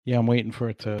Yeah, I'm waiting for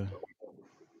it to.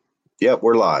 Yep,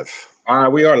 we're live. All right,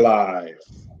 we are live.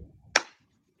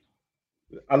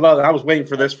 I love it. I was waiting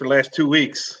for this for the last 2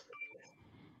 weeks.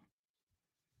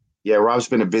 Yeah, Rob's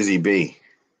been a busy bee.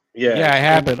 Yeah, I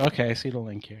have it. Okay, I see the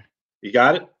link here. You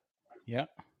got it? Yeah.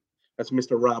 That's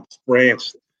Mr. Rob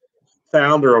Sprance,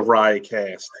 founder of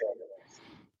Riotcast.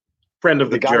 Friend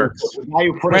of the jerks.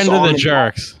 Friend of the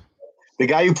jerks. The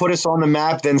guy who put us on the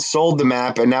map, then sold the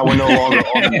map, and now we're no longer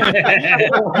on the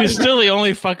map. You're still the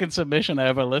only fucking submission I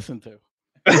ever listened to.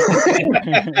 Is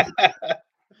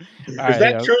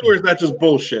that true or is that just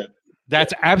bullshit?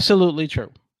 That's absolutely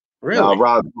true. Really?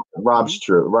 No, Rob's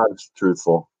true. Rob's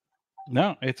truthful.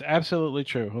 No, it's absolutely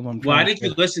true. Hold on. Why did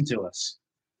you listen to us?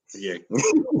 Yeah.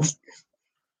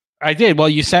 I did. Well,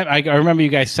 you sent. I remember you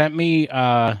guys sent me. You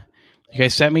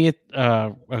guys sent me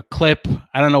a clip.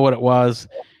 I don't know what it was,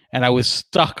 and I was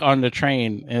stuck on the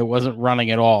train and it wasn't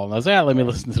running at all. And I was like, let me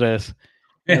listen to this.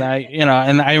 And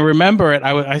I remember it.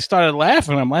 I started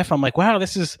laughing. I'm like, wow,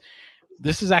 this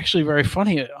is actually very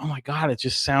funny. Oh my god, it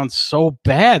just sounds so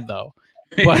bad though.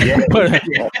 But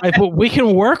but we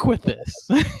can work with this.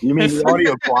 You mean the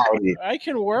audio quality? I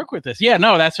can work with this. Yeah,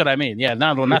 no, that's what I mean. Yeah,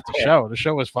 not the show. The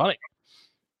show was funny.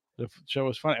 The show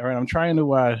was funny. All right, I'm trying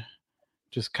to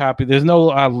just copy. There's no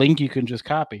link you can just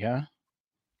copy, huh?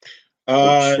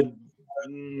 There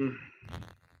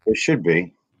should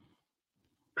be.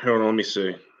 Hold on, let me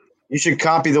see. You should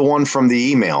copy the one from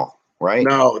the email, right?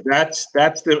 No, that's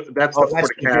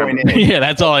the camera. Yeah,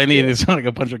 that's all I need. It's like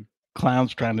a bunch of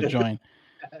clowns trying to join.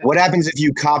 What happens if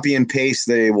you copy and paste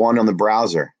the one on the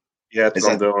browser? Yeah, that's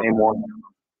what I'm doing. Same one?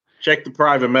 Check the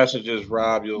private messages,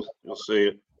 Rob. You'll see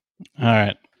it.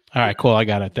 All right, cool. I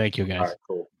got it. Thank you, guys. All right,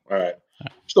 cool. All right.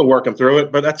 Still working through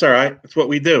it, but that's all right. That's what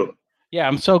we do. Yeah,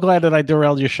 I'm so glad that I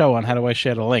derailed your show on how do I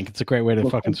share the link. It's a great way to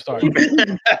fucking start.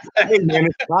 Hey, man,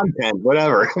 it's content,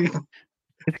 whatever.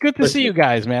 It's good to see you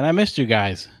guys, man. I missed you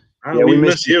guys. We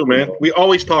miss you, man. We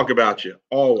always talk about you.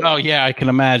 Always. Oh, yeah, I can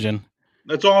imagine.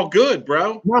 It's all good,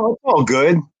 bro. No, it's all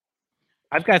good.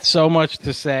 I've got so much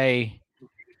to say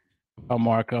about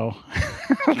Marco.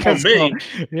 Me?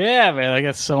 Yeah, man, I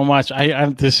got so much.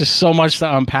 There's just so much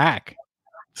to unpack.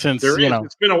 Since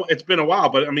it's been a while,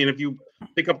 but I mean, if you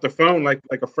pick up the phone like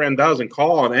a friend does and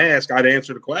call and ask, I'd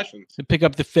answer the questions. Pick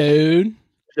up the phone.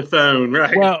 The phone,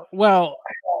 right? Well,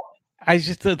 I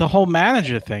just the whole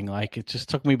manager thing, like it just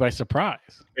took me by surprise.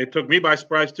 It took me by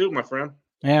surprise too, my friend.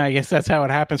 Yeah, I guess that's how it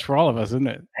happens for all of us, isn't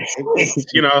it?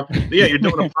 You're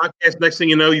doing a podcast. Next thing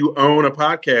you know, you own a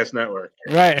podcast network.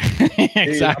 Right.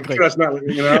 Exactly. That's not,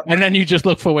 And then you just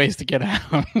look for ways to get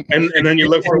out. and then you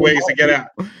look for ways to get out.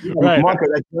 Right. Marco,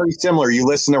 that's very similar. You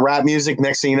listen to rap music.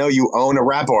 Next thing you know, you own a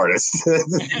rap artist.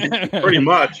 Pretty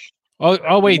much.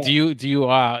 Oh wait, do you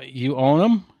own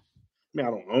them? I mean, I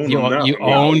don't own them. You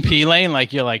own P-Lane?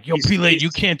 Like you're like, yo, P-Lane,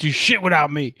 you can't do shit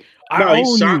without me.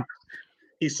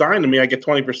 He signed to me. I get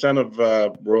 20% of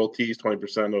royalties,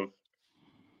 20%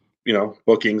 of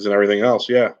bookings and everything else.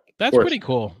 Yeah, that's pretty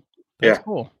cool. That's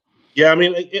cool. Yeah, I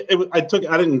mean,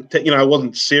 I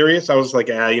wasn't serious. I was like,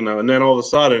 and then all of a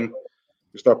sudden,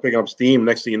 we start picking up steam.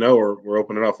 Next thing you know, we're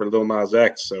opening up for Lil Nas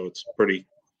X. So it's pretty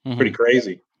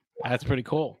crazy. That's pretty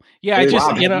cool. Yeah,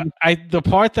 the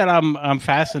part that I'm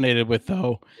fascinated with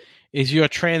though is your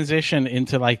transition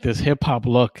into like this hip hop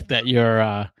look that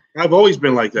you're. I've always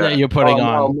been like that. You're putting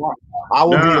on. I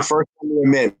will be the first one to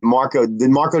admit, Marco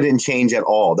didn't change at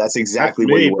all. That's exactly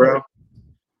what you were. Bro.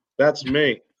 That's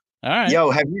me. All right.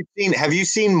 Yo, have you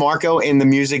seen Marco in the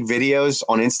music videos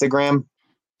on Instagram?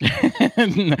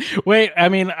 Wait, I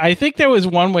mean, I think there was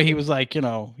one where he was like, he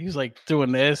was like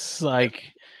doing this, like.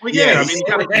 Well, yeah, I mean, you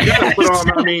gotta put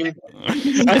on. I mean,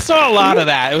 I saw a lot of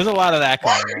that. It was a lot of that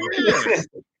kind of.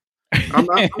 I'm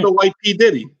the white P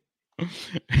Diddy.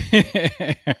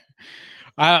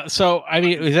 So I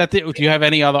mean, is that do you have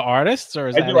any other artists, or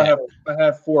is I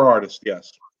have 4 artists.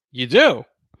 Yes, you do.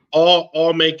 All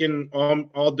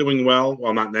doing well.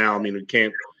 Well, not now. I mean, we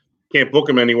can't book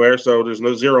them anywhere, so there's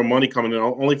zero money coming in,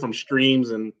 only from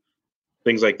streams and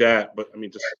things like that. But I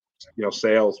mean, just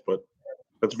sales, but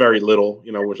that's very little.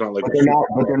 It's not like. But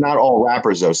they're not all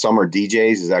rappers though. Some are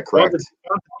DJs. Is that correct?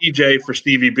 I'm the DJ for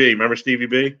Stevie B. Remember Stevie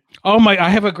B? Oh my! I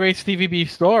have a great Stevie B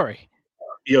story.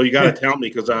 You got to tell me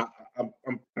because I'm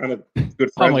kind of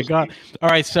good friends. Oh my god! All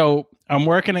right, so I'm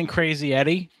working in Crazy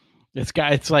Eddie. It's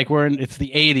like it's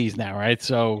the 80s now, right?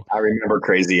 So I remember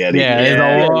Crazy Eddie. Yeah,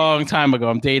 it's a long time ago.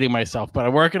 I'm dating myself, but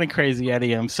I'm working in Crazy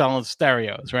Eddie. And I'm selling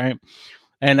stereos, right?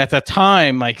 And at the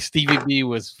time, like Stevie B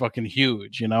was fucking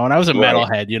huge, and I was a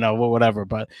metalhead, whatever.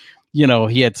 But he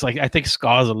had like I think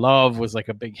 "Scars of Love" was like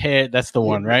a big hit. That's the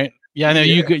one, right? Yeah, I know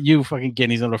you fucking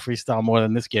guineas on the freestyle more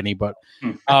than this guinea, but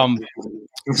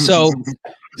so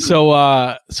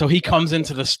he comes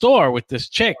into the store with this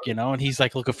chick, and he's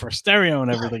like looking for a stereo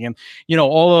and everything, and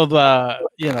all of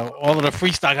the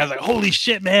freestyle guys like, holy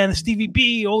shit, man, Stevie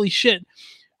B, holy shit.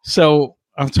 So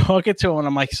I'm talking to him and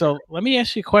I'm like, so let me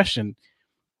ask you a question.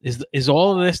 Is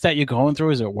all of this that you're going through,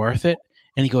 is it worth it?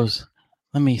 And he goes,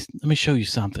 let me show you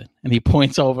something. And he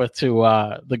points over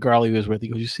to the girl he was with. He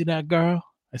goes, you see that girl?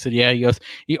 I said, yeah.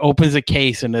 He opens a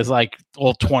case and there's like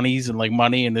all 20s and like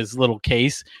money in this little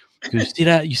case. He goes,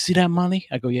 you see that money?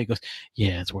 I go, yeah. He goes,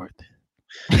 yeah, it's worth it.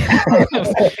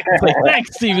 It's like,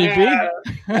 thanks, Stevie B.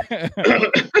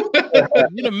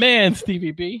 You're the man,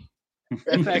 Stevie B.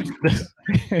 Thanks,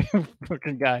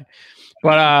 fucking guy.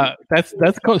 But that's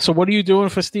cool. So what are you doing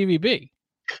for Stevie B?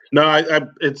 No,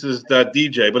 it's his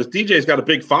DJ, but his DJ's got a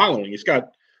big following. He's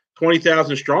got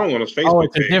 20,000 strong on his Facebook. Oh,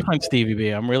 it's page. A different Stevie B.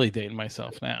 I'm really dating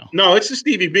myself now. No, it's a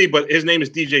Stevie B, but his name is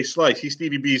DJ Slice. He's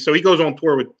Stevie B, so he goes on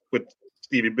tour with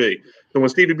Stevie B. So when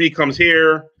Stevie B comes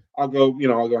here, I'll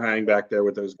go hang back there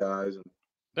with those guys. And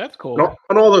that's cool.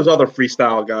 And all those other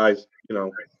freestyle guys,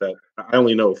 that I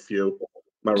only know a few.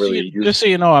 Not really. Just so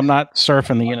you know, I'm not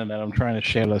surfing the internet. I'm trying to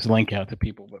share this link out to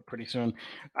people, but pretty soon.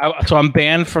 So I'm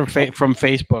banned from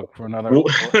Facebook for another 2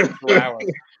 hours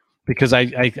because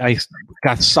I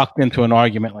got sucked into an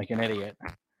argument like an idiot.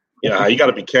 Yeah, you got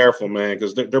to be careful, man,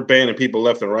 because they're banning people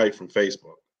left and right from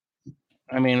Facebook.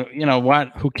 I mean, you know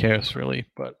what? Who cares, really?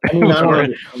 But it was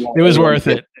worth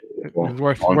it. It was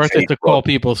worth it to call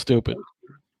people stupid.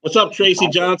 What's up, Tracy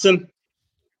Johnson?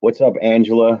 What's up,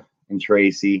 Angela and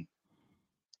Tracy?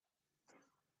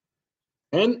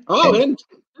 And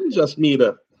just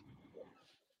Mita.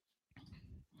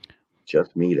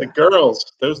 Just Mita. The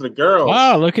girls. Those are the girls.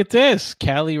 Wow, look at this.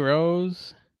 Callie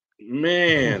Rose.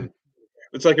 Man.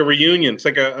 It's like a reunion. It's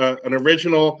like an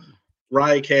original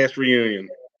Riotcast reunion.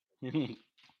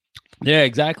 Yeah,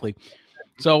 exactly.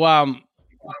 So I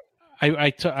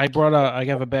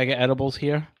have a bag of edibles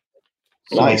here.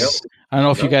 So Nice. I don't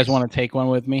know if you guys want to take one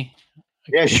with me.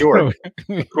 Yeah, sure.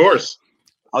 Of course.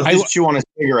 I'll just chew on a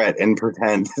cigarette and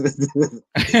pretend.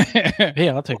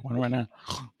 Yeah, I'll take one right now.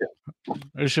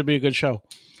 It should be a good show.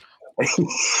 So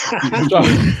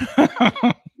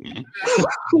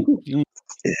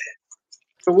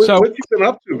what you been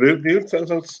up to, dude?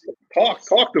 So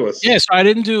talk to us. Yeah, so I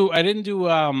didn't do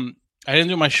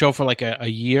my show for like a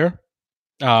year.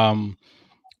 We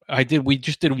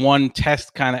just did one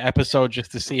test kind of episode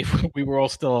just to see if we were all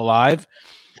still alive.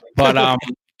 But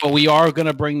we are going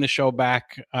to bring the show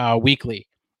back weekly,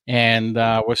 and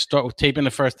we're taping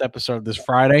the first episode this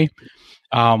Friday.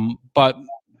 But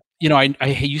I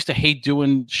used to hate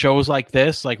doing shows like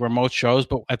this, like remote shows.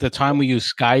 But at the time, we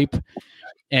used Skype,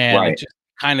 and it just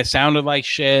kind of sounded like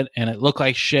shit, and it looked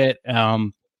like shit.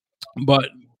 But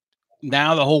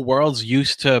now the whole world's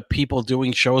used to people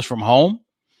doing shows from home.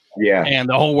 Yeah. And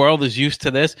the whole world is used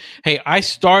to this. Hey, I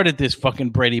started this fucking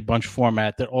Brady Bunch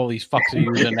format that all these fucks are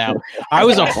using now. I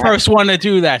was the first one to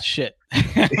do that shit.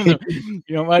 You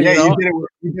know what? Yeah, you did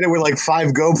it with like 5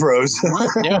 GoPros.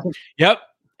 Yeah. Yep.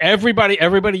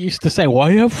 Everybody used to say, why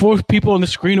do you have 4 people on the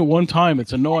screen at one time?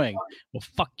 It's annoying. Well,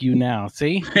 fuck you now.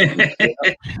 See? That's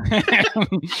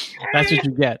what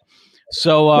you get.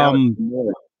 So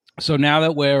now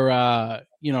that we're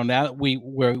now that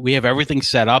we have everything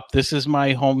set up, this is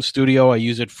my home studio. I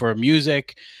use it for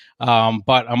music,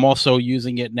 but I'm also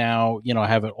using it now. I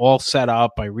have it all set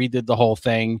up. I redid the whole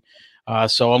thing,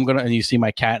 so I'm gonna. And you see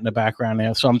my cat in the background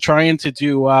now. So I'm trying to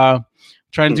do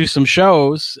some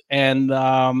shows, and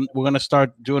we're gonna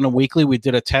start doing them weekly. We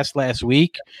did a test last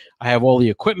week. I have all the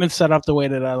equipment set up the way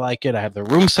that I like it. I have the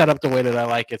room set up the way that I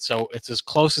like it. So it's as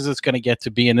close as it's gonna get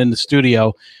to being in the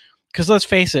studio. Because let's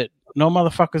face it, no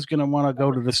motherfucker's going to want to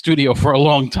go to the studio for a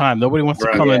long time. Nobody wants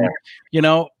to come in,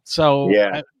 So,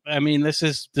 yeah. I mean, this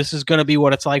is going to be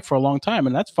what it's like for a long time,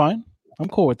 and that's fine. I'm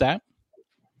cool with that.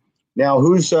 Now,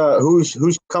 who's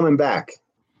coming back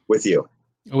with you?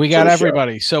 We got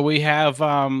everybody. Show. So we have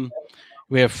Franco.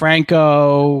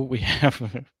 We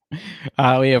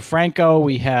have Franco.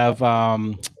 We have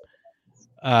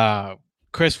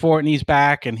Chris Fortney's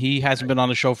back, and he hasn't been on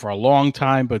the show for a long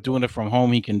time, but doing it from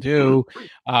home he can do.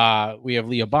 We have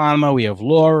Lee Obama, we have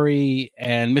Lori,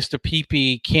 and Mr.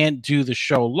 PP can't do the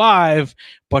show live,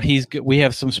 but we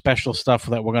have some special stuff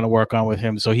that we're going to work on with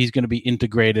him, so he's going to be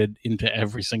integrated into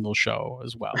every single show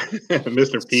as well.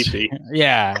 Mr. PP.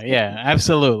 Yeah,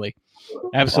 absolutely.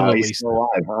 He's still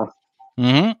alive, huh?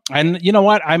 Mm-hmm. And you know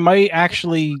what? I might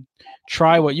actually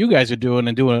try what you guys are doing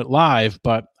and doing it live,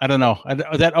 but I don't know.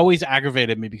 That always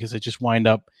aggravated me because I just wind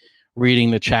up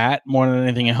reading the chat more than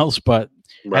anything else. But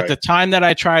At the time that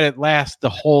I tried it last, the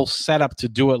whole setup to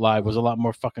do it live was a lot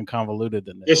more fucking convoluted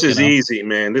than this. This is easy,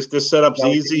 man. This setup's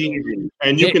easy,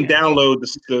 and you can download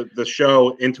the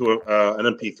show into an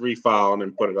MP3 file and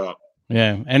then put it up.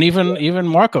 Yeah, and even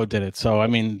Marco did it. So I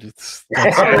mean, he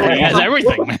has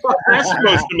everything. Man. What's that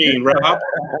supposed to mean, Rob?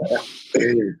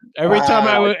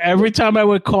 Every time I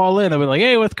would call in, I would be like,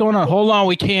 "Hey, what's going on? Hold on,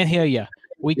 we can't hear you.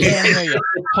 We can't hear you.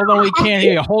 Hold on, we can't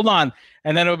hear you. Hold on."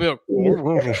 And then it would be like,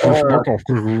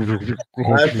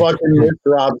 I fucking miss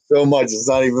Rob so much. It's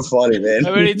not even funny, man.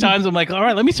 How many times I'm like, all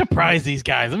right, let me surprise these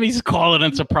guys. Let me just call it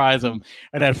and surprise them.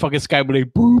 And that fucking Skype would be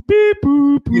boop, beep,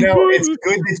 boop, boop. You know, it's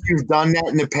good that you've done that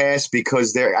in the past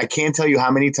because I can't tell you how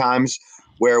many times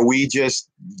where we just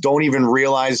don't even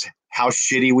realize how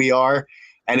shitty we are.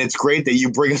 And it's great that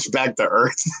you bring us back to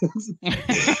earth.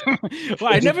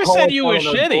 Well, I never said you were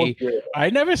shitty. I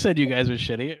never said you guys were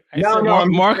shitty.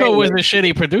 Marco was a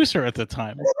shitty producer at the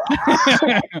time.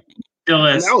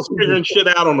 I was figuring shit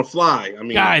out on the fly. I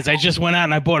mean, guys, I just went out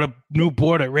and I bought a new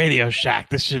board at Radio Shack.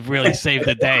 This should really save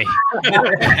the day.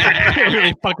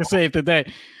 Really fucking save the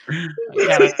day.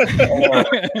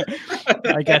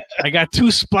 I got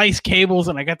 2 splice cables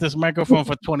and I got this microphone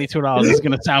for $22. It's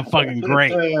gonna sound fucking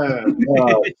great.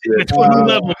 It's a new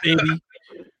level, baby.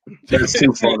 That's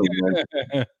too funny,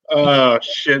 man. Oh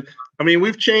shit! I mean,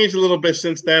 we've changed a little bit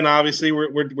since then. Obviously,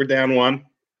 we're down 1.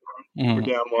 We're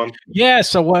down 1. Yeah.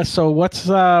 So what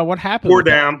happened? We're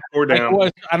down.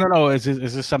 I don't know. Is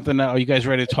this something that are you guys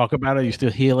ready to talk about? Are you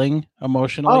still healing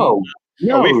emotionally? Oh.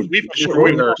 No, we've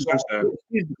destroyed her since then.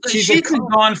 She's been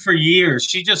gone for years.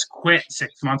 She just quit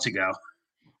 6 months ago.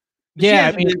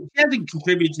 Yeah, she hasn't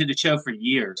contributed to the show for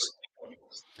years.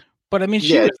 But I mean,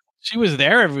 she was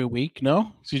there every week.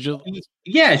 No, she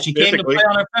came to play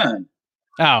on her phone.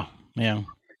 Oh, yeah.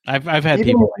 I've had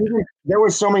people. There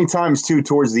were so many times too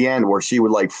towards the end where she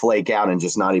would like flake out and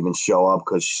just not even show up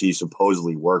because she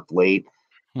supposedly worked late.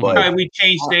 But we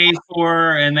changed days for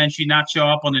her, and then she not show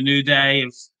up on the new day.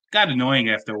 It got annoying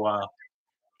after a while.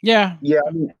 Yeah.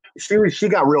 I mean, she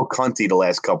got real cunty the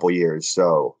last couple years,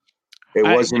 so it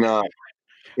wasn't.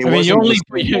 You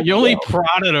only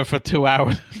prodded her for 2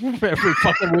 hours every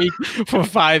fucking week for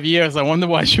 5 years. I wonder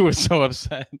why she was so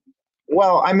upset.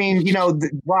 Well, I mean,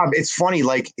 Rob, it's funny.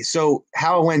 Like, so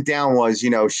how it went down was,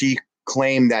 she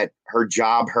claimed that her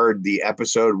job heard the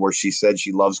episode where she said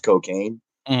she loves cocaine.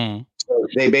 Mm. So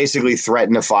they basically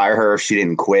threatened to fire her if she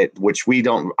didn't quit, which I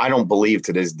don't believe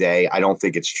to this day. I don't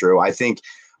think it's true. I think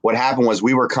what happened was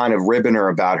we were kind of ribbing her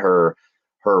about her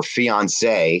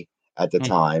fiance at the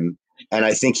time. And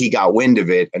I think he got wind of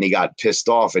it and he got pissed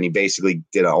off and he basically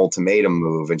did an ultimatum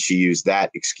move. And she used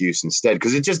that excuse instead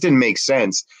because it just didn't make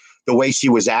sense the way she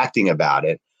was acting about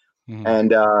it. Mm.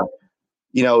 And,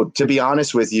 to be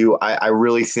honest with you, I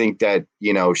really think that,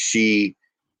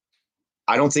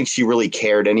 I don't think she really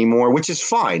cared anymore, which is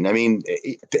fine. I mean,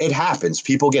 it happens.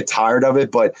 People get tired of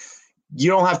it, but you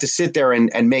don't have to sit there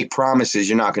and make promises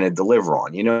you're not going to deliver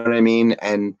on. You know what I mean?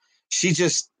 And she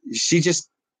just,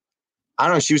 I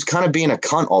don't know. She was kind of being a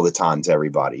cunt all the time to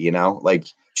everybody, like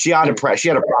she had a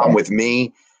problem with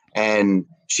me and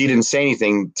she didn't say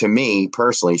anything to me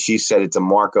personally. She said it to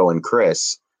Marco and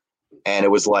Chris. And it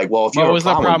was like, well, if what was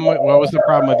the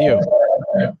problem with you?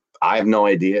 I have no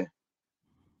idea.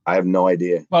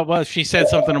 Well, she said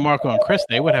something to Marco and Chris.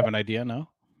 They would have an idea, no?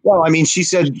 Well, I mean, she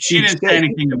said she didn't say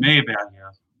anything to me about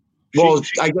you. Well,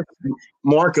 I guess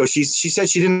Marco. She said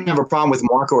she didn't have a problem with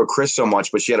Marco or Chris so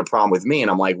much, but she had a problem with me,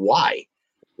 and I'm like, why?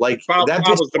 Like Bob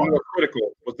was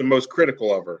the most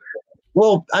critical of her.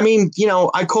 Well, I mean,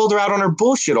 I called her out on her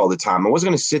bullshit all the time. I wasn't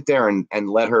going to sit there and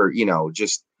let her,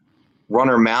 just run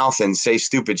her mouth and say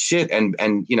stupid shit and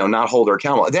not hold her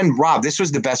accountable. Then, Rob, this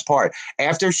was the best part.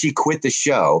 After she quit the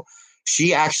show,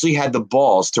 she actually had the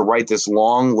balls to write this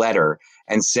long letter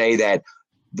and say that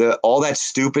all that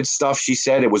stupid stuff she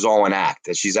said, it was all an act,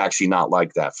 that she's actually not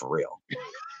like that for real.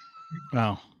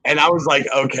 Wow. And I was like,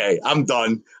 okay, I'm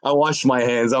done. I washed my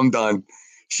hands. I'm done.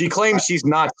 She claims she's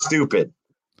not stupid.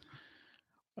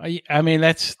 I mean,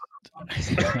 that's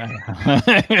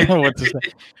I don't know what to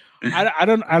say. I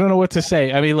don't know what to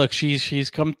say. I mean, look,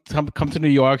 she's come to New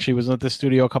York. She was at the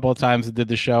studio a couple of times and did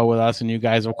the show with us and you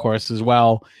guys, of course, as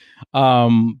well.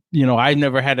 I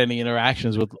never had any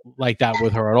interactions like that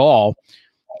with her at all.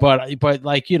 But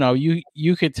like,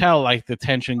 you could tell like the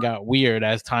tension got weird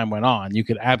as time went on. You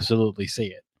could absolutely see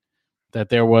it. That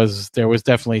there was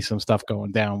definitely some stuff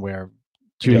going down where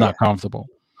she was not comfortable.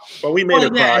 But we made her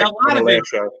cry on the last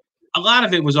show. A lot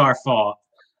of it was our fault.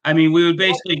 I mean, we would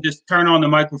basically just turn on the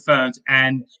microphones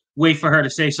and wait for her to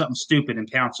say something stupid and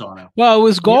pounce on her. Well, it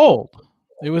was gold.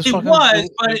 It was. It fucking, was,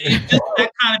 but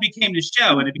that kind of became the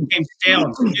show, and it became stale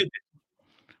and stupid.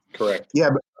 Correct.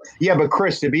 But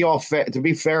Chris, to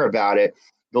be fair about it,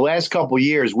 the last couple of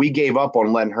years we gave up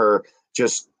on letting her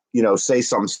just say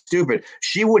something stupid.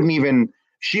 She wouldn't even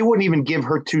give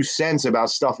her 2 cents about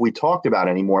stuff we talked about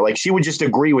anymore. Like, she would just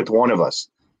agree with one of us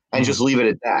and just leave it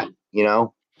at that.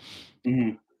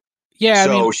 Mm-hmm. Yeah,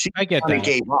 so I get that.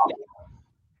 Gave up.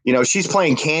 She's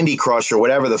playing Candy Crush or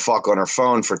whatever the fuck on her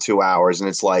phone for 2 hours, and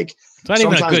it's like it's not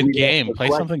even a good game. Play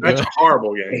something good. That's a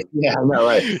horrible game. Yeah, I know,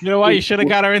 right? You know what? You should have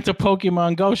got her into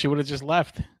Pokemon Go. She would have just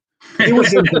left. He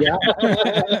was into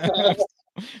that.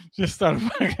 Just started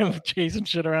fucking chasing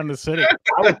shit around the city.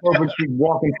 I was hoping she'd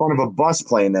walk in front of a bus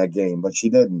playing that game, but she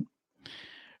didn't.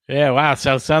 Yeah, wow.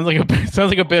 Sounds like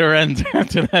a bitter end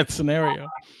to that scenario.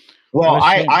 Well,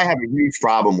 I have a huge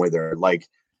problem with her. Like,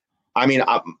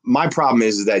 my problem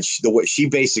is that she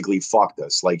basically fucked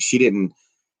us. Like, she didn't,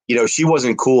 she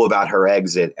wasn't cool about her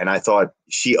exit, and I thought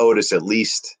she owed us at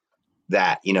least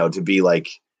that, to be like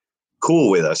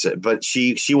cool with us. But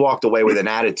she walked away with an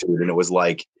attitude, and it was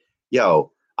like,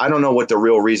 yo, I don't know what the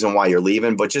real reason why you're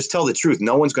leaving, but just tell the truth.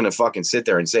 No one's going to fucking sit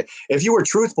there and say, if you were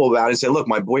truthful about it and say, look,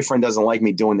 my boyfriend doesn't like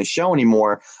me doing the show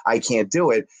anymore, I can't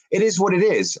do it. It is what it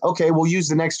is. Okay, we'll use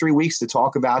the next 3 weeks to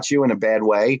talk about you in a bad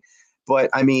way. But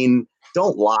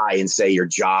don't lie and say your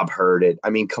job hurt it.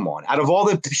 Come on. Out of all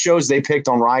the shows they picked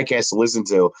on Riotcast to listen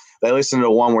to, they listened to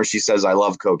one where she says, I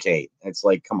love cocaine. It's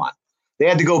like, come on. They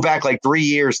had to go back like 3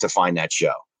 years to find that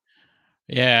show.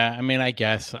 Yeah, I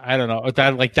guess. I don't know.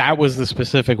 That was the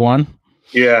specific one.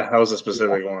 Yeah, that was a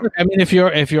specific one. If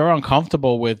you're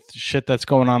uncomfortable with shit that's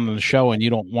going on in the show and you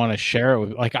don't want to share it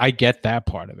with, I get that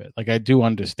part of it. Like, I do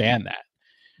understand that.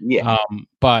 Yeah.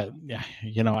 But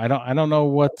I don't know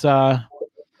what I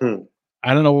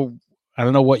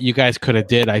don't know what you guys could have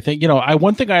did. I think,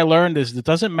 one thing I learned is it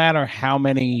doesn't matter how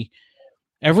many.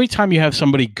 Every time you have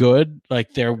somebody good,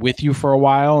 like, they're with you for a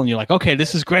while, and you're like, okay,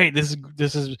 this is great. This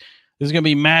is gonna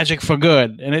be magic for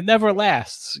good, and it never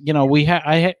lasts.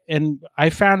 I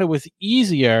found it was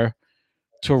easier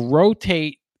to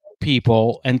rotate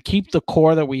people and keep the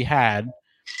core that we had.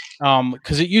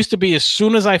 Because it used to be as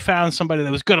soon as I found somebody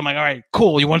that was good, I'm like, all right,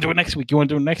 cool. You want to do it next week? You want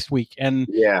to do it next week? And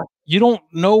you don't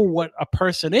know what a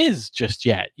person is just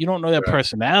yet. You don't know their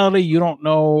personality. You don't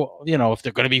know, if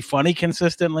they're going to be funny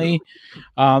consistently.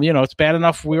 It's bad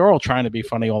enough we're all trying to be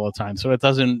funny all the time, so it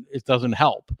doesn't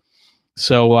help.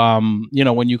 So,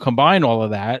 when you combine all of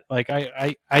that, like,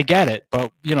 I get it,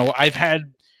 but I've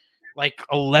had like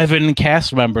 11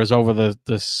 cast members over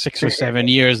the 6 or 7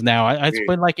 years now. It's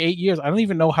been like 8 years. I don't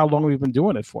even know how long we've been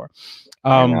doing it for.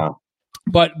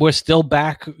 But we're still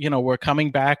back. We're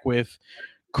coming back with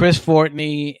Chris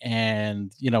Fortney,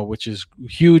 and which is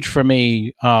huge for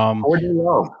me.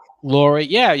 Lori,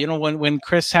 yeah, when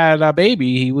Chris had a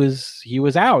baby, he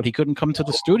was out. He couldn't come to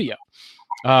the studio.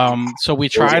 So we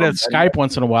tried to Skype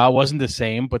once in a while. It wasn't the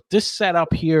same, but this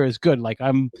setup here is good. Like,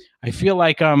 I feel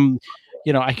like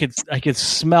I could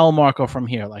smell Marco from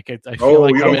here. Like, I feel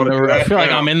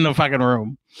like I'm in the fucking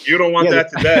room. You don't want that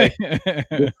today.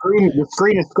 The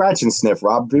screen is scratch and sniff,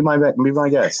 Rob. Be my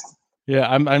guest. Yeah,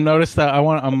 I noticed that.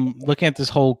 I'm looking at this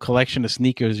whole collection of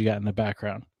sneakers you got in the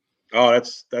background. Oh,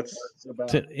 that's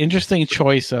it's an interesting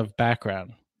choice of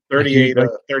background. 38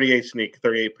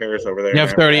 38 pairs over there. You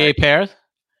have 38 pairs?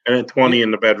 And then 20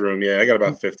 in the bedroom. Yeah, I got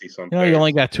about 50 something. You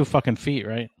only got 2 fucking feet,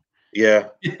 right? Yeah.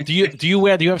 Do you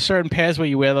have certain pairs where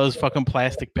you wear those fucking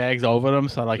plastic bags over them,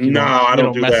 so like you I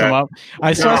don't mess them up?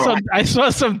 I saw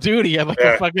some dude. He had like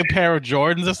a fucking pair of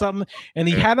Jordans or something, and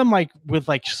he had them like with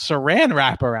like Saran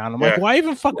wrap around. I'm like, why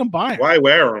even fucking buy them? Why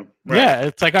wear them? Right. Yeah,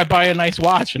 it's like I buy a nice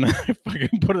watch and I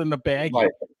fucking put it in the bag.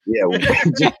 Right. Yeah,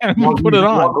 put it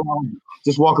on.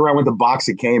 Just walk around with the box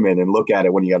it came in and look at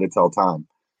it when you got to tell time.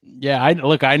 Yeah, I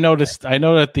know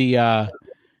that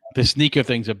the sneaker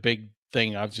thing's a big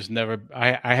thing. I've just never.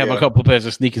 I have a couple pairs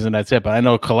of sneakers and that's it. But I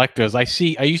know collectors. I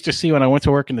used to see when I went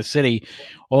to work in the city,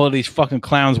 all of these fucking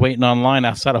clowns waiting online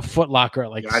outside of Foot Locker at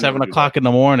like 7 o'clock in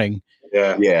the morning.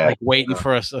 Yeah, like waiting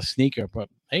for a sneaker. But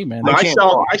hey, man, I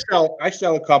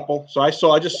sell a couple. So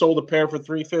I just sold a pair for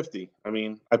 $350. I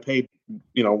mean, I paid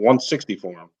 $160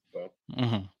 for them. So.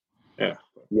 Mm-hmm.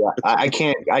 Yeah, I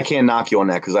can't knock you on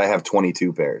that because I have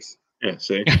 22 pairs. Yeah,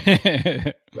 see,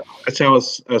 that's how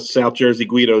us South Jersey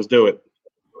Guidos do it.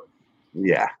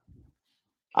 Yeah,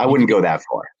 I wouldn't go that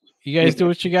far. You guys do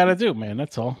what you got to do, man.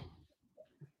 That's all.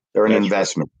 They're an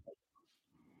investment.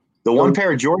 The one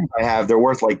pair of Jordans I have, they're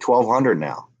worth like $1,200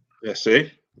 now. Yeah,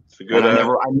 see, it's a good. I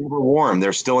never wore them.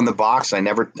 They're still in the box. I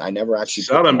never actually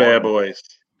sell them bad boys.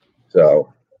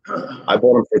 So I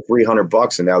bought them for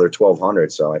 $300 and now they're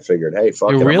 $1,200. So I figured, hey,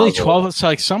 fuck it. They're really 12. So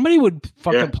like somebody would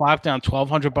fucking plop down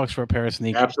 $1,200 for a pair of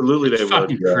sneakers. Absolutely, they would.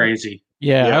 Fucking crazy.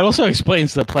 Yeah, it also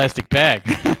explains the plastic bag.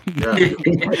 Yeah. Like,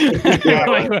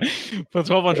 for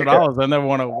 $1,200, I never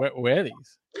want to wear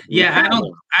these. Yeah,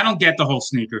 I don't get the whole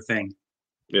sneaker thing.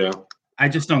 Yeah, I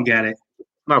just don't get it.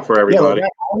 not for everybody. Yeah,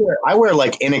 I wear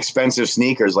like inexpensive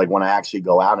sneakers. Like when I actually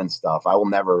go out and stuff, I will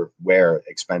never wear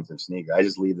expensive sneakers. I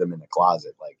just leave them in the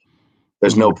closet. Like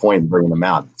there's no point in bringing them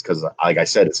out. It's because, like I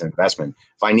said, it's an investment.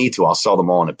 If I need to, I'll sell them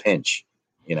all in a pinch.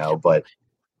 But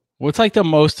what's like the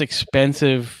most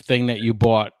expensive thing that you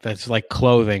bought that's like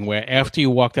clothing where after you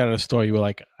walked out of the store, you were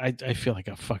like, I feel like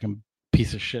a fucking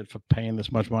piece of shit for paying this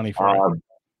much money for it?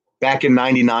 Back in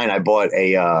 '99, I bought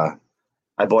a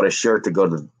shirt to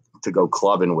go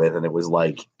clubbing with, and it was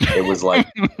like I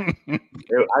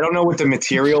don't know what the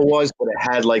material was, but it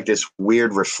had like this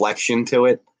weird reflection to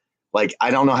it. Like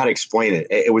I don't know how to explain it.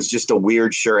 It was just a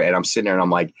weird shirt, and I'm sitting there and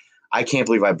I'm like, I can't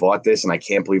believe I bought this, and I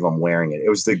can't believe I'm wearing it. It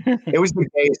was the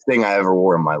gayest thing I ever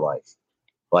wore in my life.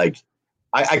 Like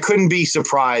I couldn't be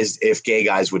surprised if gay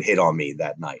guys would hit on me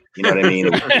that night. You know what I mean?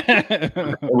 It was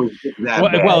that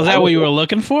bad. Well, is that what you were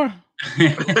looking for?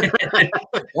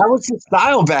 That was the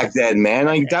style back then, man.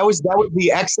 Like that was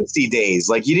the ecstasy days.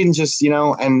 Like you didn't just,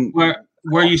 and were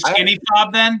you skinny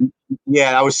fob then?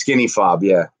 Yeah, I was skinny fob.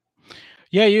 Yeah.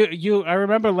 Yeah, you. I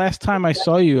remember last time I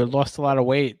saw you, lost a lot of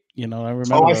weight. I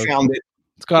remember. Oh, I found it.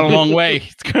 It's gone a long way.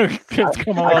 It's come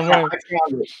a long way.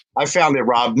 I found it,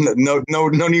 Rob.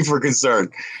 No need for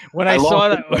concern. When I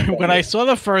saw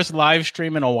the first live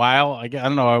stream in a while, I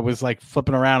don't know. I was like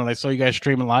flipping around and I saw you guys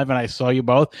streaming live, and I saw you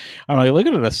both. I'm like, look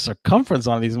at the circumference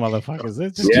on these motherfuckers.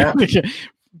 It's just,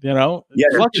 This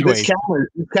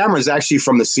camera is actually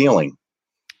from the ceiling.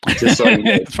 Just so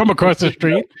it's from across the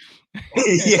street. Yeah,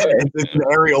 it's an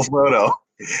aerial photo.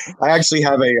 I actually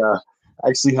have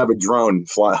a drone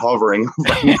hovering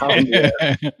right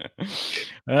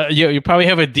now. You probably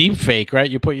have a deep fake,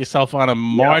 right? You put yourself on a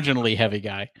marginally heavy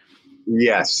guy.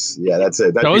 Yes, yeah, that's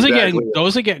it. Those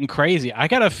are getting crazy. I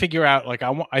gotta figure out. Like,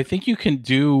 I think you can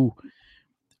do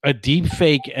a deep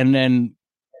fake and then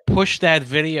push that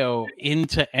video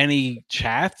into any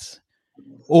chats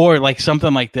or like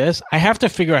something like this. I have to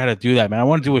figure out how to do that, man. I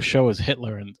want to do a show as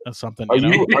Hitler and something. Are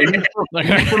you familiar? Are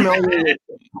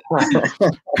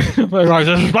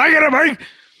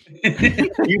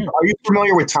you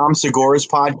familiar with Tom Segura's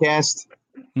podcast?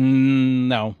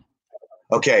 No.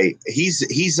 Okay, he's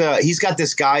got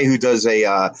this guy who does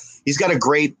he's got a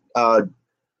great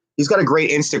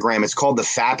Instagram. It's called The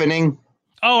Fappening.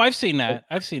 Oh, I've seen that.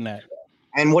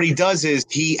 And what he does is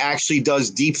he actually does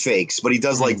deep fakes, but he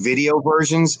does like video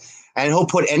versions, and he'll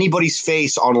put anybody's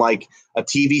face on like a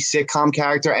TV sitcom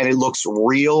character, and it looks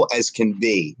real as can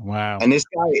be. Wow. And this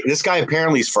guy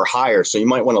apparently is for hire, so you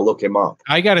might want to look him up.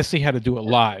 I got to see how to do it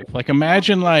live. Like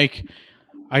imagine like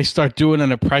I start doing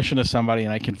an impression of somebody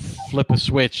and I can flip a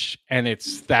switch and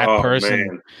it's that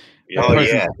person. Yeah. That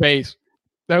person's face.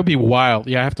 That would be wild.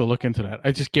 Yeah, I have to look into that.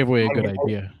 I just gave away a good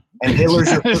idea. And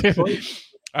Hitler's your first choice.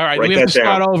 All right, we have to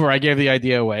start over. I gave the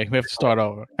idea away. We have to start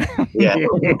over. Yeah.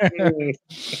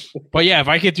 But yeah, if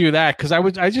I could do that, because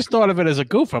I just thought of it as a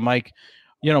goof. I'm like,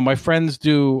 my friends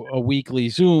do a weekly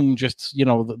Zoom, just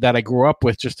that I grew up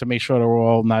with, just to make sure they're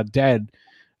all not dead.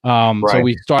 Right. So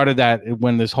we started that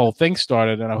when this whole thing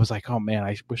started, and I was like, oh man,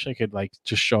 I wish I could like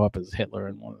just show up as Hitler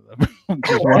in one of them.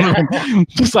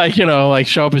 just like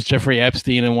show up as Jeffrey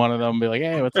Epstein in one of them, and be like,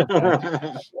 hey, what's up,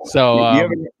 man? So you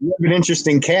have an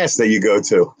interesting cast that you go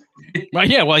to. Well,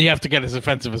 yeah, you have to get as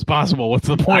offensive as possible. What's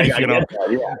the point? I get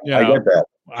that.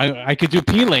 I could do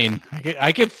P-Lane.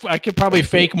 I could probably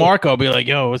fake Marco, be like,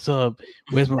 yo, what's up?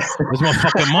 Where's my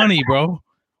fucking money, bro?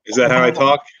 Is that how I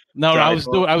talk? No,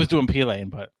 I was doing P-Lane,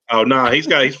 but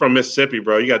he's from Mississippi,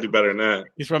 bro. You gotta do better than that.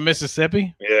 He's from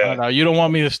Mississippi? Yeah. No, you don't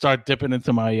want me to start dipping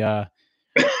into my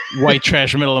white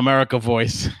trash middle America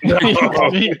voice. No.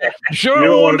 Sure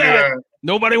don't want that.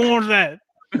 Nobody wants that.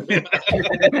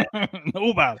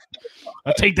 Nobody.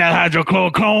 I take that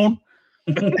hydrochloroquine.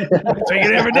 Take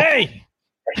it every day.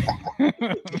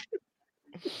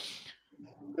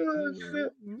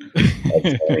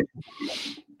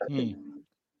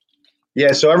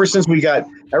 Yeah, so ever since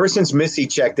Missy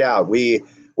checked out, we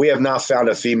have not found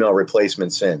a female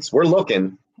replacement since. We're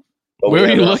looking. Where are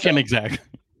you looking exactly?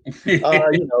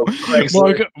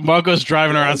 Marco's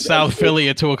driving around South Philly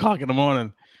at 2:00 in the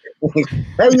morning. Hey,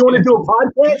 you want to do a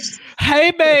podcast? Hey,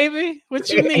 baby, what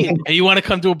you need? Hey, you want to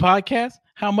come do a podcast?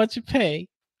 How much you pay?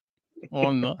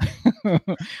 Oh no!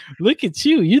 Look at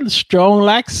you. You're strong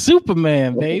like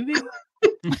Superman, baby.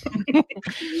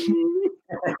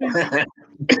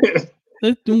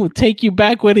 We'll take you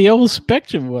back where the old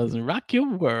Spectrum was and rock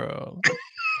your world.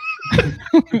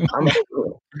 The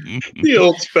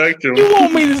old Spectrum. You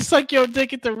want me to suck your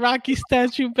dick at the Rocky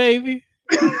statue, baby?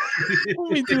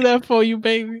 Let me do that for you,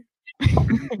 baby.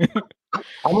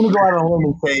 I'm gonna go out on a limb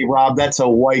and say, Rob, that's a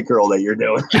white girl that you're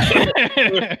doing.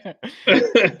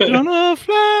 Gonna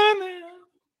fly now.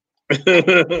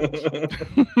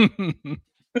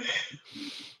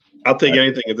 I'll take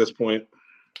anything at this point.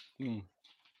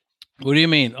 What do you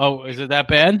mean? Oh, is it that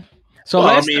bad? So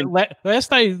Well,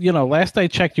 last I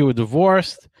checked, you were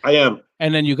divorced. I am.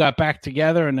 And then you got back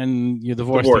together, and then you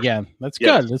divorced again. That's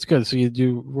Yes. good. That's good. So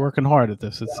you're working hard at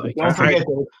this. It's like, Don't forget,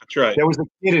 That's right. there was a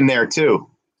kid in there too.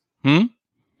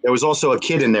 There was also a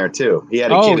kid in there too. He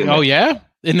had a kid in there. Oh yeah,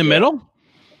 in the middle.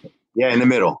 Yeah, in the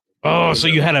middle. Oh, so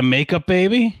you had a makeup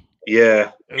baby? Yeah.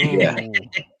 Yeah.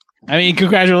 I mean,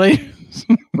 congratulations.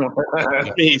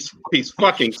 He's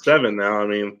fucking 7 now. I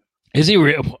mean, Is he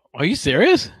real? Are you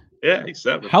serious? yeah, he's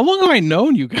 7. How long have I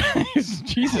known you guys?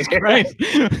 Jesus Christ.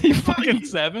 You fucking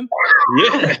 7?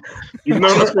 Yeah. You've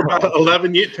known us for about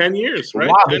 10 years, right?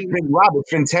 Rob,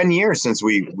 it's been 10 years since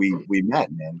we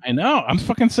met, man. I know. I'm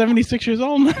fucking 76 years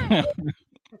old now.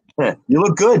 You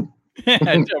look good.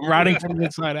 I'm rotting from the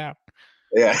inside out.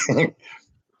 Yeah.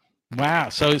 Wow.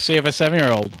 So you have a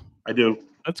 7-year-old. I do.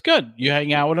 That's good. You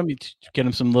hang out with him. You get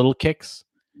him some little kicks.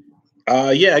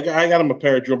 Yeah, I got him a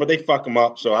pair of Jordan, but they fuck him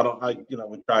up. So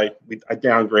I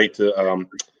downgrade to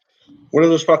what are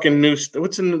those fucking new?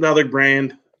 What's another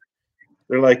brand?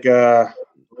 They're like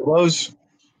Bobos?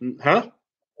 huh?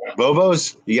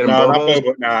 Bobos? You get him No, Bobos?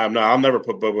 not Bobo. No, I'll never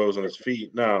put Bobos on his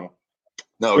feet. No,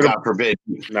 God forbid.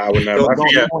 no, I would never.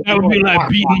 That would be like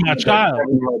beating my child.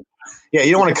 Yeah,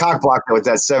 you don't want to cock block that with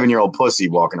that 7-year-old pussy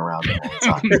walking around there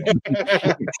all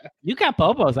the time. You got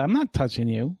Bobos. I'm not touching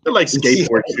you. They're like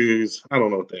skateboard shoes. I don't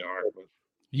know what they are. But.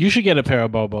 You should get a pair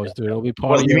of Bobos, dude. It'll be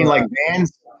part What, of you mean like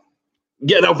Vans?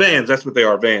 Yeah, no, Vans. That's what they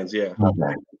are. Vans. Yeah,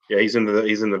 Okay. yeah. He's in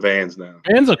the Vans now.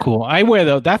 Vans are cool. I wear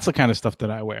though. That's the kind of stuff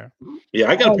that I wear. Yeah,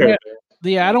 I got a pair. Of Vans.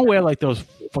 Yeah, I don't wear like those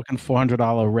fucking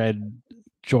 $400 red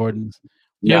Jordans.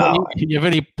 No. You have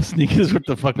any sneakers with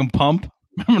the fucking pump?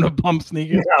 Remember the pump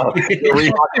sneakers? No.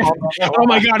 Oh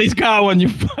my god, he's got one. You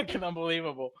fucking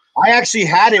unbelievable. I actually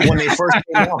had it when they first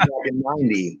came out back in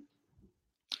 90.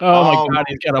 Oh my Oh god,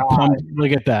 he's got a pump.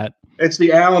 Look at that. It's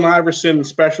the Allen Iverson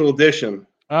Special Edition.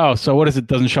 Oh, so what is it?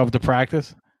 Doesn't show up to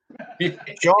practice?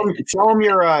 Show him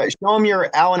your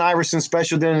Allen Iverson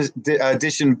special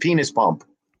edition penis pump.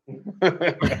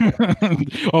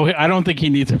 Oh, I don't think he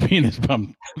needs a penis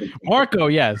pump. Marco,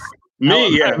 yes.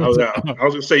 Me, yeah. Oh, yeah. I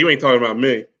was gonna say you ain't talking about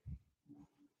me.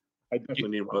 I definitely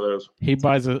need one of those. He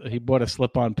bought a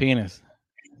slip-on penis.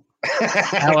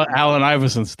 Allen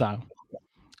Iverson style.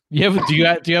 Do you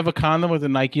have a condom with a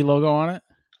Nike logo on it?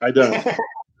 I don't.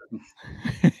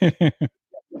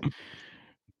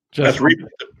 That's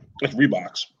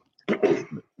Reeboks.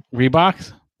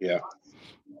 Reeboks? Yeah.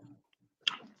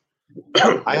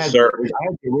 I had the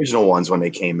original ones when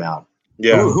they came out.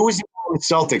 Yeah. Who was the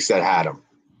Celtics that had them?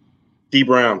 D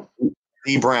Brown.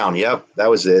 D Brown. Yep, that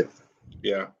was it.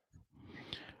 Yeah.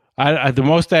 I the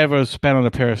most I ever spent on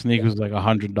a pair of sneakers was like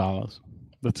 $100.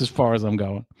 That's as far as I'm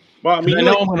going. Well, I mean, I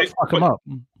know I'm gonna fuck them up.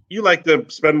 You like to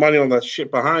spend money on that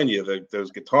shit behind you,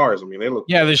 those guitars. I mean, they look.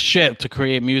 Yeah, there's shit to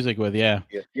create music with. Yeah.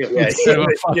 Instead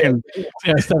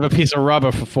of a piece of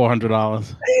rubber for $400.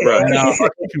 Right. No.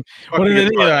 What an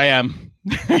idiot I am.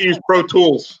 You use Pro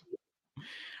Tools.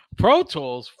 Pro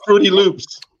Tools. Fruity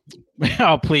Loops.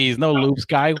 Oh please, no loops,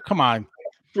 guy. Come on.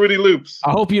 Fruity Loops.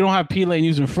 I hope you don't have P-Lane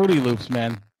using Fruity Loops,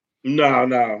 man.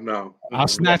 No. I'll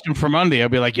snatch him from under. I'll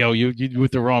be like, yo, you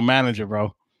with the wrong manager,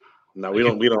 bro. No, we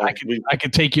don't. I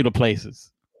can take you to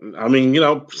places. I mean,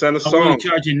 send a I'm song.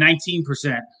 charging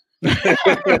 19%.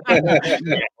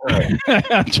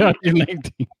 I'm charging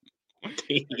 19.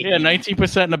 Yeah,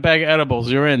 19% in a bag of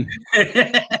edibles. You're in.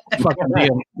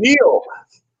 Fucking deal.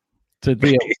 It's a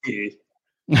deal.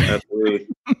 Absolutely.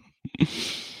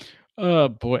 Oh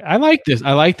boy, I like this.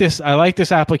 I like this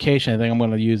application. I think I'm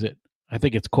going to use it. I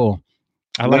think it's cool.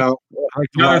 I like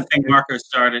Another thing Marco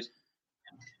started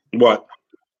What?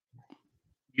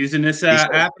 using this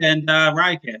app and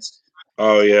Riotcast.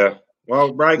 Oh yeah.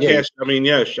 Well, Riotcast. I mean,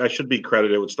 yeah, I should be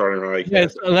credited with starting Riotcast.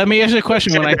 Yes, let me ask you a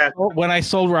question. When I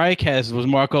sold Riotcast, was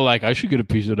Marco like, I should get a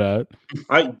piece of that?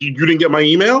 You didn't get my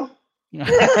email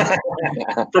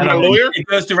from my lawyer? It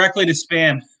goes directly to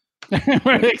spam.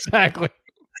 Right, exactly.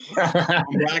 I'm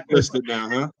blacklisted now,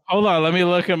 huh? Hold on, let me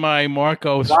look at my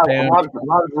Marco spam. Rob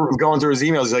was going through his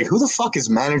emails. He's like, who the fuck is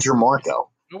manager Marco?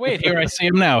 Oh, wait, here I see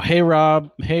him now. Hey Rob,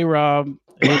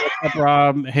 Hey, what's up,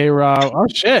 Rob? Hey, Rob. Oh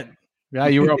shit! Yeah,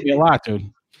 you wrote me a lot, dude.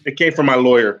 It came from my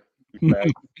lawyer.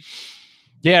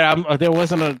 Yeah, there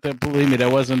wasn't believe me, there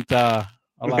wasn't a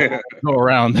lot to go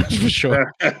around. That's for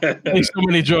sure. There's so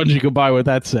many Jordans you could buy with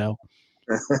that sale.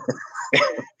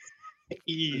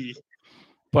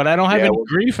 But I don't have any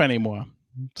grief anymore.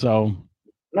 So,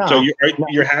 so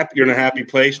you're happy. You're in a happy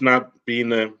place, not being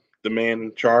the man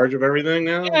in charge of everything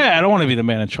now. Yeah, I don't want to be the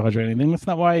man in charge or anything. That's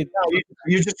not why.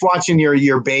 You're just watching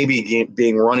your baby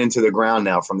being run into the ground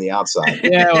now from the outside.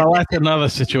 Yeah, well, that's another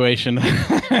situation.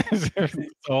 It's a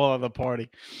whole other party.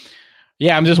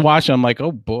 Yeah, I'm just watching. I'm like,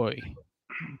 oh boy.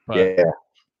 But yeah.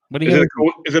 What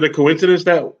is it a coincidence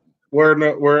that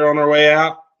we're on our way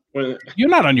out? You're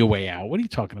not on your way out. What are you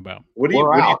talking about?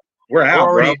 We're out,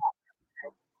 bro.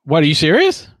 What, are you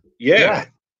serious? Yeah.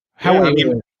 How?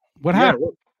 What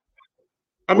happened?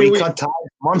 We cut ties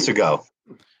months ago.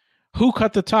 Who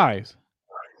cut the ties?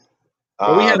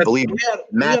 We had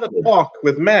a talk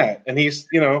with Matt, and he's,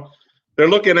 they're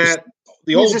looking at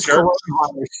the old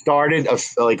coronavirus started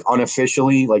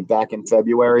unofficially, like back in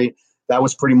February. That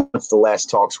was pretty much the last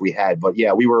talks we had. But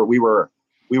yeah, we were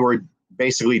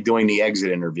basically doing the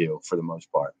exit interview for the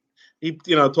most part. He,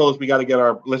 told us we got to get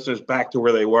our listeners back to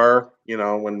where they were,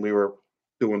 when we were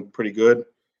doing pretty good.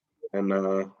 And,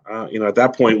 at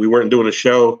that point, we weren't doing a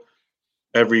show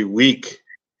every week.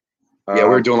 Yeah, we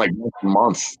were doing like once a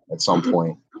month at some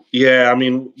point. Yeah, I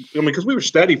mean, because we were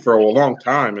steady for a long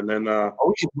time, and then are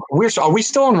we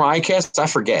still on Riotcast? I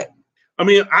forget. I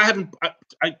mean, I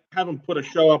haven't put a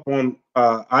show up on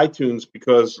iTunes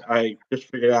because I just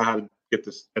figured out how to get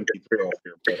this MP3 off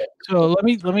here. So let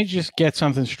me just get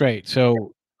something straight.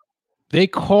 So they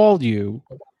called you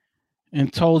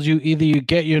and told you either you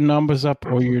get your numbers up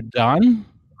or you're done?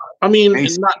 I mean,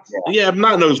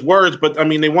 not in those words, but I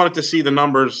mean, they wanted to see the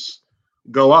numbers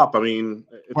go up. I mean,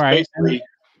 it's basically,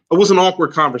 it was an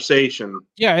awkward conversation.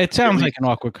 Yeah, it sounds like an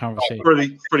awkward conversation.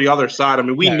 For the other side. I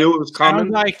mean, we knew it was coming.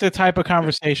 Sounds like the type of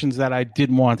conversations that I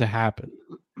didn't want to happen.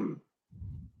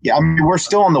 Yeah, I mean, we're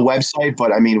still on the website,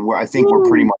 but I mean, I think we're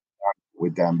pretty much done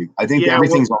with them. I think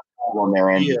everything's on their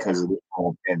end because of the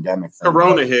whole pandemic thing.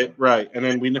 Corona hit, right. And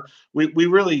then we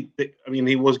really, I mean,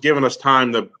 he was giving us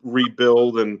time to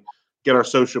rebuild and get our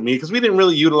social media, because we didn't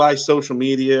really utilize social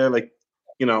media, like,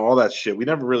 all that shit. We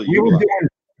never really utilized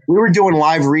it. We were doing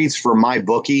live reads for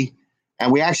MyBookie,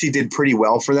 and we actually did pretty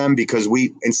well for them because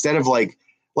we, instead of like,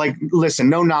 listen,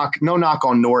 no knock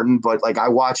on Norton, but like I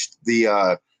watched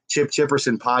the Chip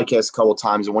Chipperson podcast a couple of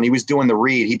times, and when he was doing the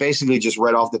read, he basically just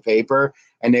read off the paper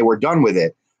and they were done with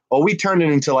it. Well, we turned it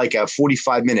into like a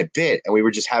 45-minute bit, and we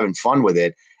were just having fun with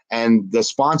it. And the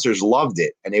sponsors loved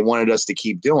it, and they wanted us to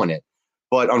keep doing it.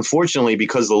 But unfortunately,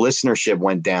 because the listenership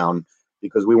went down,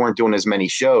 because we weren't doing as many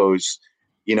shows,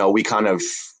 we kind of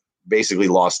basically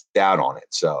lost out on it.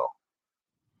 So,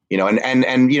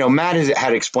 and Matt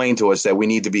had explained to us that we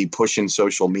need to be pushing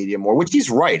social media more, which he's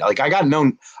right. Like I got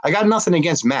nothing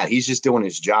against Matt. He's just doing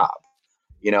his job,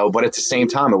 but at the same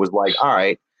time, it was like, all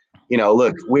right,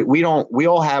 look, we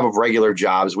all have regular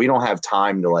jobs. We don't have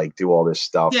time to like do all this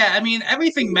stuff. Yeah. I mean,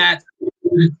 everything Matt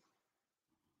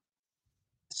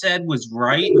said was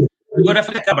right. But if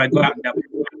I'd go out and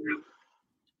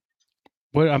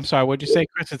What? I'm sorry. What'd you say,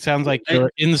 Chris? It sounds like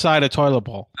you're inside a toilet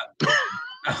bowl.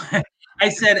 I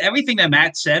said everything that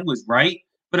Matt said was right,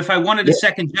 but if I wanted a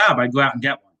second job, I'd go out and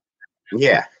get one.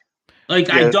 Yeah. I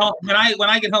don't. When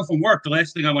I get home from work, the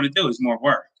last thing I want to do is more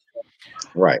work.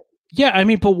 Right. Yeah, I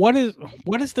mean, but what is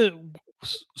the?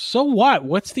 So what?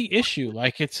 What's the issue?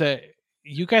 Like,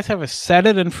 you guys have a set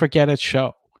it and forget it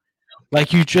show.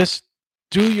 Like, you just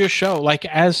do your show. Like,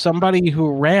 as somebody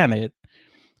who ran it,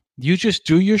 you just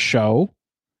do your show.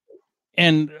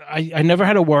 And I never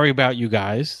had to worry about you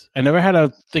guys. I never had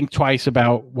to think twice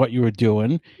about what you were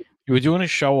doing. You were doing a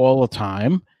show all the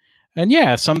time. And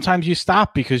yeah, sometimes you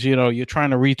stop because, you're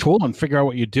trying to retool and figure out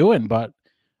what you're doing. But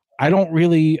I don't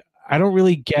really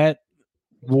get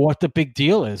what the big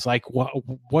deal is. Like,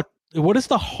 what is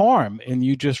the harm in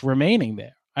you just remaining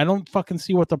there? I don't fucking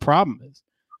see what the problem is.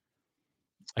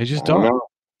 I just don't. Know.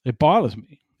 It bothers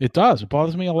me. It does. It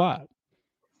bothers me a lot.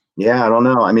 Yeah, I don't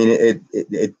know. I mean,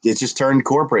 it just turned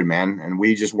corporate, man, and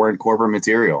we just weren't corporate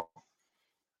material.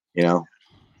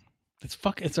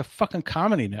 It's a fucking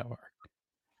comedy network.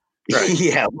 Right.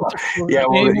 Yeah.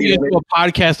 You do a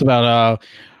podcast about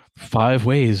 5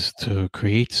 ways to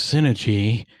create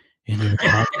synergy in your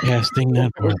podcasting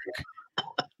network.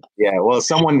 Yeah, well,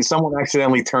 someone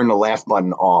accidentally turned the laugh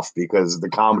button off because the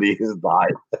comedy has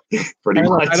died. Pretty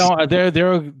much.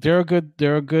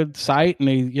 They're a good site, and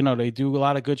they do a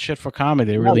lot of good shit for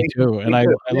comedy. They really do, and I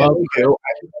love.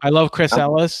 I love Chris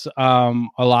Ellis a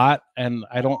lot, and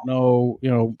I don't know,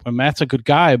 Matt's a good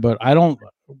guy, but I don't.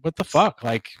 What the fuck?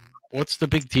 Like, what's the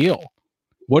big deal?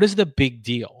 What is the big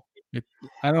deal?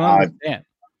 I don't understand.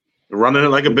 They're running it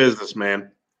like a business,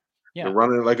 man. Yeah, they're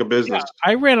running it like a business.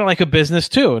 Yeah, I ran it like a business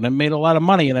too, and I made a lot of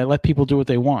money, and I let people do what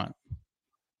they want.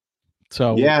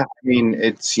 So yeah, I mean,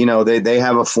 it's they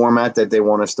have a format that they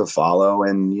want us to follow,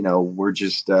 and we're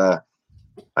just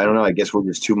I don't know. I guess we're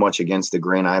just too much against the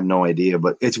grain. I have no idea,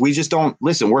 but we just don't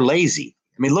listen. We're lazy.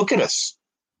 I mean, look at us.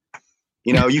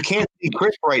 You can't see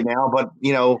Chris right now, but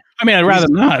I mean, I'd rather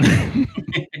not.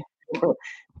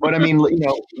 But I mean,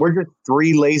 we're just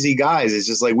three lazy guys. It's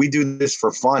just like we do this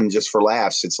for fun, just for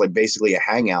laughs. It's like basically a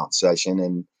hangout session,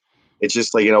 and it's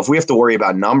just like if we have to worry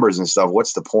about numbers and stuff,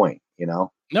 what's the point?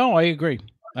 No, I agree.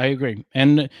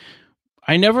 And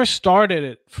I never started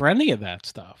it for any of that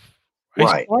stuff.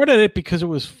 I started it because it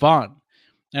was fun.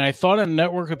 And I thought a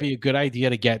network would be a good idea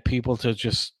to get people to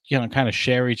just, kind of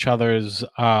share each other's,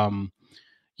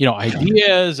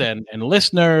 ideas and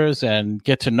listeners and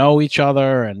get to know each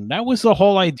other. And that was the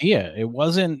whole idea. It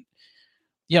wasn't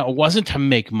to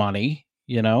make money,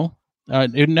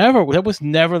 that was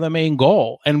never the main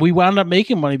goal. And we wound up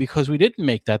making money because we didn't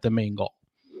make that the main goal.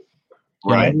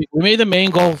 Right. We made the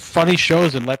main goal funny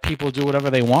shows and let people do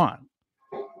whatever they want.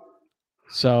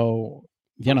 So,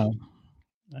 it's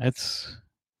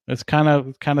kind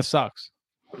of sucks.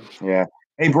 Yeah.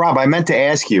 Hey, Rob, I meant to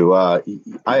ask you,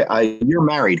 you're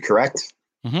married, correct?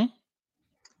 Mm-hmm.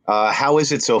 How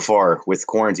is it so far with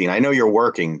quarantine? I know you're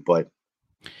working, but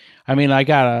I mean, I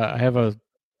have a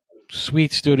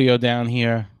sweet studio down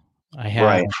here. I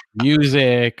have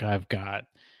music. I've got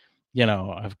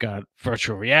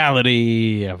virtual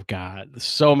reality. I've got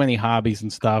so many hobbies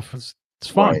and stuff. It's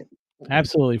fun. Right.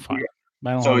 Absolutely fun.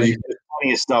 So there's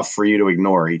plenty of stuff for you to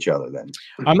ignore each other then.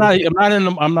 I'm not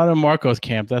in Marco's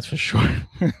camp, that's for sure.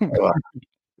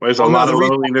 There's a lot of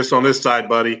loneliness on this side,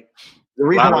 buddy. The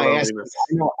reason I asked,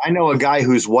 I know a guy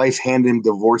whose wife handed him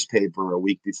divorce paper a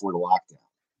week before the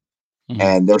lockdown,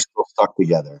 and they're still stuck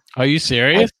together. Are you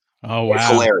serious? Oh wow,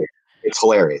 it's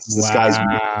hilarious. This guy's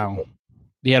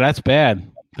yeah, that's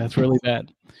bad. That's really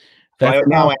bad.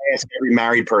 Now I ask every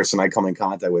married person I come in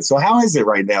contact with. So how is it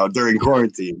right now during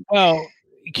quarantine? Well,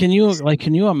 can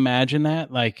you imagine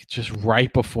that? Like just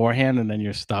right beforehand, and then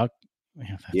you're stuck.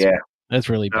 That's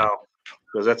really bad. No,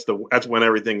 because that's when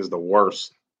everything is the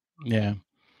worst. Yeah,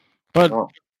 but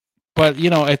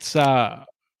it's. I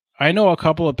know a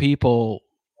couple of people.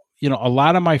 A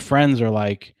lot of my friends are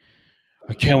like,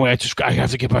 I can't wait. I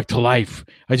have to get back to life.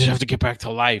 I just have to get back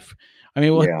to life. I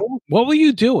mean, what were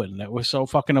you doing that was so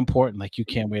fucking important? Like, you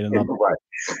can't wait another. Right.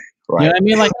 You know what I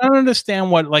mean? Like, I don't understand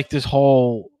what, like, this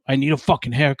whole, I need a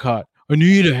fucking haircut. I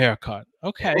need a haircut.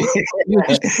 Okay.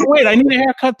 Wait, I need a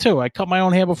haircut too. I cut my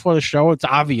own hair before the show. It's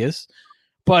obvious.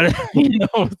 But,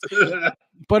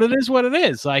 but it is what it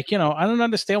is. Like, I don't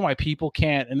understand why people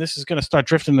can't, and this is going to start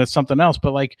drifting to something else,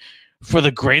 but, like, for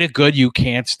the greater good, you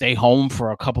can't stay home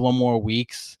for a couple of more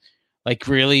weeks. Like,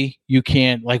 really, you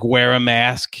can't wear a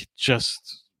mask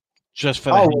just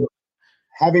for that.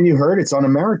 Haven't you heard it's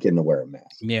un-American to wear a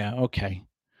mask? Yeah, okay.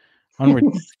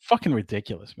 Fucking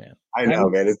ridiculous, man. I know,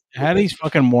 man. How do these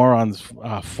fucking morons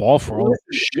fall for all this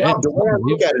shit? The way I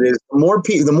look at it is,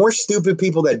 the more stupid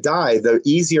people that die, the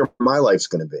easier my life's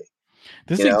going to be.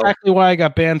 This is exactly why I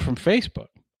got banned from Facebook.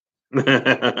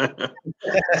 It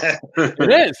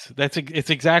is.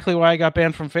 It's exactly why I got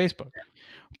banned from Facebook,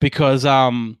 because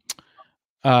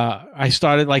I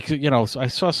started I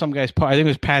saw some guys. I think it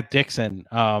was Pat Dixon,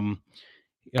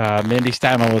 Mindy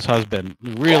Statmiller's husband.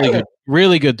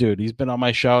 Really good dude. He's been on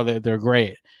my show. They're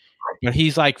great, but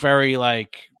he's very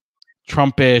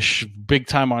Trumpish, big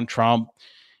time on Trump.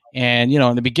 And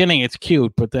in the beginning it's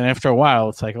cute, but then after a while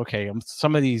it's like, okay,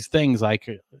 some of these things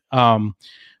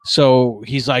so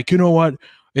he's like, you know what?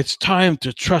 It's time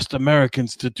to trust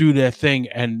Americans to do their thing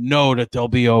and know that they'll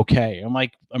be okay. I'm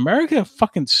like, America is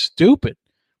fucking stupid.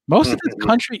 Most of this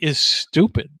country is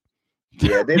stupid.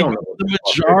 Yeah, they don't know. The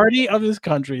majority of this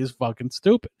country is fucking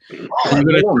stupid.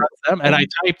 And I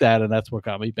typed that, and that's what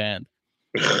got me banned.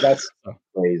 That's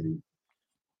crazy.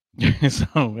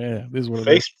 So yeah, this is what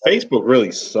Facebook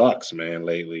really sucks, man.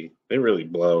 Lately, they really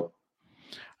blow.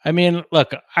 I mean,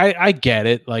 look, I get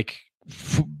it.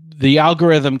 The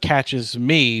algorithm catches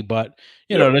me, but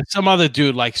there's some other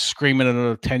dude screaming at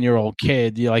a 10-year-old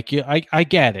kid. I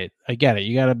get it. I get it.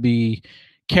 You got to be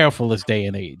careful this day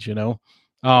and age,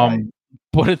 Right.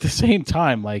 But at the same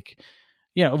time, look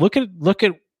at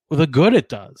the good it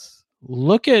does.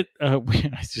 Look at I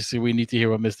just say we need to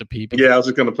hear what Mr. Peepy. Yeah, I was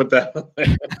just going to put that.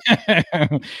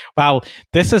 Well,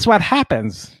 this is what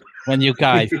happens when you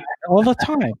guys all the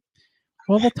time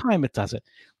it does it.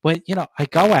 But I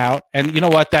go out, and you know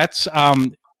what? That's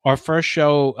our first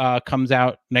show comes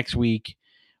out next week.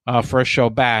 First show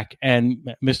back, and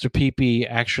Mr. Peepee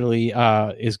actually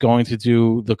is going to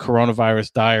do the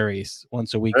coronavirus diaries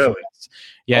once a week for us.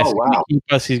 Yes, Oh, wow.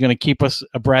 he's going to keep us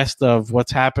abreast of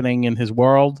what's happening in his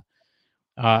world.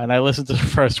 And I listened to the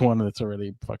first one, and it's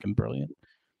already fucking brilliant.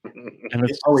 And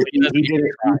he did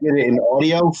it in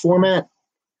audio format?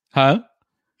 Huh?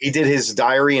 He did his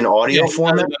diary in audio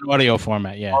format? In audio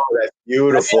format, yeah. Oh, that's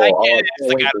beautiful. I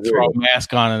got to throw a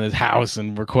mask on in his house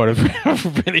and record a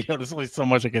video. There's only so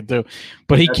much I can do,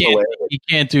 but he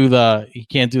can't do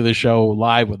the show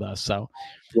live with us. So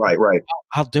right.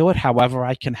 I'll do it. However,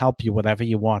 I can help you, whatever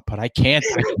you want, but I can't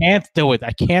do it.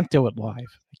 I can't do it live.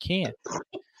 I can't.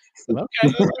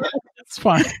 Okay, it's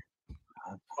fine.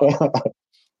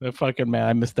 The fucking man,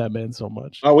 I miss that man so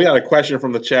much. Oh, we got a question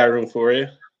from the chat room for you.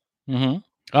 Mm-hmm.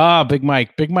 Ah, Big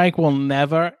Mike. Big Mike will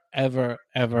never, ever,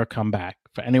 ever come back.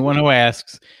 For anyone who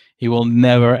asks, he will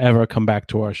never, ever come back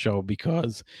to our show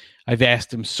because I've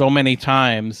asked him so many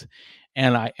times.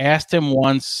 And I asked him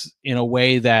once in a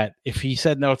way that if he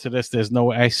said no to this, there's no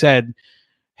way. I said,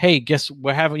 hey, guess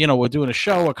we're doing a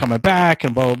show. We're coming back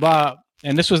and blah, blah, blah.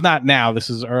 And this was not now. This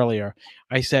is earlier.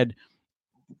 I said,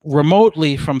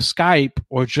 remotely from Skype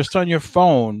or just on your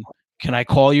phone, can I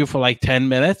call you for like 10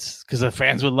 minutes? Because the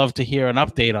fans would love to hear an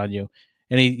update on you.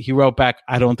 And he wrote back,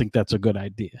 I don't think that's a good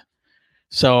idea.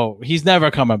 So he's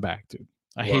never coming back, dude.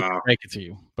 I hate to break it to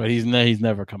you, but he's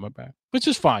never coming back, which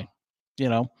is fine.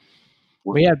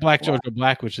 We had Black Georgia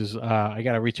Black, which is I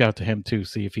got to reach out to him too,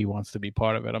 see if he wants to be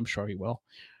part of it. I'm sure he will.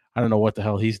 I don't know what the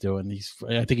hell he's doing.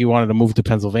 I think he wanted to move to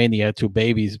Pennsylvania. He had 2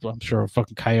 babies, but I'm sure a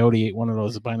fucking coyote ate one of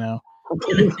those by now.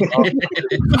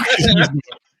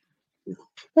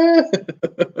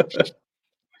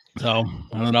 So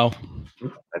I don't know.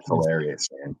 That's hilarious,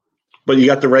 man. But you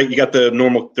got the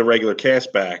regular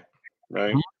cast back,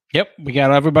 right? Yep, we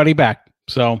got everybody back.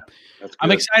 So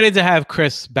I'm excited to have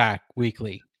Chris back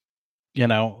weekly.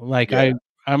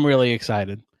 I'm really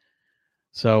excited.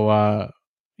 So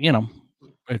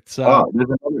it's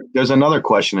there's another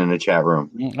question in the chat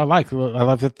room. I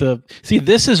love that see,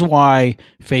 this is why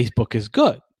Facebook is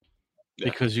good.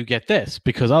 Because you get this.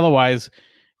 Because otherwise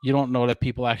you don't know that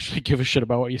people actually give a shit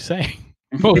about what you're saying.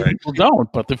 Most people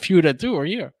don't, but the few that do are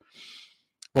here.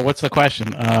 Well, what's the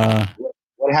question?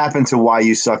 What happened to Why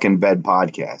You Suck in Bed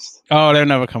podcast? Oh, they're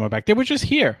never coming back. They were just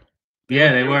here.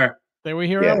 Yeah, they were. They were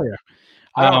here earlier.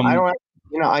 I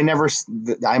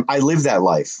live that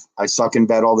life. I suck in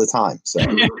bed all the time. So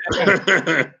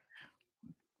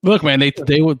look, man, they put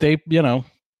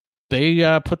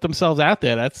themselves out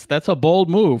there. That's a bold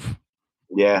move.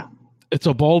 Yeah. It's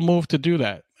a bold move to do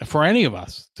that for any of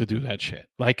us to do that shit.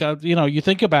 Like, you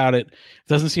think about it, it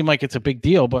doesn't seem like it's a big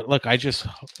deal, but look, I just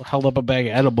held up a bag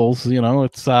of edibles.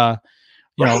 It's, 5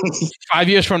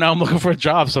 years from now, I'm looking for a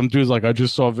job. Some dude's like, I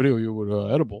just saw a video of you with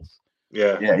edibles.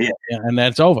 Yeah. And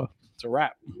that's over. It's a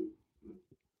wrap.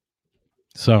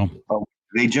 So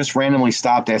they just randomly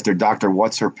stopped after Dr.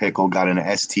 What's Her Pickle got an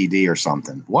STD or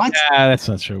something. What? Yeah, that's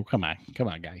not true. Come on,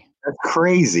 guy. That's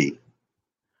crazy.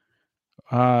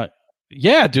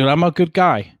 Yeah, dude, I'm a good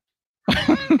guy.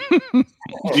 Do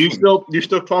you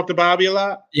still talk to Bobby a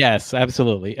lot? Yes,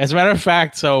 absolutely. As a matter of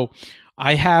fact, so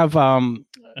I have I'm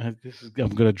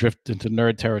going to drift into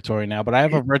nerd territory now, but I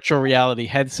have a virtual reality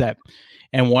headset,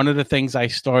 and one of the things I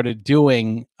started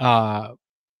doing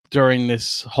during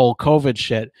this whole COVID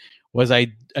shit was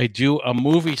I do a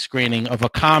movie screening of a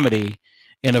comedy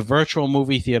in a virtual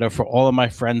movie theater for all of my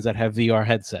friends that have VR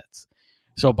headsets.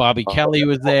 So Bobby Kelly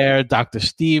was there, Dr.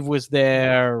 Steve was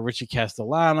there, Richie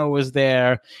Castellano was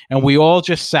there, and we all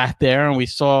just sat there and we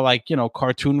saw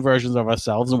cartoon versions of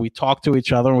ourselves, and we talked to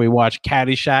each other, and we watched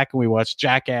Caddyshack, and we watched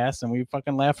Jackass, and we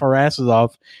fucking laugh our asses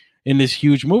off in this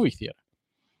huge movie theater.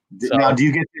 Now, do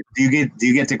you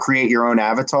get to create your own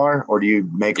avatar, or do you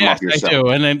make them up yourself? I do,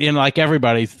 and then like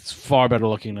everybody's far better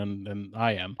looking than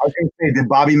I am. I was going to say, did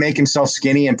Bobby make himself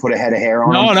skinny and put a head of hair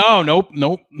on him?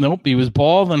 Nope. He was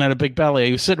bald and had a big belly.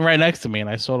 He was sitting right next to me, and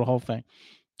I saw the whole thing.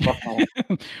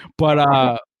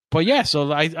 But yeah,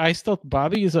 so I still,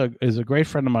 Bobby is a great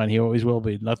friend of mine. He always will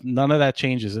be. None of that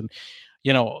changes, and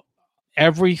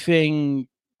everything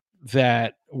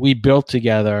that we built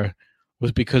together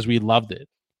was because we loved it.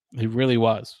 It really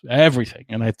was everything.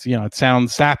 And it's, it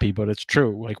sounds sappy, but it's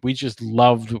true. Like, we just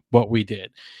loved what we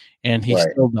did, and he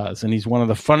still does. And he's one of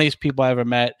the funniest people I ever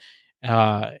met.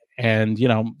 And,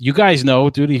 you guys know,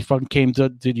 dude, he fucking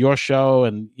did your show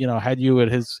and, had you at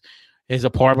his his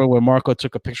apartment where Marco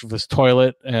took a picture of his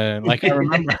toilet, and like I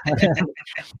remember.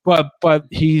 but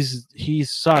he's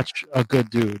such a good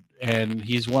dude, and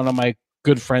he's one of my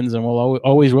good friends, and will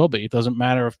always will be. It doesn't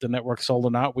matter if the network's sold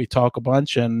or not. We talk a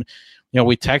bunch, and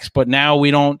we text, but now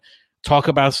we don't talk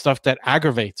about stuff that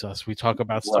aggravates us. We talk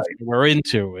about stuff that we're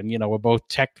into, and we're both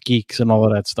tech geeks and all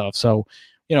of that stuff. So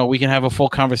we can have a full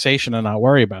conversation and not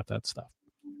worry about that stuff.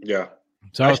 Yeah.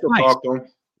 So I still talk to him.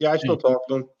 Yeah, I still talk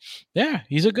to him. Yeah,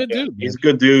 he's a good dude. He's a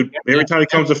good dude. Every time he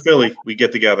comes to Philly, we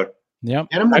get together. Yep.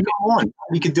 Get him on.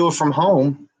 We could do it from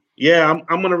home. Yeah,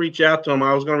 I'm going to reach out to him.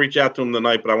 I was going to reach out to him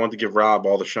tonight, but I want to give Rob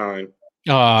all the shine.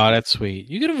 Oh, that's sweet.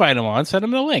 You can invite him on. Send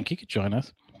him the link. He could join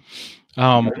us.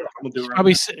 I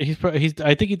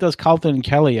think he does Carlton and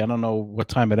Kelly. I don't know what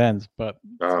time it ends, but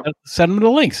send him the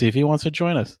link. See if he wants to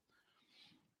join us.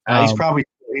 He's probably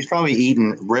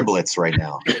eating riblets right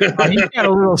now. He's got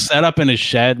a little setup in his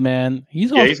shed, man.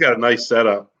 He's got a nice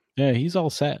setup. Yeah, he's all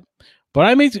set. But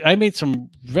I made some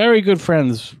very good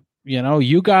friends.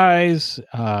 You guys,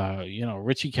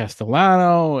 Richie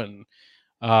Castellano, and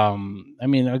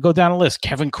I go down the list.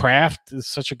 Kevin Kraft is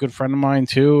such a good friend of mine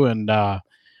too, and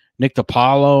Nick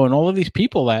DiPaolo, and all of these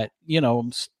people that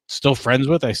I'm still friends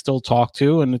with. I still talk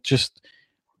to, and it's just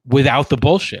without the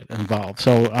bullshit involved.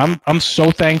 So I'm so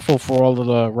thankful for all of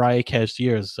the Riotcast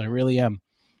years. I really am.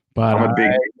 But I'm a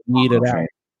big need it out.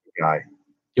 Guy.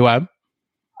 You what?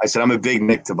 I said I'm a big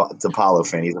Nick DiPaolo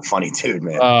fan. He's a funny dude,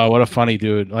 man. Oh, what a funny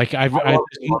dude! Like I love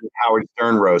Howard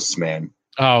Stern roasts, man.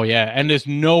 Oh yeah, and there's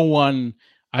no one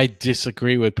I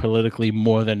disagree with politically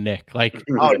more than Nick. Like,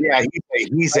 oh yeah,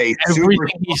 he's a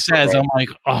everything he says. I'm like,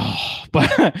 oh,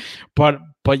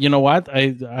 but you know what?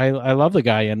 I love the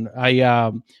guy, and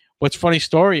what's funny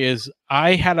story is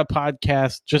I had a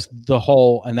podcast, just the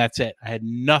whole, and that's it. I had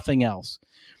nothing else.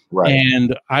 Right.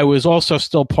 And I was also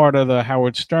still part of the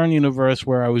Howard Stern universe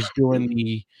where I was doing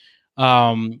the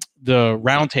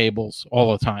roundtables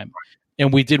all the time.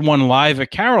 And we did one live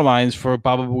at Caroline's for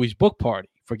Baba Booey's book party,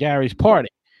 for Gary's party.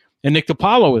 And Nick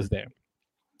DiPaolo was there.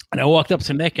 And I walked up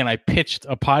to Nick and I pitched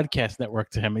a podcast network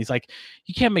to him. He's like,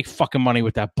 you can't make fucking money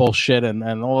with that bullshit and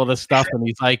all of this stuff. And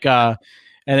he's like,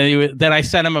 and then I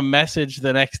sent him a message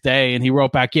the next day, and he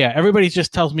wrote back, "Yeah, everybody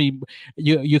just tells me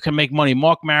you can make money.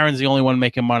 Mark Maron's the only one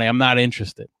making money. I'm not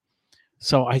interested."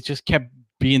 So I just kept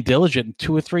being diligent. And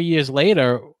 2 or 3 years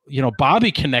later,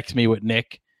 Bobby connects me with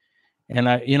Nick, and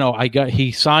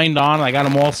he signed on. I got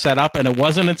him all set up, and it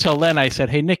wasn't until then I said,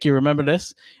 "Hey Nick, you remember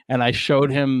this?" And I showed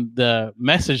him the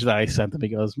message that I sent him. He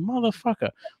goes,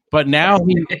 "Motherfucker." But now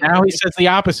he says the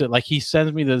opposite. Like, he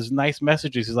sends me those nice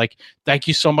messages. He's like, "Thank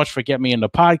you so much for getting me into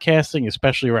podcasting,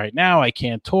 especially right now. I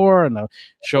can't tour, and the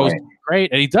show's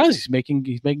great." And he does. He's making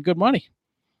good money.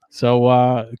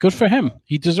 So good for him.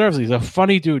 He deserves it. He's a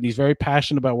funny dude. He's very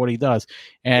passionate about what he does.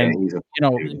 And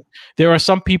there are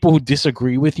some people who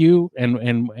disagree with you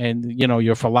and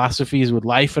your philosophies with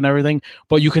life and everything,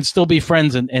 but you can still be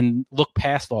friends and look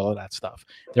past all of that stuff.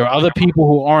 There are other people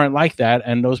who aren't like that,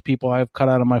 and those people I've cut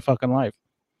out of my fucking life.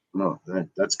 No,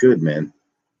 that's good, man.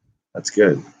 That's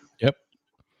good. Yep.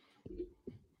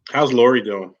 How's Lori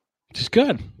doing? She's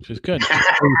good. She's good.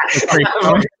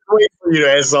 Wait for you to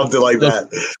ask something like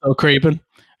that. Still creeping.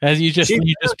 As you just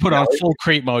put on full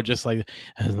creep mode, just like,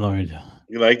 Lord.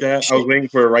 You like that? I was waiting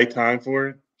for a right time for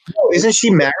it. Oh, isn't she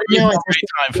married now? Right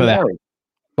time for that.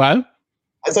 What?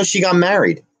 I thought she got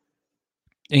married.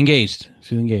 Engaged.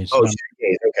 She's engaged. Oh, she's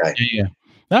engaged. Okay. Yeah.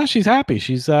 No, she's happy.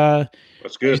 She's that's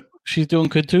good. She's doing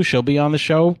good too. She'll be on the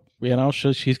show.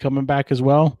 She's coming back as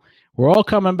well. We're all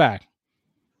coming back.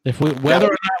 Whether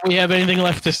or not we have anything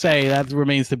left to say, that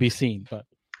remains to be seen. But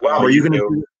are you gonna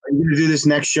do this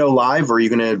next show live, or are you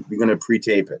gonna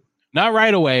pre-tape it? Not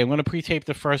right away. I'm gonna pre-tape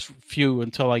the first few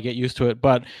until I get used to it.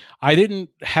 But I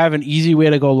didn't have an easy way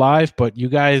to go live. But you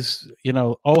guys,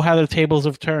 how the tables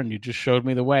have turned. You just showed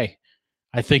me the way.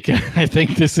 I think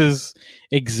this is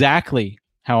exactly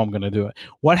how I'm gonna do it.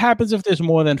 What happens if there's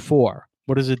more than 4?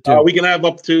 What does it do? We can have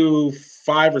up to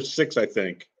 5 or 6, I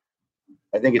think.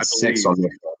 I think it's 6 on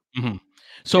this one. Mm-hmm.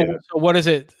 So what is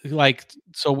it like?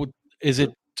 So does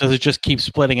it just keep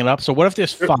splitting it up? So what if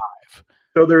there's 5?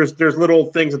 So there's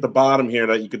little things at the bottom here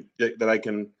that I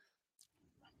can.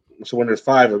 So when there's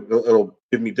 5, it'll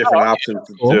give me different options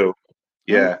to do.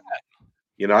 Yeah,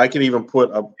 I can even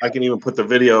put the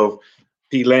video of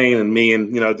P Lane and me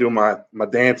and doing my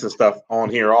dance and stuff on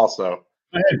here also.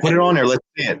 Go ahead, put it on there. Let's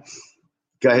see it.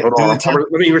 Go ahead.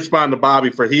 Let me respond to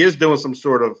Bobby he is doing some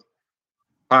sort of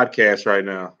podcast right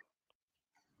now.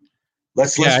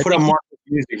 Let's put a Marcus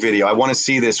music video. I want to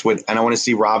see this and I want to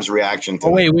see Rob's reaction to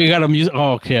it. Wait, we got a music.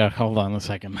 Oh, okay. Hold on a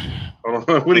second. What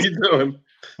are you doing?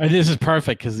 This is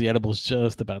perfect because the edible's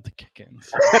just about to kick in.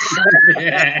 So.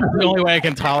 That's the only way I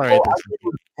can tolerate this.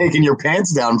 Taking your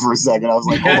pants down for a second. I was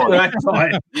like, hold on. I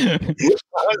thought. I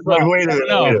was like, wait a minute.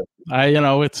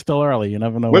 No, it's still early. You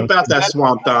never know. Whip out that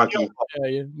swamp donkey. Yeah,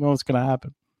 you know what's gonna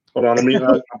happen. Hold on, I'll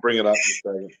bring it up in a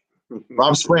second.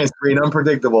 Rob Sprance, green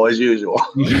unpredictable as usual.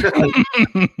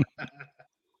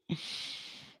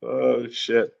 Oh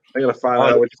shit! I gotta find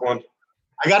out which one.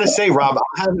 I gotta say, Rob,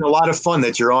 I'm having a lot of fun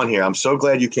that you're on here. I'm so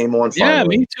glad you came on.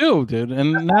 Finally. Yeah, me too, dude.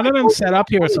 And now that I'm set up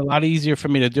here, it's a lot easier for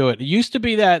me to do it. It used to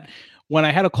be that when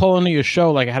I had to call into your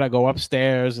show, like I had to go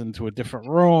upstairs into a different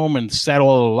room and set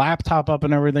all the laptop up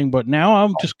and everything. But now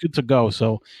I'm just good to go.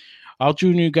 So I'll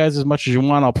join you guys as much as you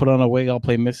want. I'll put on a wig. I'll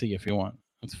play Missy if you want.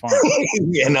 It's fine.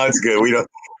 Yeah, no, it's good. Your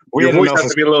voice has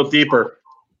to be a little deeper.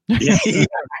 Yeah.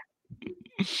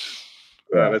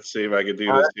 Let's see if I can do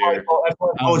this here. I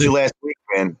told you last week,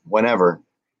 man. Whenever.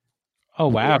 Oh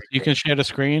wow! You can share the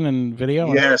screen and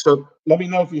video. Yeah. So let me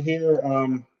know if you hear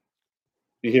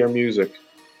music.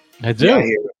 I do. Yeah, I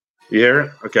hear it. You hear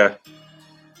it? Okay.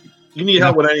 You need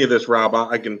help with any of this, Rob?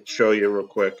 I can show you real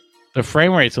quick. The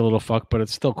frame rate's a little fucked, but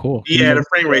it's still cool. Yeah, the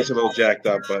frame rate's a little jacked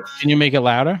up, but can you make it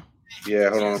louder?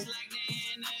 Yeah, hold on. Of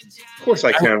course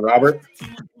I can, Robert.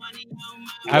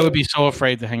 I would be so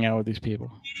afraid to hang out with these people.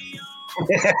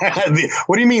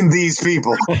 What do you mean, these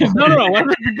people? No. What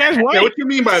do you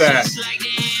mean by that?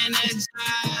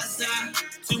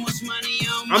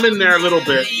 I'm in there a little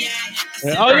bit.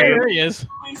 Oh, yeah, there he is.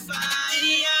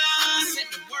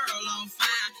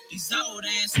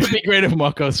 It'd be great if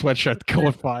Marco's sweatshirt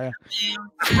caught fire.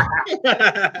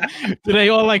 Do they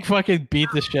all like fucking beat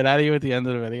the shit out of you at the end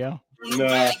of the video? No.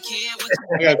 I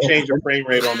gotta change the frame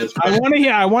rate on this. I want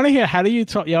to hear. How do you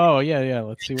talk? Oh, yeah.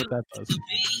 Let's see what that does.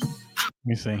 Let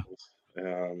me see.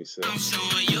 Let me see.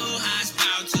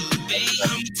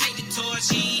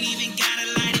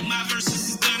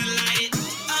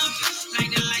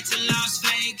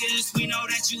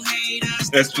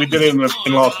 Yes, we did it in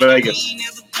Las Vegas.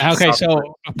 Okay, so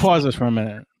pause this for a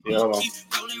minute. Yeah, hold on.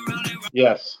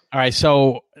 Yes. All right,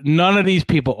 so none of these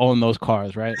people own those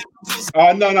cars, right?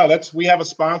 No. We have a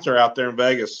sponsor out there in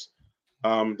Vegas.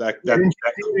 In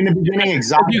the beginning,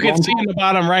 exactly. You can see in the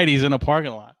bottom right, he's in a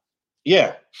parking lot.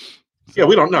 Yeah. Yeah,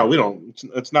 we don't know. We don't.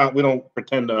 It's not. We don't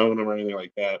pretend to own them or anything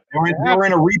like that. We're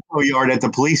in a repo yard at the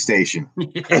police station.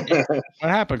 What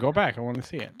happened? Go back. I want to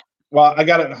see it. Well, I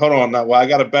got it. Hold on. Well, I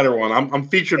got a better one. I'm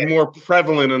featured more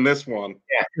prevalent in this one.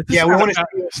 Yeah. We want to.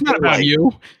 It's not about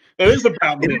you. It is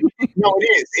about me. No,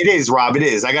 it is. It is, Rob. It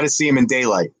is. I got to see him in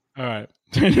daylight. All right.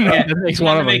 That makes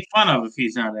one of them. Make fun of if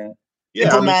he's not in.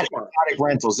 Yeah, Diplomatic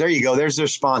Rentals. There you go. There's their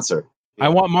sponsor. I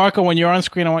want Marco, when you're on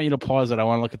screen, I want you to pause it. I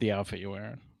want to look at the outfit you're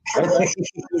wearing.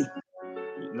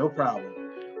 No problem.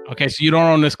 Okay, so you don't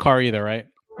own this car either, right?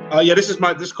 Yeah,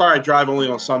 this car I drive only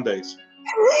on Sundays.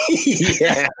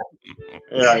 Yeah.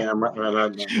 Yeah, I am.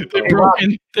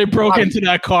 They broke into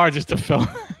that car just to film.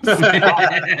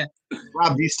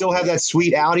 Rob, do you still have that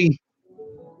sweet Audi?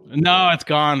 No, it's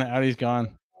gone. Audi's gone.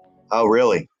 Oh,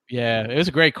 really? Yeah, it was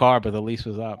a great car, but the lease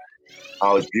was up.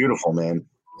 Oh, it's beautiful, man.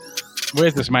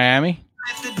 Where's this, Miami?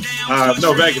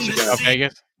 No, Vegas again. Oh,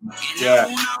 Vegas? Yeah.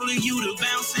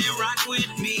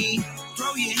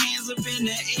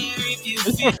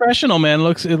 It's professional, man.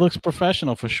 It looks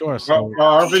professional for sure. So.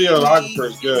 Our videographer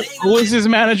is good. Who was his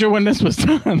manager when this was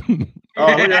done?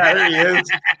 Oh, yeah, there he is.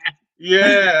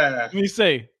 Yeah. Let me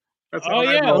see. Oh,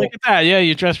 yeah, look at that. Yeah,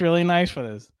 you dressed really nice for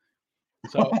this.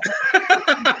 So,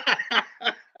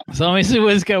 let me see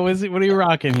what are you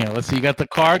rocking here? Let's see. You got the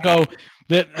cargo.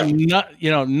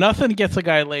 Nothing gets a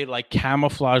guy laid like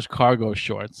camouflage cargo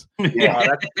shorts.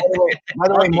 Yeah. By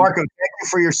the way, Marco, thank you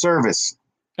for your service.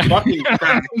 Fucking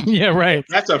fact. Yeah, right.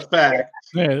 That's a fact.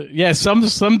 Yeah.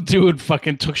 Some dude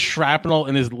fucking took shrapnel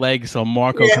in his leg so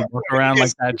Marco could walk around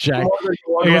like that. Jack.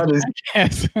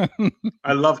 Yes.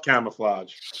 I love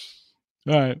camouflage.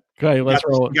 All right, okay, let's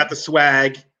roll. You got the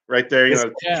swag right there.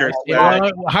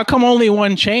 How come only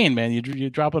one chain, man? You're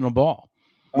dropping a ball.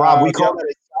 Rob, we call that a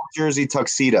South Jersey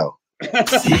tuxedo.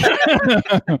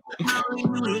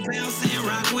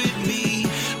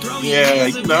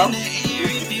 Yeah,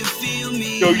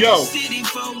 Yo.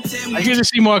 I get to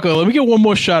see Marco. Let me get one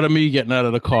more shot of me getting out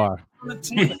of the car.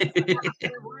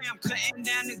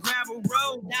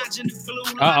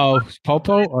 Uh-oh.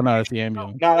 Popo? Oh, no, that's the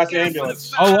ambulance. No, that's the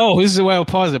ambulance. Oh, this is the way.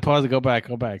 Pause it. Go back.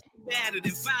 Oh,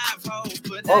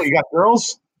 you got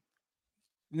girls?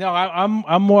 No,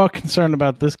 I'm more concerned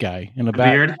about this guy in the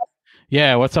back. Beard?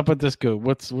 Yeah, what's up with this dude?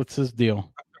 What's his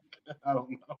deal? I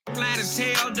don't know.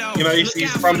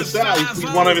 He's from the South. He's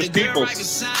one of his people.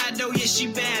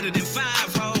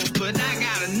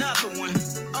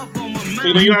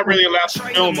 you're not really allowed to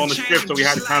film on the strip, so we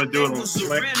had to kind of do it on the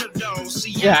slick.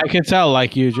 Yeah, I can tell.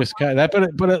 Like you just got that, but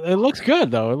it looks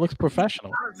good though. It looks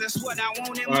professional. It's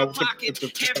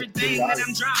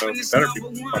better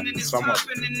be somewhat.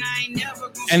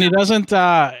 And he doesn't.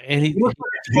 And he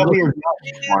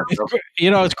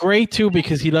it's great too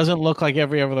because he doesn't look like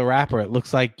every other rapper. It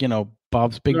looks like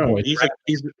Bob's Big Boy.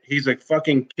 He's a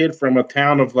fucking kid from a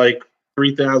town of like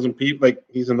 3,000 people. Like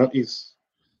he looks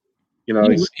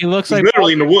like Bob's,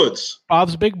 literally in the woods.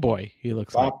 Bob's Big Boy. He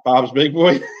looks like Bob's Big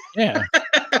Boy. Yeah.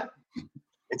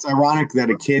 It's ironic that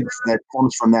a kid that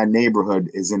comes from that neighborhood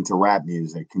is into rap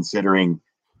music, considering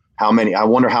I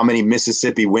wonder how many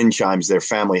Mississippi wind chimes their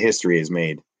family history has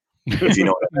made. If you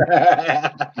know what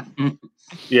I mean.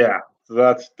 Yeah. So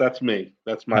that's me.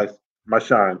 That's my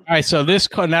shine. All right. So this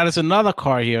car, now there's another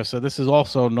car here. So this is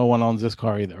also, no one owns this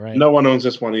car either, right? No one owns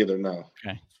this one either. No.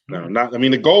 Okay. No, not. I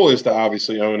mean, the goal is to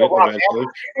obviously own it eventually.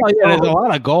 Well, yeah, there's a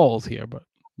lot of goals here, but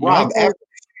Rob, after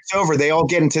it's over, they all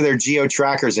get into their geo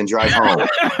trackers and drive home.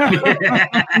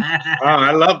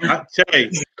 I love that.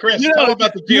 Hey, Chris, tell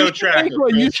about the geo tracker.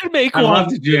 You should make one. I love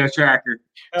the geo tracker.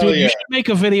 Dude, you should make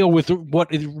a video with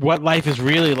what life is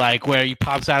really like, where he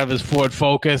pops out of his Ford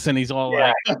Focus and he's all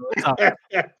like,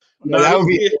 no, that would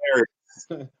be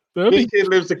this kid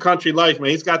lives the country life,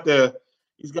 man. He's got the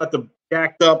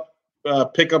jacked up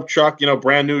pickup truck,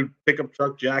 brand new pickup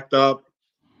truck, jacked up.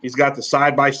 He's got the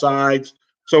side by sides.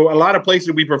 So a lot of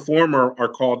places we perform are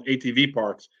called ATV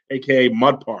parks, aka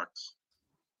mud parks.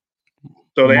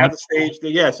 So they have the stage.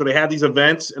 So they have these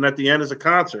events, and at the end is a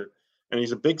concert, and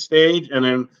he's a big stage, and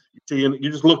then you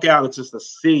just look out. It's just a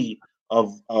sea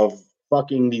of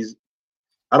fucking these.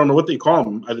 I don't know what they call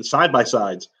them. The side by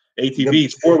sides,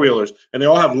 ATVs, four wheelers, and they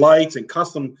all have lights and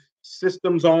custom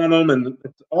systems on them, and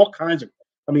it's all kinds of.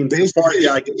 I mean, as far as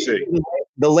I can see.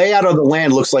 The layout of the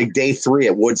land looks like day 3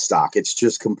 at Woodstock. It's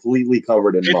just completely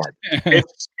covered in mud.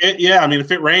 I mean,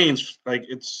 if it rains, like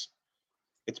it's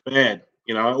bad,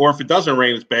 or if it doesn't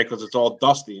rain, it's bad because it's all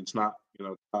dusty. It's not,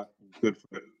 not good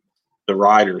for the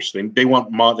riders. They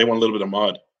want mud. They want a little bit of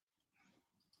mud.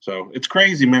 So it's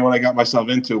crazy, man, what I got myself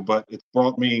into, but it's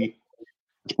brought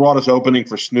us opening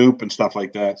for Snoop and stuff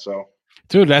like that. So,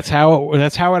 dude, that's how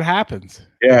it happens.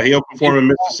 Yeah, he opened for him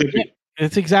in Mississippi.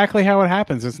 It's exactly how it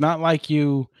happens. It's not like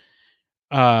you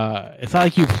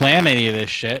plan any of this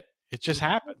shit. It just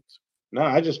happens. No,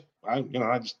 it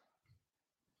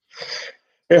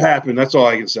happened. That's all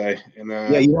I can say. And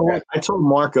you know what? I told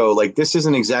Marco, like, this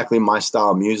isn't exactly my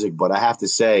style of music, but I have to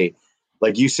say,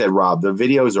 like you said, Rob, the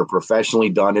videos are professionally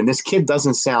done, and this kid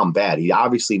doesn't sound bad. He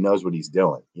obviously knows what he's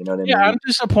doing. You know what I mean? Yeah, I'm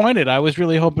disappointed. I was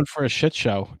really hoping for a shit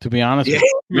show, to be honest with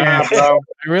you. Yeah, bro.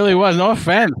 I really was. No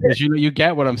offense, because you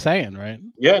get what I'm saying, right?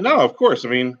 Yeah, no, of course. I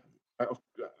mean,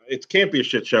 it can't be a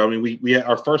shit show. I mean, we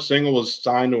our first single was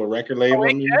signed to a record label.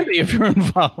 If you're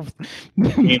involved,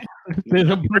 there's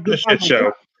a shit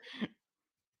show.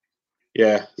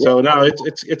 Yeah. So no,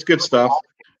 it's good stuff.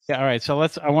 Yeah. All right. So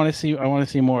I want to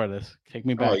see more of this. Take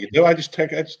me back. Oh, you do? I just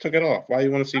took it off. Why do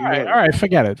you want to see more? All right.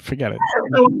 Forget it. So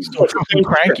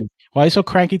cranky. Why are you so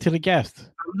cranky to the guest?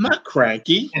 I'm not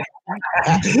cranky.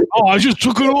 Oh, I just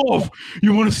took it off.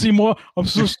 You want to see more? I'm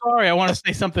so sorry. I want to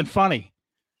say something funny.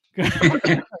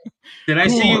 Did I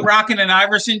see you rocking an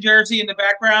Iverson jersey in the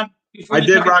background? I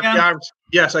did rock the Iverson.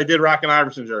 Yes, I did rock an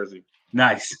Iverson jersey.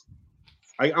 Nice.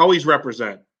 I always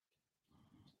represent.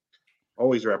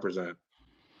 Always represent.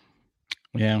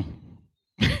 Yeah.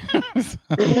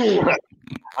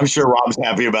 I'm sure Rob's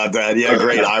happy about that. Yeah,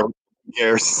 great.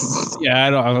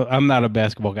 Yeah, I'm not a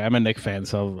basketball guy. I'm a Knicks fan,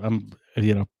 so I'm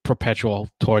perpetual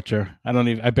torture.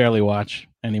 I barely watch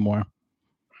anymore.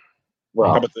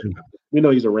 Well, we know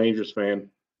he's a Rangers fan.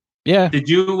 Yeah.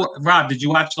 Rob, did you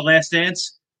watch The Last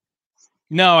Dance?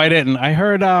 No, I didn't. I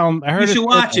heard you should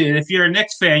watch it. If you're a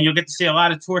Knicks fan, you'll get to see a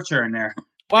lot of torture in there.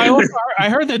 Well, I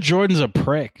heard that Jordan's a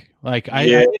prick. Like I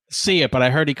didn't see it, but I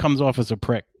heard he comes off as a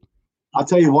prick. I'll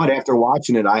tell you what, after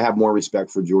watching it, I have more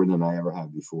respect for Jordan than I ever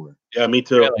have before. Yeah, me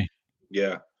too. Really?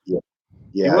 Yeah.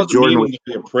 Yeah. Jordan was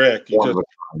a prick.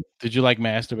 Did you like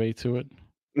masturbate to it?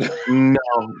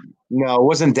 No, it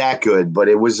wasn't that good, but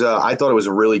it was. I thought it was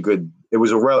a really good. It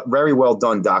was a very well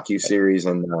done docuseries,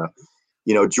 and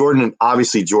Jordan.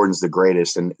 Obviously, Jordan's the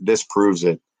greatest, and this proves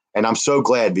it. And I'm so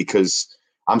glad because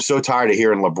I'm so tired of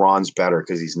hearing LeBron's better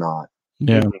because he's not.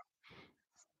 Yeah.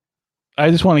 I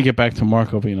just want to get back to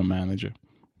Marco being a manager.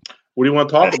 What do you want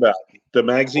to talk about? The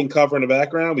magazine cover in the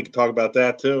background? We can talk about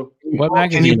that too. What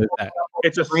magazine is that?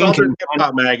 It's a Southern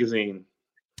hip-hop magazine.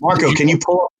 Marco, can you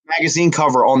pull up the magazine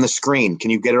cover on the screen?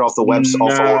 Can you get it off the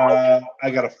website?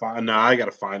 I gotta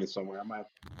find it somewhere. I might.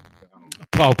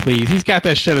 Oh, please. He's got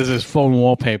that shit as his phone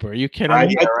wallpaper. Are you kidding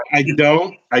me? I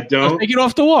don't. Take it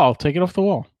off the wall. Take it off the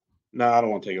wall. No, I don't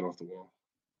want to take it off the wall.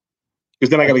 Because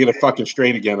then I got to get it fucking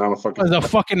straight again. There's a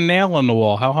fucking nail on the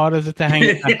wall. How hard is it to hang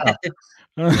it up?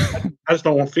 I just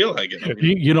don't want to feel like it.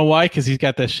 You know why? Because he's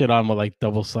got that shit on with like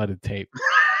double-sided tape.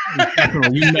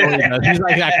 You know he does. He's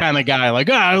like that kind of guy. Like,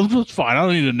 it's fine. I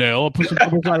don't need a nail. I'll put some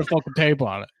double-sided fucking tape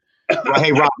on it. Well,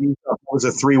 hey, Rob, it was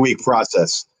a 3-week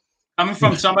process. Coming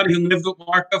from somebody who lived with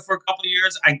Marco for a couple of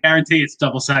years, I guarantee it's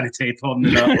double-sided tape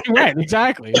holding it up. Right,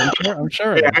 exactly. I'm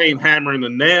sure. Yeah, I ain't hammering the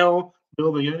nail,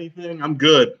 building anything. I'm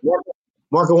good.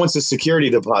 Marco wants his security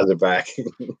deposit back.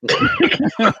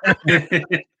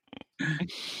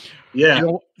 Yeah.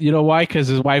 You know why? Because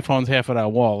his wife owns half of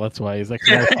that wall. That's why. He's like,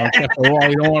 half the wall.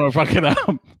 You don't want to fuck it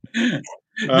up.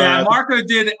 Now, Marco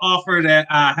did offer to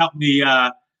help me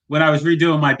when I was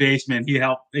redoing my basement. He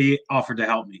offered to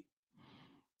help me.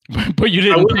 But you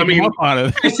didn't pick him up on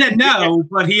it. I said no,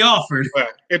 but he offered.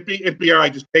 It'd be all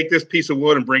right. Just take this piece of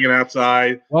wood and bring it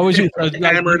outside. What was you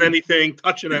hammering anything,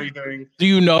 touching anything? Do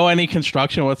you know any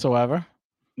construction whatsoever?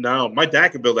 No, my dad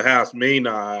could build a house. Me,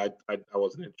 I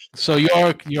wasn't interested. So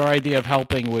your idea of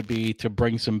helping would be to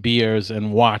bring some beers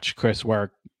and watch Chris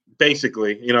work.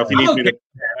 Basically, if he needs me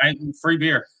to free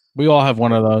beer. We all have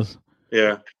one of those.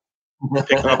 Yeah.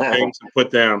 Pick up things and put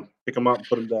down. Pick them up and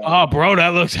put them down. Oh, bro, that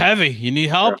looks heavy. You need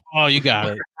help? Yeah. Oh, you got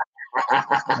it.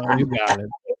 You got it.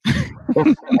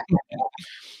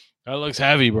 That looks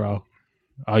heavy, bro.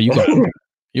 Oh, you got it.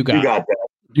 You got that.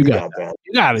 You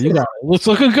got it. It's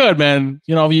looking good, man.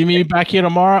 If you meet back here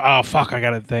tomorrow, oh, fuck, I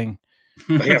got a thing.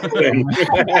 I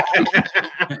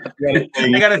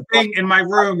got a thing in my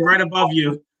room right above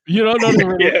you. You don't know.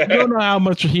 You don't know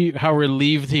how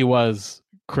relieved he was,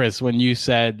 Chris, when you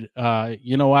said,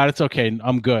 "You know what? It's okay.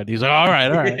 I'm good." He's like, "All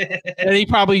right." And he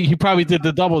probably did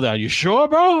the double down. You sure,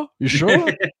 bro? You sure?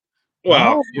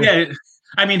 Well, yeah.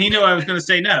 I mean, he knew I was going to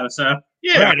say no. So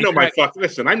yeah, I know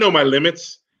Listen, I know my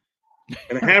limits,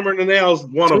 and hammering the nails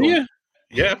one of them.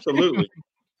 Yeah, absolutely.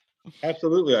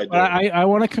 Absolutely, I do. I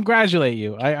want to congratulate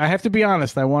you. I have to be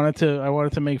honest. I wanted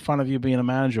to make fun of you being a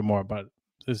manager more, but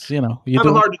it's kind of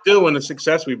hard to do in the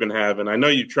success we've been having. I know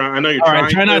you try. I know you're trying.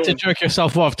 Try not to jerk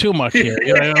yourself off too much here.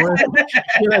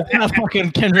 It's not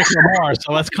fucking Kendrick Lamar,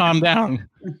 so let's calm down.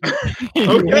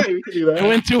 Okay, we can do that. You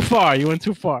went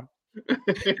too far.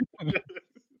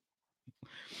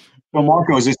 Well,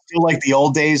 Marco, is it still like the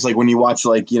old days? Like when you watch,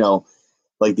 like the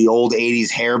old 80s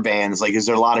hair bands, like is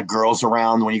there a lot of girls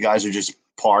around when you guys are just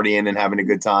partying and having a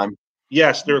good time?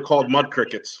 Yes, they're called mud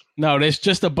crickets. No, there's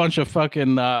just a bunch of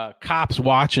fucking cops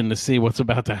watching to see what's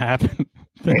about to happen.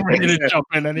 They're ready to jump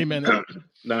in any minute.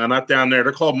 No, not down there.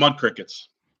 They're called mud crickets.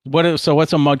 So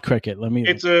what's a mud cricket?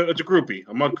 It's a groupie,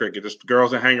 a mud cricket. Just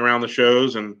girls that hang around the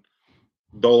shows and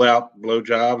dole out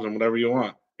blowjobs and whatever you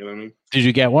want. You know what I mean? Did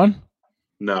you get one?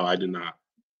 No, I did not.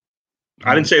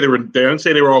 I didn't say they were. They didn't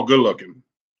say they were all good looking.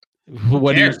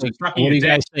 What do you think? What do you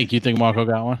guys think? You think Marco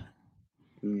got one?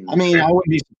 I mean, I wouldn't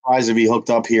be surprised if he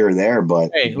hooked up here or there, but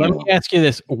hey, let me ask you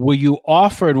this: were you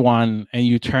offered one and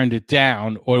you turned it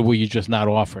down, or were you just not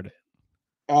offered it?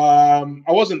 I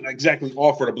wasn't exactly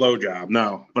offered a blowjob,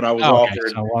 no, but I was offered.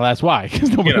 So, well, that's why,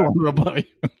 because nobody wanted to blow you.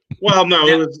 Well, no,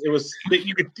 it was.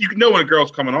 You could know when a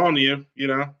girl's coming on to you.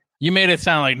 You made it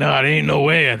sound like, no, there ain't no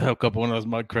way I'd hook up one of those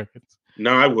mud crickets.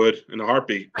 No, I would in a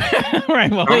heartbeat. Right,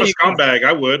 well, I'm a scumbag.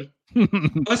 I would.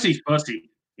 Pussy.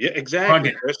 Yeah,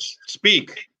 exactly. Chris.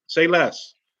 Speak. Say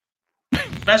less.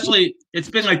 Especially, it's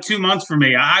been like 2 months for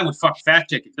me. I would fuck fat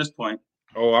chick at this point.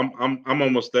 Oh, I'm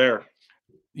almost there.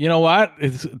 You know what?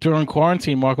 It's during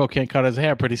quarantine. Marco can't cut his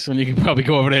hair. Pretty soon, you can probably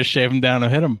go over there, shave him down,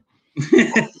 and hit him.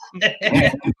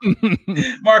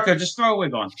 Marco, just throw a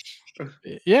wig on.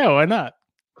 Yeah, why not?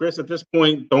 Chris, at this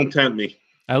point, don't tempt me.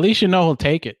 At least you know he'll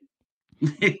take it.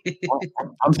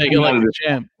 I'm taking it like a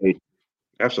champ.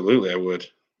 Absolutely, I would.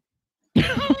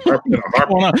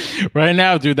 Right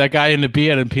now, dude, that guy in the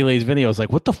beard in Pile's video is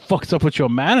like, what the fuck's up with your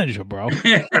manager, bro?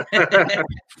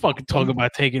 Fucking talking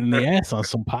about taking the ass on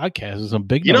some podcast or some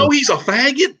big he's a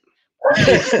faggot.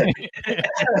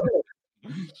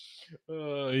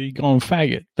 He going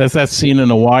faggot. That's that scene in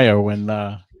The Wire when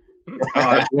they're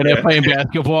playing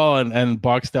basketball and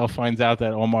Barksdale finds out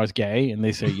that Omar's gay and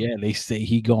they say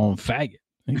he going faggot.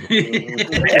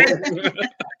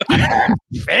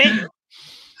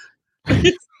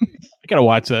 I gotta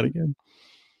watch that again.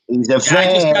 He's a fan.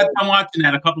 I just got done watching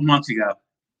that a couple months ago.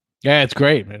 Yeah, it's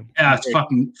great, man. Yeah, it's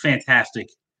fucking fantastic.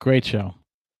 Great show.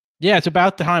 Yeah, it's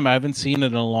about time. I haven't seen it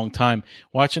in a long time.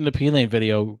 Watching the P-Lane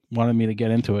video wanted me to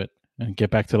get into it and get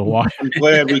back to The Wire. I'm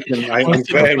glad we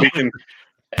can.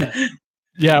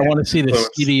 Yeah, I want to see the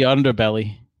seedy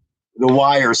underbelly. The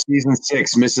Wire, season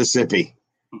 6, Mississippi.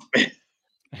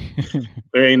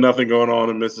 There ain't nothing going on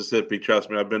in Mississippi. Trust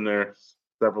me, I've been there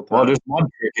several times. Well, there's mud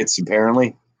crickets,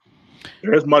 apparently.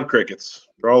 There's mud crickets.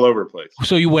 They're all over the place.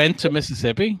 So you went to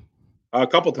Mississippi? A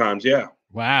couple times, yeah.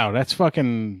 Wow, that's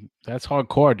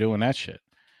hardcore doing that shit.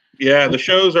 Yeah, the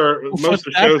shows are most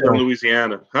of the shows are in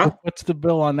Louisiana. Huh? What's the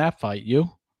bill on that fight?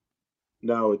 You?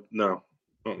 No.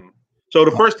 Uh-uh. So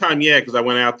the first time, yeah, because I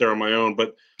went out there on my own.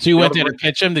 But so you went there to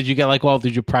pitch him? Did you get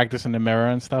did you practice in the mirror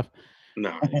and stuff?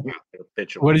 No, I didn't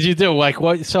pitch him. What did you do?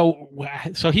 What? So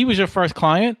he was your first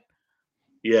client?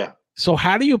 Yeah. So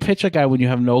how do you pitch a guy when you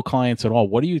have no clients at all?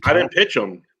 What do you? I didn't pitch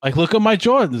him. Look at my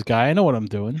Jordans, guy. I know what I'm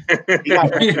doing.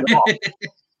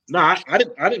 No, I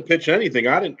didn't pitch anything.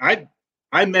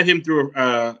 I met him through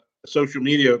a social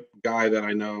media guy that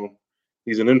I know.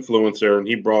 He's an influencer, and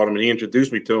he brought him and he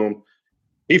introduced me to him.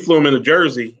 He flew him into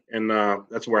Jersey, and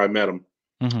that's where I met him.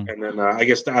 Mm-hmm. And then I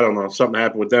guess, I don't know, something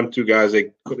happened with them two guys.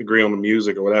 They couldn't agree on the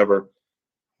music or whatever.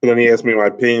 And then he asked me my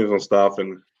opinions on stuff,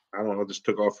 and I don't know, just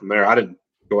took off from there. I didn't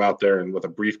go out there and with a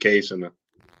briefcase and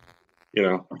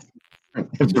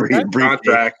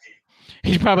contract.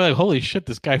 He's probably like, holy shit,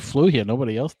 this guy flew here.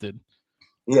 Nobody else did.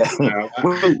 Yeah. You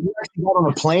actually got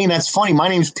on a plane? That's funny. My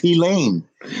name's P. Lane.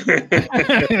 We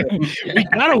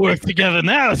gotta work together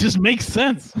now. It just makes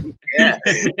sense. Yeah.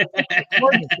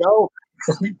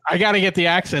 I gotta get the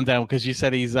accent down because you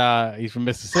said he's from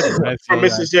Mississippi. Right? From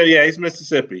Mississippi, yeah, he's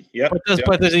Mississippi. Yeah.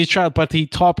 But does he try? But he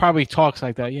probably talks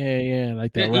like that. Yeah,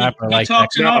 like that rapper. He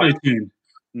talks in auto-tune.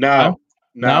 No,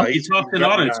 he talks in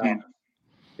auto-tune.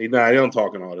 No, I don't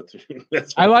talk in auto-tune.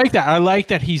 I like that. I like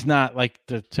that he's not like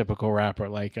the typical rapper.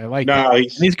 Like I like. No,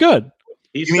 he's good.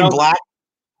 You mean black?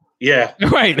 Yeah.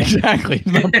 Right. Exactly.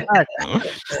 He's not black.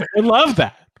 I love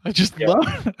that. I just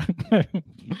love it.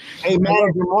 Hey,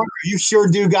 Manager Mark, you sure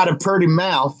do got a pretty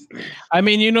mouth. I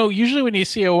mean, usually when you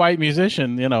see a white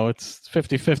musician, it's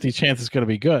 50-50 chance it's going to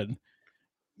be good.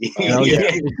 You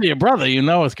see your brother,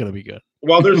 it's going to be good.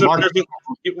 Well,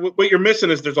 what you're missing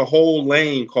is there's a whole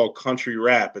lane called country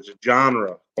rap. It's a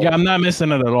genre. Yeah, I'm not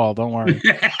missing it at all. Don't worry.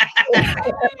 I'm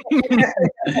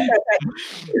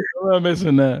not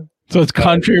missing that. So it's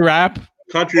country rap?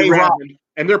 Country rap.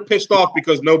 And they're pissed off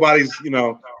because nobody's,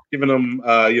 giving them,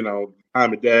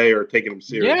 time of day or taking them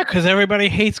serious. Yeah, because everybody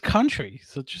hates country.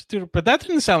 So just do it. But that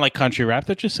didn't sound like country rap.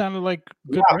 That just sounded like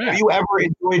good rap.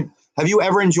 Have you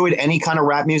ever enjoyed any kind of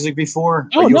rap music before?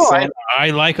 Oh, no, I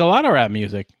like a lot of rap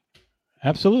music.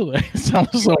 Absolutely. It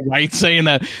sounds so white saying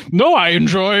that. No, I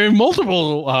enjoy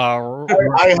multiple.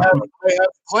 I have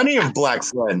plenty of black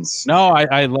friends. No,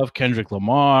 I love Kendrick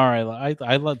Lamar.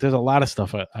 I love. There's a lot of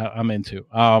stuff I'm into.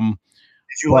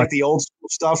 Did you like the old school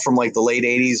stuff from like the late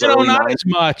 80s?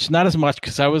 Not as much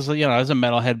because I was a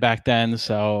metalhead back then.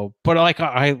 So, but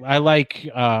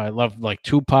I love like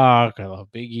Tupac. I love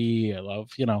Biggie. I love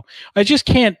I just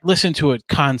can't listen to it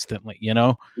constantly.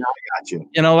 No, I got you.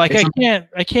 I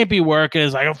can't be working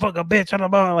as like a fuck a bitch. I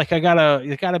don't know. Like I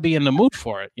gotta be in the mood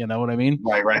for it. You know what I mean?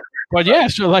 Right. But yeah,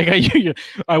 so like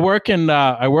I work in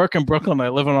Brooklyn. I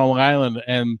live on Long Island,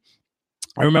 and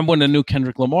I remember when the new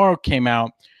Kendrick Lamar came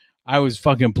out. I was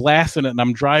fucking blasting it, and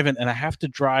I'm driving, and I have to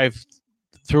drive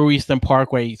through Eastern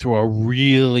Parkway through a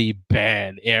really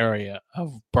bad area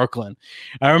of Brooklyn.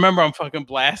 I remember I'm fucking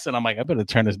blasting. I'm like, I better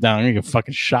turn this down. I'm gonna get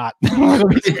fucking shot. Turn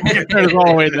this all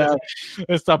the way down.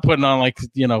 I stop putting on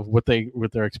what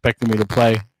they're expecting me to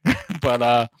play.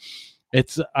 But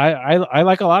it's I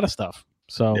like a lot of stuff.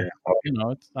 So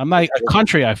I'm not a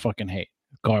country. I fucking hate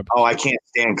garbage. Oh, I can't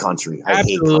stand country. I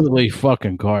absolutely hate country.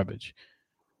 Fucking garbage.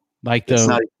 Like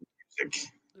the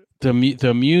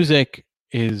music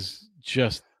is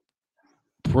just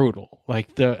brutal.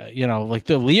 Like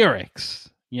the lyrics,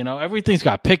 everything's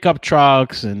got pickup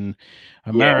trucks and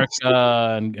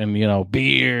America and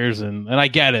beers and I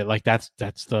get it. Like that's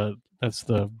the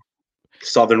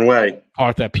Southern way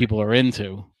part that people are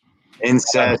into.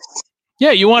 Incest.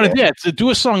 Yeah, you want to do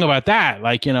a song about that.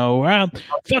 Like,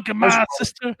 fucking my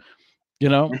sister.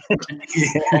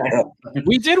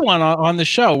 We did one on the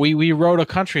show. We wrote a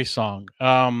country song.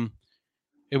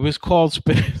 It was called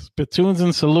Spittoons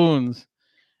and Saloons.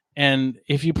 And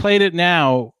if you played it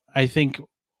now, I think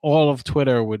all of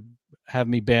Twitter would have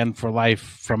me banned for life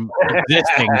from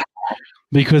existing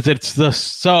because it's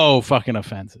just so fucking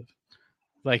offensive.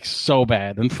 Like so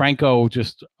bad. And Franco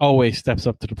just always steps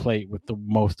up to the plate with the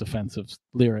most offensive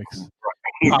lyrics.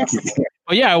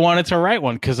 But yeah, I wanted to write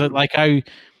one because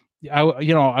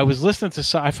I was listening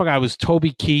to I forgot, it was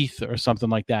Toby Keith or something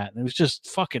like that, and it was just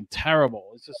fucking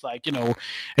terrible. It's just like,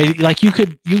 like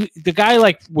the guy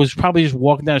like was probably just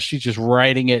walking down the street, just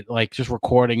writing it, like just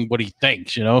recording what he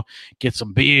thinks, get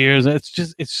some beers.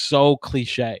 It's so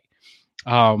cliche.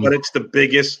 But it's the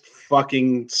biggest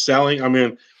fucking selling. I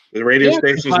mean, the radio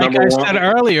station's like number one. I said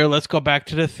earlier, let's go back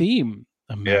to the theme.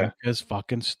 America's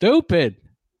fucking stupid.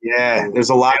 Yeah, there's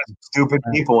a lot of stupid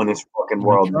people in this fucking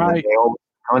world. Right. The whole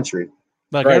country.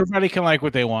 Look, everybody can like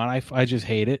what they want. I just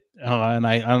hate it, and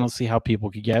I don't see how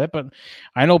people could get it. But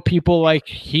I know people like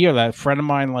here. That friend of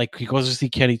mine, like, he goes to see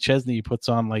Kenny Chesney. He puts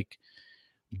on like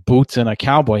boots and a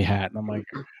cowboy hat, and I'm like,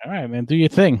 all right, man, do your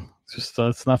thing. It's just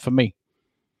it's not for me.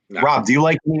 Rob, do you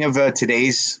like any of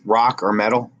today's rock or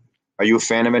metal? Are you a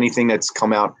fan of anything that's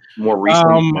come out more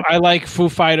recently? I like Foo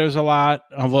Fighters a lot,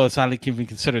 although it's not even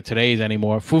considered today's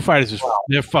anymore. Foo Fighters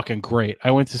they're fucking great.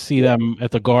 I went to see them at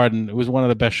the Garden. It was one of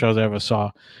the best shows I ever saw.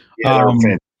 Yeah,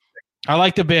 I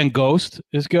like the band Ghost.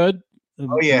 Is good.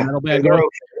 Oh yeah, they're a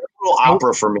little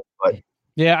opera for me, but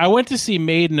yeah, I went to see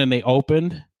Maiden and they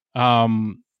opened,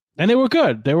 and they were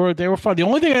good. They were fun. The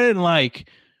only thing I didn't like,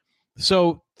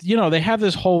 so they have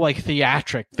this whole like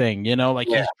theatric thing, like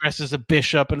he dresses as a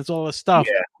bishop and it's all this stuff.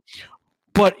 Yeah.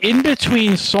 But in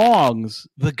between songs,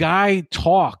 the guy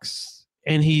talks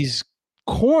and he's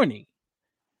corny.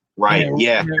 Right.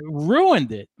 It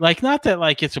ruined it. Like, not that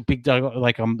like it's a big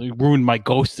like ruined my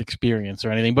Ghost experience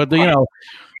or anything, but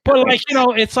but like,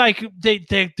 it's like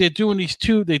they're doing these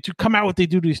two. They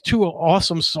do these two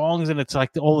awesome songs, and it's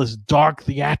like all this dark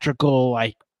theatrical,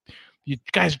 like, you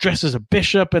guys dress as a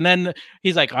bishop, and then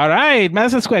he's like, all right,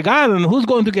 Madison Square Garden, who's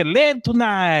going to get laid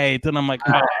tonight? And I'm like,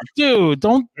 oh, dude,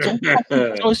 don't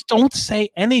say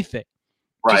anything.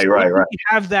 Right.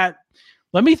 Have that.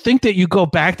 Let me think that you go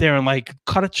back there and like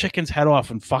cut a chicken's head off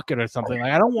and fuck it or something.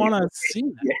 Like, I don't want to see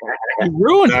that. He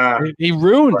ruined it. He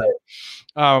ruined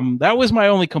it. That was my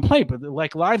only complaint. But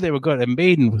like live, they were good, and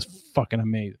Maiden was fucking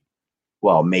amazing.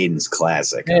 Well, Maiden's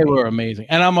classic. They were amazing.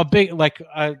 And I'm a big,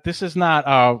 this is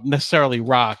not necessarily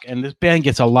rock, and this band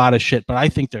gets a lot of shit, but I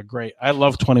think they're great. I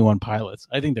love 21 Pilots.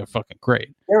 I think they're fucking great.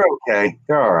 They're okay.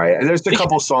 They're all right. There's a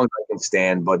couple songs I can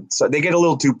stand, but they get a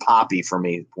little too poppy for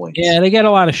me at points. Yeah, they get a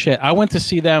lot of shit. I went to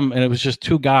see them, and it was just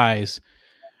two guys,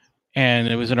 and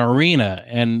it was an arena,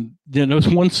 and there was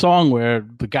one song where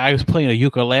the guy was playing a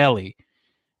ukulele,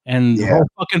 and the whole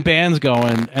fucking band's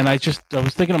going, and I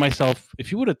was thinking to myself,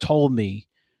 if you would have told me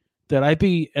that I'd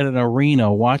be at an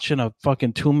arena watching a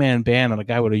fucking 2-man band and a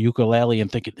guy with a ukulele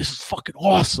and thinking, this is fucking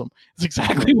awesome. It's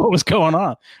exactly what was going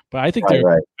on. But I think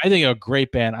they're a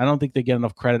great band. I don't think they get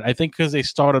enough credit. I think because they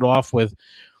started off with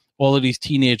all of these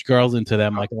teenage girls into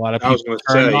them, like a lot of people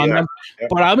turned on them.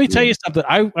 But let me tell you something.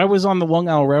 I was on the Long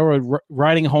Island Railroad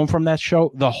riding home from that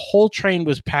show. The whole train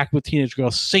was packed with teenage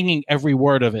girls singing every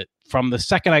word of it from the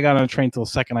second I got on the train till the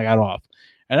second I got off.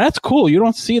 And that's cool. You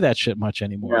don't see that shit much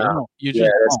anymore. Yeah,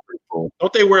 that's pretty cool.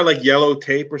 Don't they wear like yellow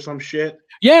tape or some shit?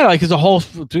 Yeah, like there's a whole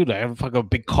dude. They have like a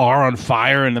big car on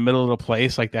fire in the middle of the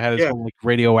place. Like they had this whole like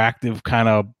radioactive kind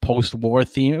of post-war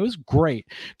theme. It was great,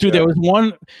 dude. There was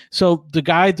one. So the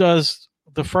guy does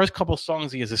the first couple of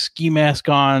songs. He has a ski mask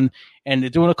on, and they're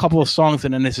doing a couple of songs,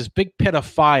 and then there's this big pit of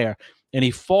fire, and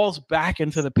he falls back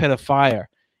into the pit of fire,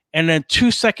 and then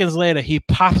 2 seconds later he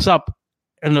pops up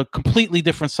in a completely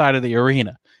different side of the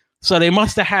arena. So they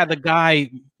must have had the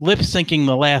guy lip syncing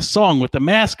the last song with the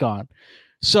mask on.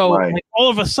 So like, all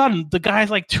of a sudden, the guy's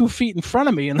like 2 feet in front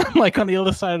of me, and I'm like on the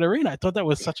other side of the arena. I thought that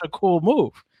was such a cool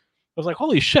move. I was like,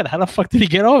 holy shit, how the fuck did he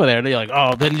get over there? And they're like,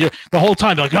 oh, then the whole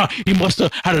time, they're like, oh, he must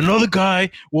have had another guy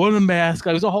wearing a mask.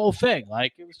 It was a whole thing.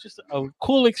 Like, it was just a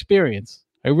cool experience.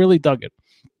 I really dug it.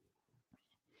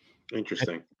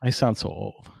 Interesting. I sound so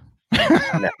old.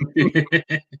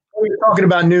 We're talking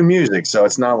about new music, so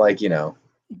it's not like,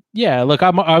 Yeah, look,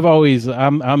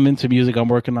 I'm into music. I'm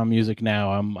working on music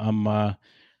now.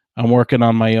 I'm working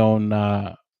on my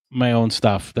own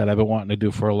stuff that I've been wanting to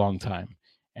do for a long time.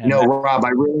 And Rob, I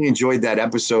really enjoyed that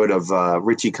episode of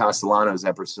Richie Castellano's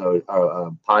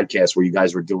podcast where you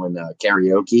guys were doing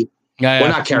karaoke. Yeah, well,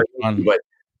 not karaoke, but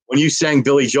when you sang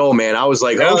Billy Joel, man, I was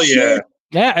like, oh shit.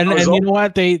 Yeah, and you know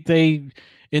what? They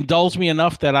indulged me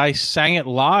enough that I sang it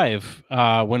live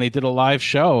when they did a live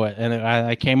show, and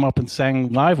I came up and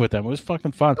sang live with them. It was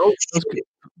fucking fun.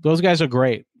 Those guys are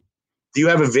great. Do you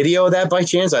have a video of that by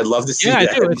chance? I'd love to see that.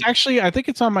 Yeah, I do. It's actually, I think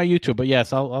it's on my YouTube, but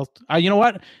yes, I'll you know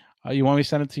what? You want me to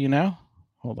send it to you now?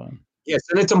 Hold on. Yeah,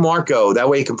 send it to Marco. That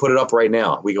way you can put it up right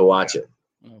now. We can watch it.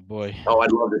 Oh boy. Oh,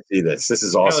 I'd love to see this. This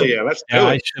is awesome. Hell yeah,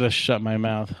 I should have shut my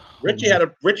mouth. Richie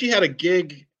had a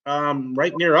gig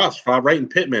right near us, right in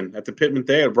Pittman, at the Pittman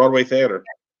Theater, Broadway Theater.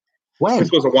 When?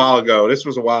 This was a while ago.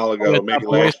 Maybe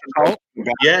last.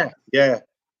 Yeah.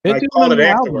 They're I doing called a it new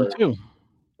afterwards. album too.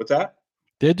 What's that?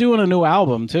 They're doing a new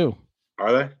album too.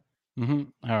 Are they? Mm-hmm.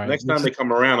 All right. Next time they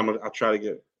come around, I'll try to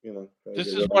get This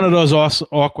is one of those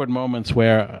awkward moments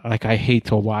where, like, I hate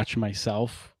to watch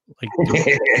myself, like,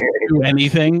 do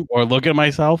anything or look at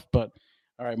myself. But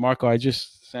all right, Marco, I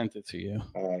just sent it to you.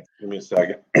 All right, give me a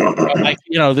second. Like,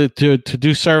 to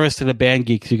do service to the Band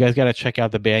Geeks, you guys got to check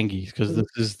out the Band Geeks because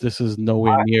this is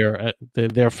nowhere near.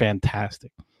 They're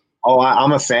fantastic. Oh,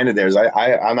 I'm a fan of theirs.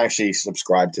 I'm actually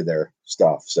subscribed to their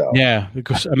stuff. So yeah,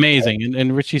 because amazing,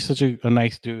 and Richie's such a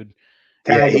nice dude.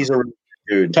 Yeah, he's a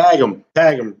dude. Tag him,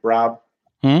 Rob.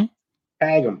 Tag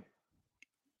him.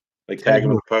 Like tag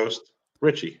him in the post,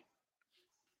 Richie.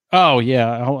 Oh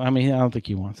yeah, I mean I don't think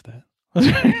he wants that.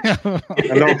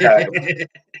 I don't tag him.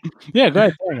 Yeah, go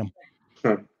ahead, tag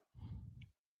him.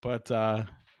 But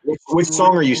which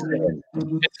song are you singing?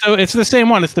 It's the same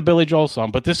one. It's the Billy Joel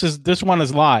song, but this one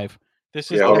is live.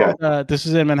 This is this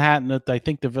is in Manhattan at I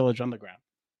think the Village Underground.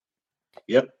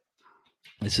 Yep.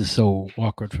 This is so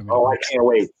awkward for me. Oh, I can't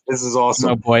wait. This is awesome.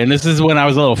 Oh boy, and this is when I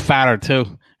was a little fatter too.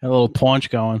 Had a little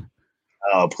paunch going.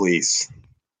 Oh please.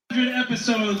 100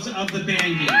 episodes of the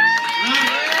Band Geeks.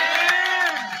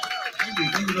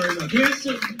 Thank you very much.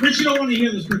 Rich, you don't want to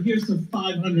hear this, but here's the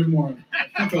 500 more.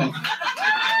 Fuck off.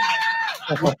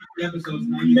 Episodes.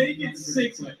 Make it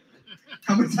 6.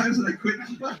 How many times did I quit?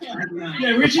 Yeah,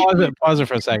 Richie. Pause it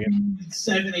for a second.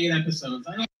 7, 8 episodes.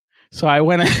 So I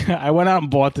went out and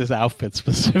bought this outfit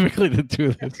specifically to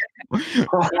do this.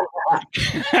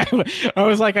 I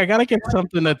was like, I gotta get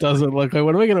something that doesn't look like.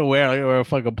 What am I gonna wear? I wear a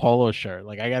fucking polo shirt.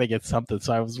 Like I gotta get something.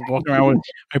 So I was walking around with.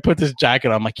 I put this jacket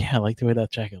on. I'm like, yeah, I like the way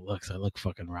that jacket looks. I look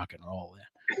fucking rock and roll there.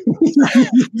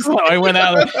 So I went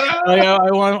out.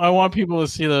 I want people to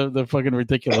see the fucking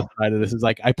ridiculous side of this. Is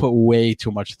like I put way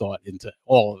too much thought into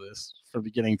all of this from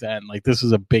beginning to end. Like this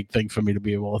is a big thing for me to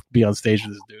be able to be on stage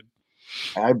with this dude.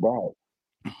 I bet.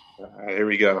 Here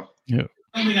we go. Yeah.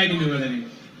 I mean, I can do it anyway.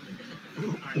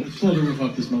 Let's blow the roof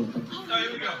off this motherfucker. Oh,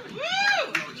 here we go.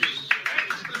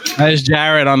 There's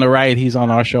Jared on the right. He's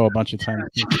on our show a bunch of times.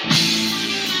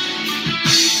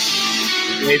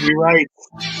 Maybe right.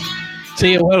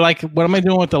 See, what am I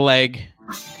doing with the leg?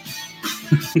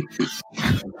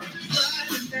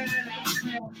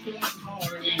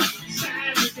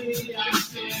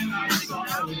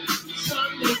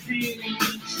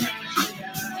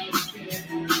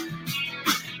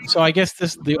 So I guess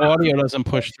the audio doesn't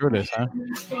push through this, huh?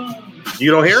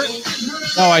 You don't hear it?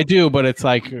 No, I do, but it's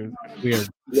like weird.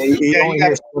 Yeah, you don't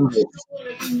hear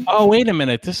oh, wait a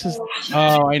minute. This is.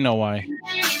 Oh, I know why.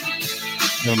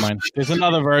 Never mind. There's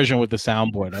another version with the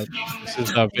soundboard. This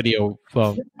is a video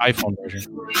iPhone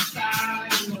version.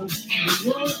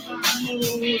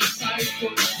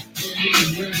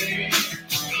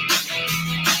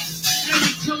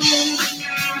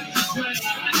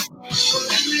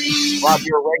 Rob,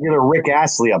 you're a regular Rick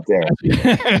Astley up there. We're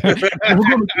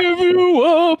gonna give you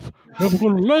up. We're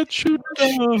gonna let you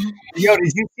down. Yo,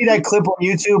 did you see that clip on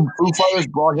YouTube? Foo Fighters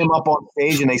brought him up on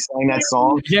stage and they sang that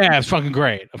song. Yeah, it's fucking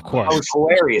great. Of course, that was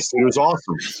hilarious. Dude. It was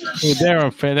awesome. Dude,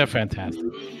 they're fantastic.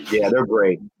 Yeah, they're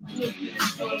great.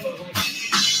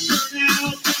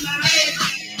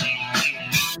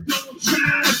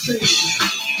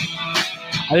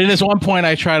 I think at one point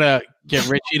I try to get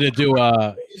Richie to do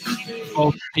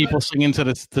both people singing to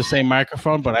the same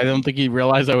microphone, but I don't think he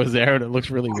realized I was there, and it looks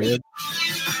really weird.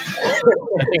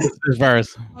 I think it's his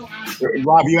verse.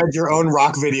 Rob, you had your own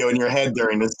rock video in your head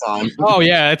during this time. Oh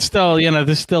yeah, it's still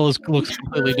this still looks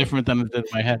completely different than it did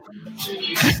in my head.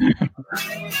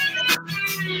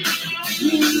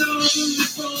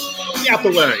 Get out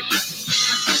the way.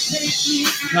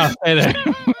 No, stay there.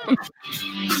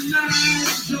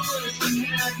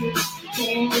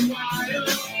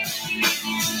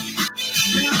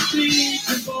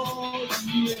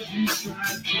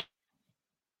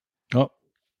 Oh.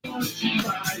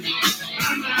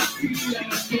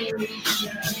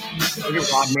 Look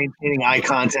at Rob maintaining eye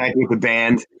contact with the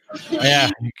band. Yeah,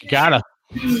 you gotta.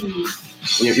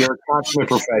 You're a consummate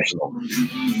professional.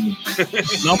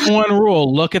 Number one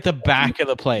rule: look at the back of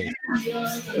the plate.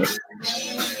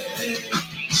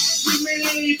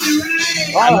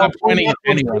 I'm not pointing at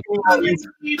anyone.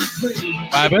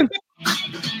 Robin?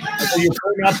 So you're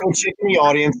putting out some shit in the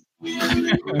audience.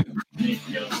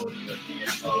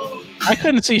 I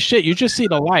couldn't see shit. You just see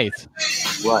the light.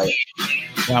 Right.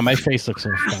 Wow, my face looks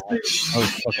so fat. I was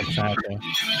fucking fat there.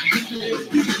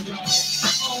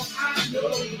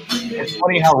 It's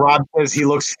funny how Rob says he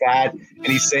looks fat, and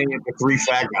he's saying it to 3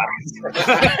 fat guys.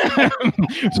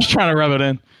 Just trying to rub it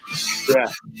in.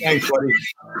 Yeah, thanks, buddy.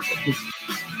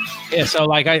 Yeah, so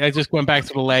like I just went back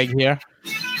to the leg here.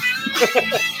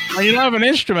 Well, you don't have an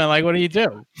instrument. Like, what do you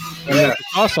do? Yeah.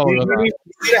 Also, you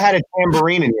should have had a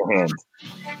tambourine in your hand.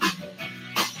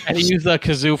 And he used the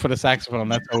kazoo for the saxophone.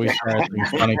 That's always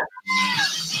funny.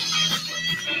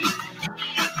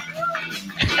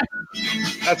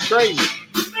 That's crazy.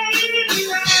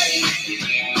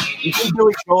 You think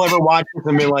Billy Joel ever watched this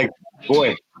and be like,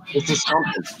 boy, this is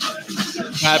something?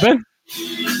 What happened? Do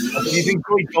you think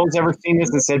Billy Joel's ever seen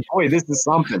this and said, boy, this is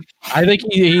something? I think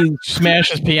he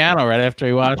smashed his piano right after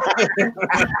he watched it.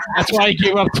 That's why he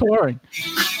gave up touring.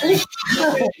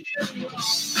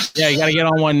 Yeah, you got to get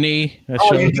on one knee.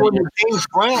 You're doing the James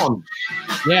Brown.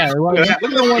 Yeah, look at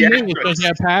the one knee because you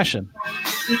have passion.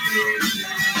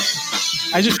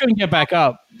 I just couldn't get back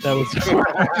up. That was.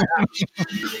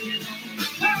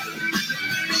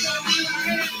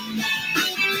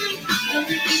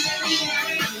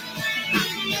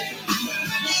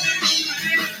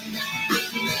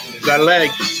 That leg.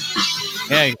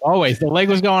 Yeah, always. The leg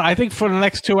was going. I think for the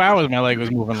next 2 hours, my leg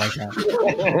was moving like that.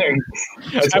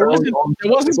 It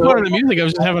wasn't part of the music. I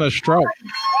was just having a stroke.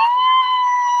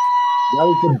 That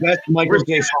was the best Michael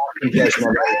J. Fox impression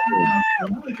I've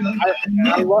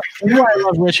ever seen. I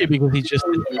love Richie because he just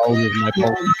knows my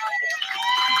pulse.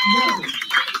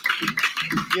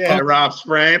 Yeah, Rob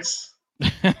Sprance.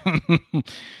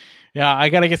 Yeah, I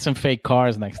gotta get some fake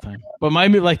cars next time. But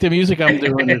the music I'm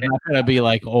doing is not gonna be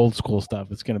like old school stuff.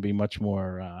 It's gonna be much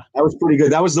more. That was pretty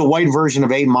good. That was the white version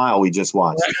of 8 Mile we just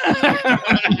watched.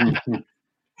 That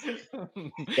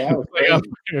was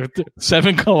like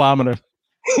 7 kilometers.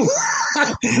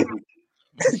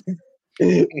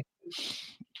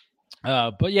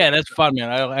 But yeah, that's fun, man.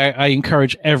 I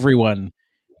encourage everyone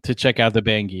to check out the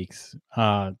Band Geeks.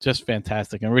 Just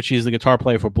fantastic. And Richie is the guitar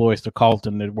player for Blue Oyster Cult,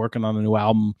 and they're working on a new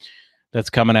album that's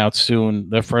coming out soon.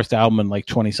 Their first album in like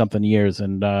 20-something years.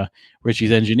 And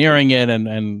Richie's engineering it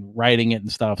and writing it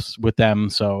and stuff with them.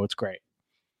 So it's great.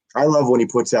 I love when he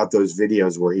puts out those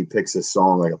videos where he picks a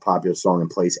song, like a popular song, and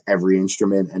plays every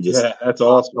instrument and just that's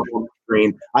awesome. On the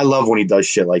screen. I love when he does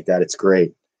shit like that. It's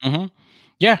great. Mm-hmm.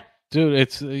 Yeah, dude.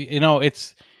 It's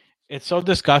it's so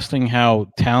disgusting how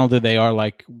talented they are.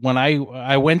 Like when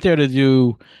I went there to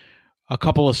do a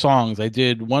couple of songs. I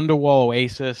did Wonderwall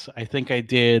Oasis. I think I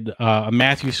did a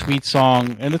Matthew Sweet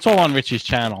song, and it's all on Richie's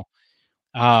channel.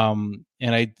 And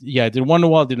I did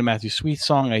Wonderwall. I did a Matthew Sweet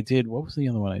song. I did, what was the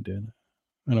other one I did?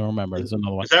 I don't remember. There's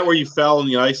another one. Is that where you fell in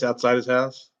the ice outside his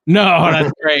house? No,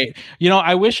 that's great.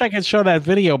 I wish I could show that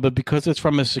video, but because it's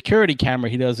from his security camera,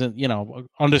 he doesn't,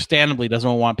 understandably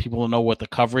doesn't want people to know what the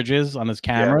coverage is on his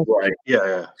camera. Yeah, right.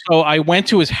 Yeah. So I went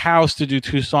to his house to do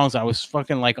 2 songs. I was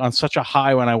fucking like on such a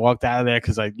high when I walked out of there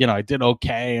because I did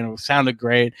okay and it sounded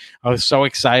great. I was so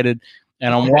excited,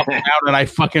 and I'm walking out and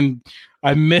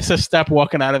I miss a step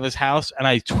walking out of his house and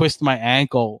I twist my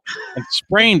ankle and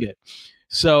sprained it.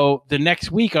 So the next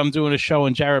week I'm doing a show,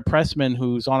 and Jared Pressman,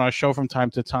 who's on our show from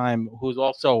time to time, who's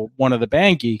also one of the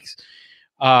Band Geeks,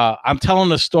 I'm telling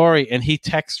the story, and he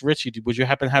texts Richie, would you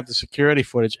happen to have the security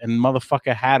footage? And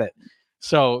motherfucker had it.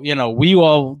 So, we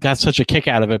all got such a kick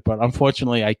out of it, but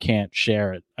unfortunately I can't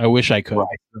share it. I wish I could.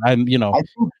 Right. I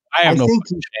have no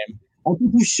shame. I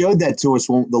think you showed that to us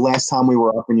the last time we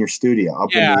were up in your studio.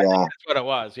 That's what it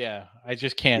was. Yeah. I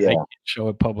just can't, I can't show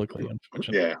it publicly,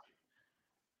 unfortunately. Yeah.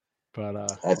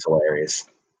 But that's hilarious.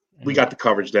 We got the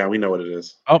coverage down. We know what it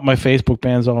is. Oh, my Facebook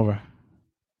ban's over.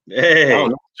 Hey,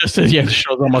 just as the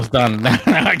show's almost done. Now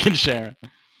I can share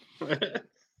it. But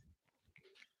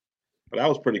that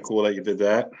was pretty cool that you did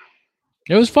that.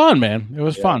 It was fun, man. It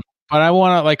was fun. But I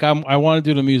want to I want to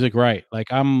do the music right.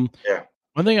 One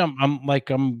thing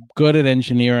I'm good at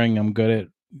engineering. I'm good at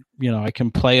I can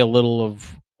play a little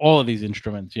of all of these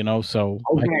instruments, so.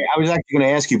 Okay, I was actually going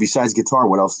to ask you, besides guitar,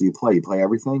 what else do you play? You play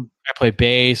everything? I play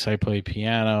bass, I play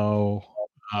piano,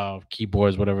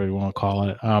 keyboards, whatever you want to call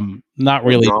it. Not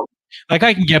really. Like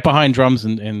I can get behind drums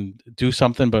and do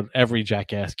something, but every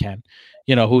jackass can.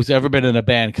 Who's ever been in a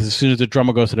band, because as soon as the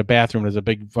drummer goes to the bathroom, there's a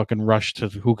big fucking rush to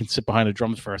who can sit behind the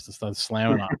drums first and start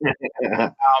slamming on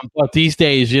it. But these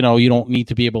days, you don't need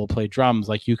to be able to play drums.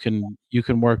 Like you can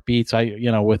work beats.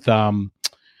 With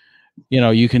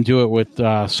you can do it with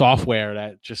software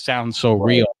that just sounds so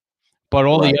real. But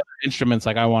all the other instruments,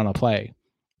 I want to play.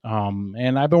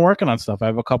 And I've been working on stuff. I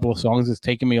have a couple of songs. It's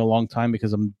taken me a long time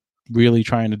because I'm really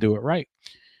trying to do it right.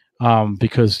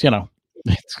 Because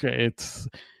it's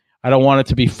I don't want it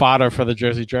to be fodder for the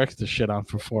Jersey Jerks to shit on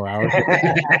for 4 hours.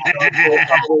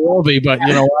 It will be, but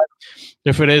you know what?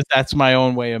 If it is, that's my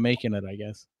own way of making it, I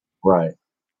guess. Right.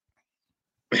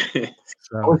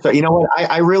 So, you know what?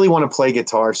 I really want to play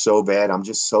guitar so bad. I'm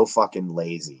just so fucking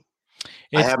lazy.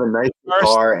 I have a nice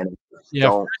guitar, and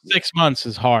first 6 months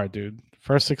is hard, dude.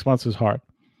 First 6 months is hard,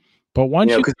 but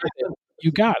once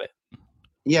you got it.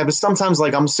 Yeah, but sometimes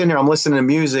like I'm sitting there, I'm listening to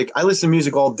music. I listen to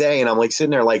music all day, and I'm like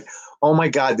sitting there like, oh my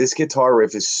God, this guitar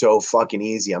riff is so fucking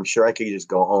easy. I'm sure I could just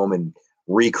go home and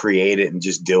recreate it and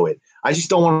just do it. I just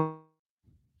don't want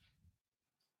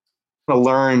to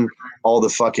learn all the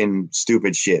fucking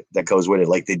stupid shit that goes with it,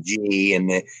 like the G and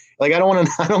the like. I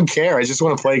don't care. I just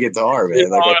want to play guitar, man.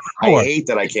 Like I hate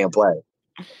that I can't play.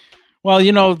 Well,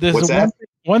 there's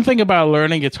one thing about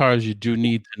learning guitar is you do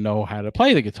need to know how to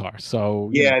play the guitar.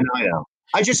 So I know.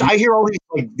 I hear all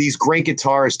these great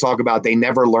guitarists talk about they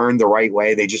never learned the right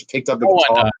way. They just picked up the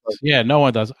guitar. Yeah, no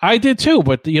one does. I did too,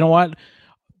 but you know what?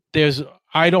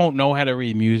 I don't know how to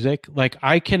read music. Like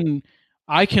I can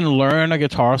learn a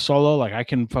guitar solo. Like I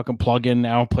can fucking plug in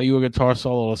now, play you a guitar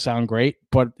solo. It'll sound great,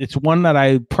 but it's one that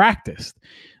I practiced.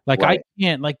 Like I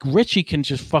can't. Like Richie can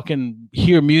just fucking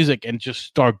hear music and just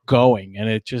start going, and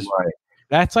it just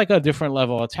that's like a different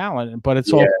level of talent. But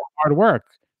it's all hard work.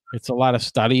 It's a lot of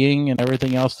studying and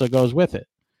everything else that goes with it.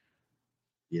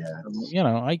 Yeah,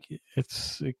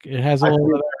 it has a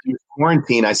little.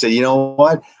 Quarantine, I said, you know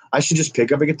what? I should just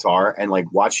pick up a guitar and like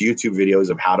watch YouTube videos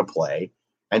of how to play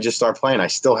and just start playing. I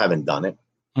still haven't done it.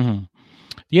 Mm-hmm.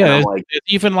 Yeah, there's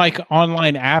even like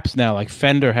online apps now. Like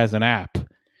Fender has an app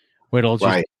where it'll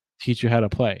just teach you how to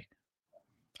play.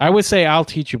 I would say I'll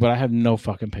teach you, but I have no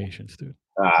fucking patience, dude.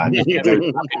 I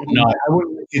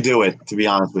wouldn't let you do it, to be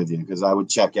honest with you, because I would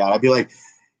check out. I'd be like,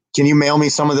 can you mail me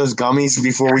some of those gummies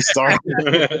before we start?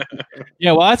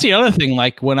 Yeah, well, that's the other thing.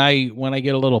 Like when I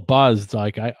get a little buzzed,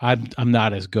 like I'm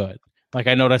not as good. Like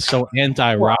I know that's so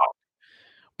anti-rock,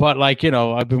 but like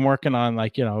I've been working on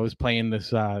I was playing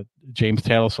this James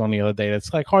Taylor song the other day.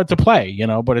 That's like hard to play,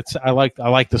 but I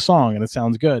like the song and it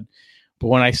sounds good. But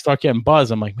when I start getting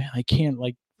buzzed, I'm like, man, I can't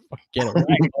like get it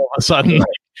right all of a sudden.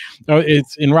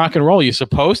 It's in rock and roll. You're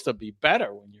supposed to be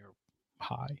better when you're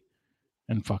high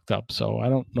and fucked up. So I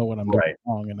don't know what I'm doing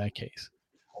wrong in that case.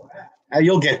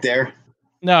 You'll get there.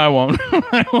 No, I won't.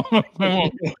 I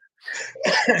won't.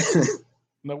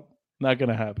 Nope, not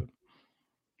gonna happen.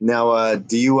 Now,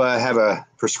 do you have a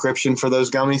prescription for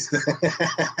those gummies?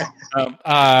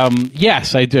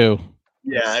 Yes, I do.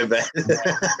 Yeah, I bet.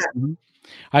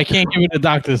 I can't give you the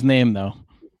doctor's name though.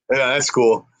 Yeah, that's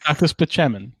cool. Dr.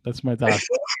 Spachemin. That's my doctor.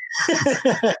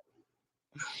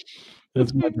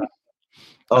 That's my doctor.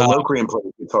 Locrian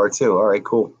plays guitar too. All right,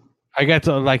 cool. I got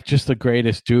to like just the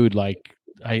greatest dude. Like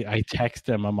I text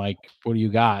him. I'm like, "What do you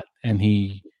got?" And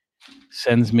he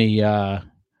sends me.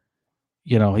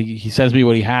 He sends me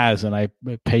what he has, and I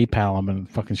PayPal him, and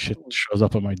fucking shit shows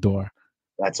up at my door.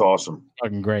 That's awesome.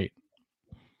 Fucking great.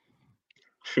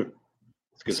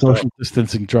 Social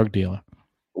distancing drug dealer.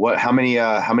 What? How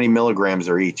many milligrams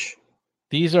are each?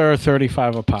 These are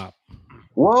 35 a pop.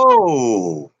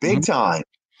 Whoa, big time.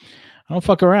 I don't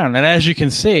fuck around. And as you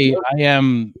can see, I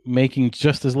am making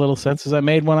just as little sense as I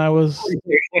made when I was. So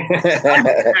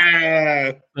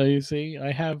you see,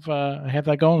 I have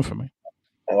that going for me.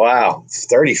 Wow,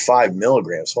 35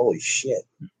 milligrams. Holy shit.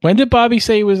 When did Bobby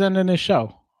say he was ending his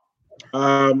show?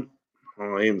 I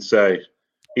didn't say.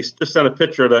 He just sent a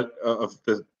picture of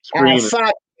the screen. Oh,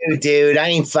 fuck you, dude. I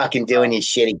ain't fucking doing his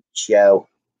shitty show.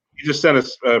 He just sent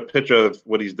us a picture of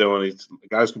what he's doing. He's the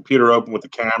guy's computer open with the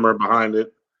camera behind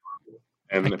it.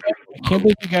 And I can't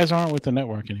believe you guys aren't with the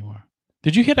network anymore.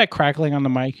 Did you hear that crackling on the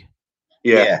mic?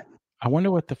 Yeah. I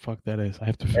wonder what the fuck that is. I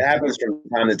have to. It happens from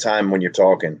time to time when you're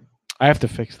talking. I have to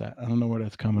fix that. I don't know where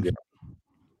that's coming from.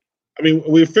 I mean,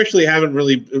 we officially haven't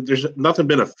really. There's nothing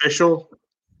been official,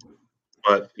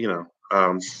 but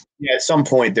at some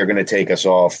point they're going to take us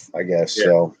off, I guess.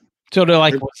 Yeah. So they're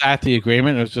like, was that the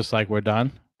agreement? It was just like, we're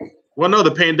done. Well, no,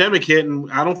 the pandemic hit, and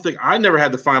I never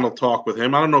had the final talk with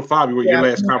him. I don't know, Fabi, what your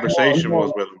last conversation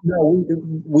was with him. No,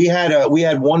 we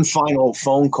had one final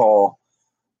phone call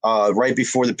right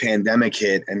before the pandemic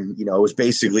hit, and it was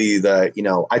basically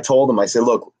I told him, I said,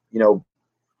 look,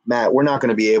 Matt, we're not going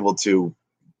to be able to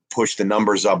push the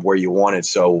numbers up where you want it,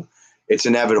 so it's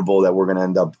inevitable that we're going to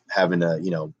end up having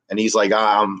and he's like,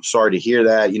 I'm sorry to hear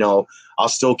that. I'll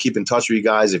still keep in touch with you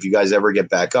guys. If you guys ever get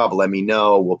back up, let me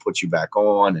know. We'll put you back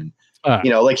on. And,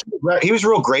 he was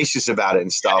real gracious about it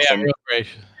and stuff. Yeah, and, real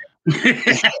gracious.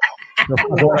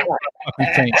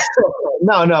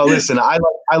 No, listen, I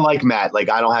like Matt. Like,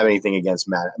 I don't have anything against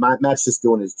Matt. Matt's just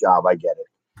doing his job. I get it.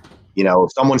 You know,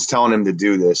 someone's telling him to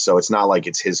do this, so it's not like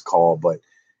it's his call. But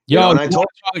you want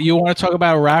to talk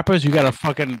about rappers? You got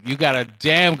a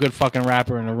damn good fucking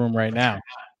rapper in the room right now.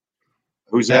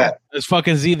 Who's that? It's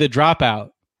fucking Z the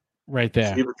Dropout right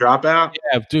there. Z the Dropout?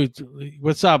 Yeah, dude.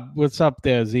 What's up? What's up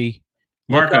there, Z?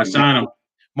 Marco, sign him.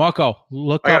 Marco,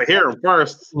 look. I gotta hear him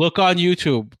first. Look on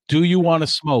YouTube. Do you want to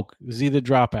smoke? Z the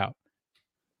Dropout.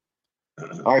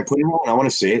 All right, put him on. I want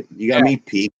to see it. You got me,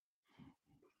 Pete.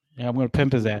 Yeah, I'm gonna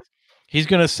pimp his ass. He's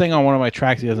gonna sing on one of my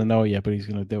tracks. He doesn't know it yet, but he's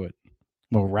gonna do it.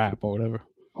 Or rap or whatever.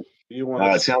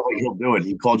 It sounds like he'll do it.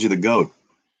 He called you the GOAT.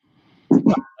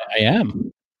 I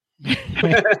am.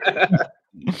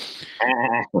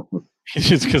 It's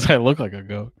just because I look like a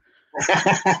goat.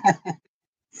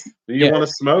 Do you want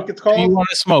to smoke? It's called. Do you want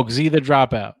to smoke? Z the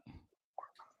Dropout.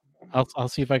 I'll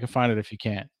see if I can find it. If you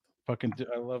can't, fucking,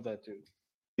 I love that dude.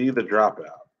 Z the Dropout.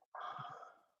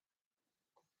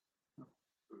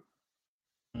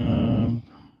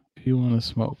 If you want to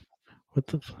smoke, what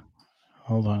the?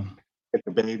 Hold on. Get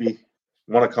the baby.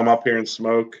 Want to come up here and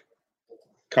smoke?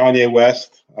 Kanye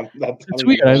West. It's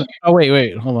weird. Oh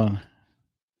wait, hold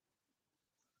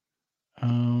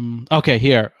on. Okay,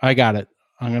 here I got it.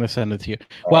 I'm gonna send it to you.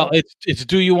 Well, it's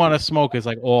do you want to smoke is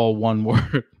like all one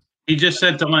word. He just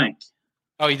sent the link.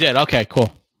 Oh, he did. Okay,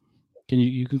 cool. Can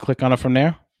you can click on it from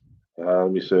there? Let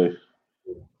me see.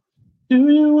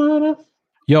 Do you wanna?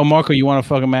 Yo, Marco, you want to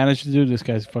fucking manage to do this?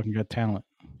 Guy's fucking got talent.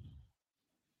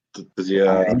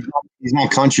 Yeah, he's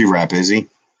not country rap, is he?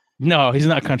 No, he's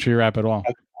not country rap at all.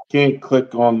 I can't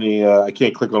click on the. I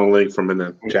can't click on the link from in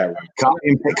the chat room.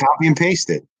 Copy and paste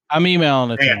it. I'm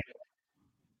emailing it. To you.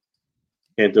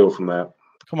 Can't do it from that.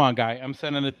 Come on, guy. I'm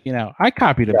sending it to you now. I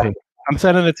copied it. I'm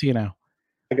sending it to you now.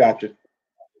 I got you.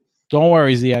 Don't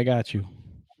worry, Z. I got you.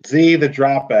 Z the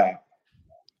Dropout.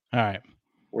 All right.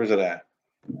 Where's it at?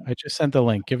 I just sent the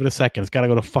link. Give it a second. It's got to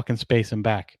go to fucking space and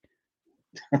back.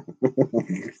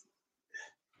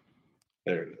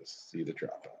 There it is. Z the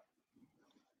Dropout.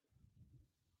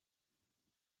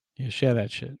 Yeah, share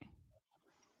that shit.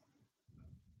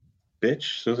 Bitch, as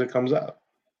soon as it comes out.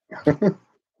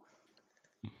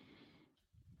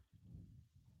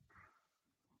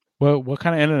 Well, what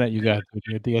kind of internet you got?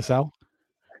 You got DSL?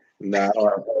 No,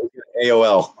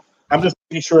 AOL. I'm just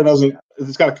making sure it doesn't.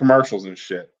 It's got commercials and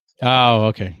shit. Oh,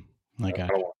 okay. I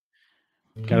got it.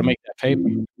 Got to make that paper.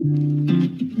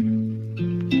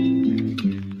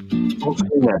 Don't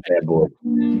scream that bad boy.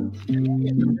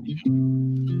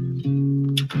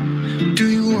 Do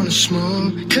you want to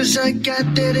smoke? Cause I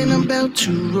got that and I'm about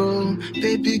to roll.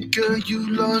 Baby girl, you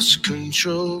lost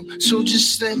control. So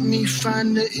just let me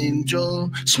find the end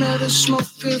door. Smell the smoke,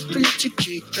 feel free to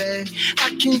kick back.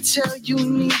 I can tell you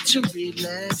need to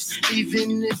relax.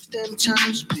 Even if them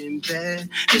times been bad.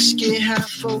 Let's get high,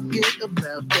 forget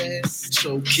about that.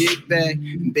 So kick back,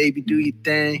 and baby, do your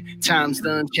thing. Times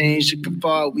done changed, look how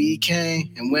far we came.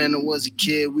 And when I was a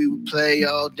kid, we would play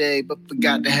all day, but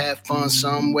forgot to have fun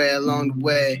somewhere along the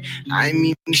way. I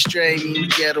mean straight, mean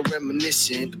ghetto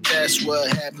reminiscent, but that's what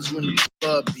happens when the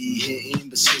club be hitting.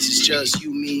 But since it's just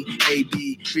you, me,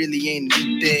 AB, really ain't a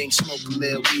new thing. Smoke a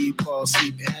little weed, fall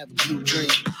asleep, and have a blue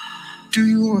drink. Do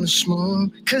you want to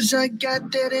smoke? Cause I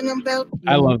got that and I'm about to.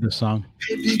 I love this song.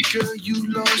 Baby girl,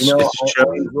 you lost. You know, I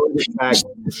enjoy the fact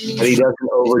that he doesn't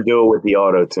overdo it with the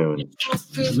auto-tune.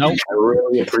 Nope. I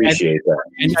really appreciate that.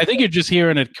 And I think you're just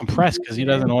hearing it compressed because he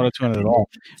doesn't auto-tune it at all.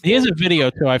 He has a video,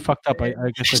 too. I fucked up. I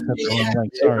guess I said the wrong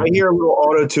link. Sorry. I hear a little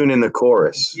auto-tune in the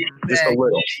chorus. Just a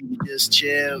little. Just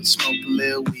chill, smoke a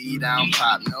little weed, I don't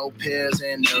pop no pills,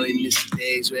 and know you miss the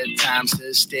days where the time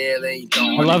stood still and you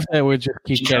don't. I love that we just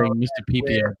keep getting Mr.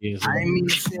 PP ideas. I mean,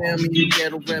 feel me, you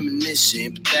get a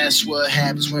reminiscent, but that's what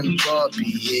happens when the club be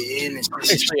hitting. It's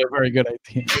actually a very good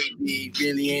idea. Baby,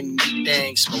 really ain't a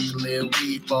thing. Smoke a little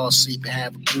weed, fall asleep, and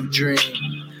have a good drink.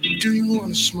 Do you want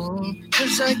to smoke?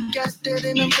 Cause I got that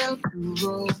and I'm about to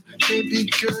roll. Baby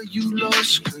girl, you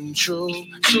lost control.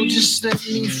 So just let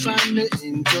me find the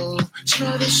end door.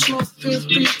 Smell the smoke, feel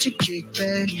free to kick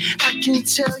back. I can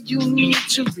tell you need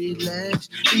to relax.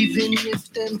 Even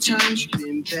if them times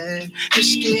been bad.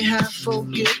 Let's get high,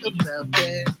 forget about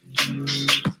that.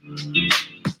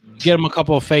 Get him a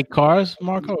couple of fake cars,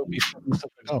 Marco. It'd be fun to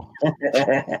go.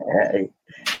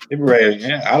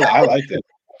 Yeah, I like that.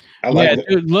 I like it.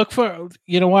 Dude, look for,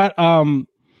 you know what?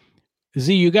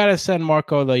 Z, you got to send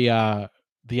Marco the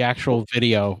actual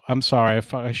video. I'm sorry,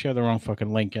 I shared the wrong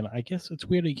fucking link, and I guess it's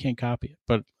weird he can't copy it,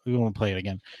 but we won't play it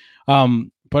again.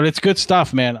 But it's good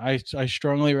stuff, man. I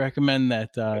strongly recommend that.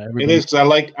 It is. I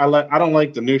don't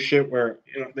like the new shit where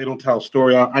they don't tell a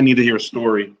story. I need to hear a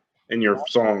story in your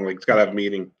song. Like it's got to have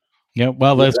meaning. Yeah,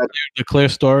 well, the clear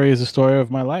story is the story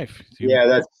of my life.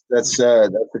 Yeah, that's a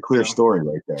clear story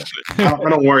right there. I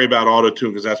don't worry about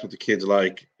auto-tune because that's what the kids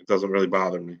like. It doesn't really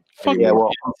bother me. Yeah,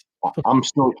 well, I'm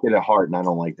still a kid at heart, and I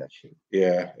don't like that shit.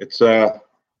 Yeah, it's what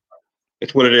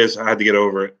it is. I had to get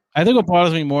over it. I think what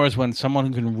bothers me more is when someone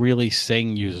who can really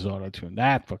sing uses auto-tune.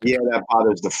 That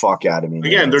bothers the fuck out of me.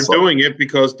 Again, they're doing it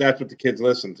because that's what the kids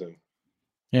listen to.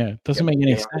 Yeah, it doesn't make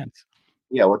any sense.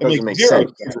 Yeah, what doesn't make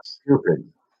sense? It's stupid.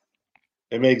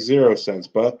 It makes zero sense,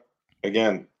 but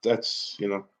again, that's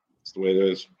it's the way it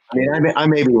is. I mean, I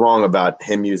may be wrong about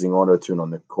him using auto-tune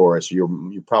on the chorus. You're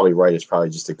probably right. It's probably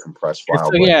just a compressed file.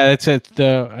 It's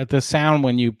the sound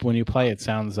when you play it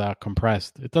sounds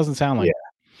compressed. It doesn't sound like.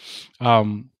 Yeah.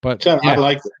 But I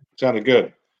liked it. It sounded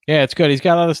good. Yeah, it's good. He's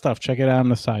got other stuff. Check it out on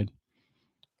the side.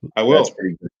 I will. That's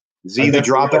pretty good. Z the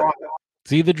Dropout.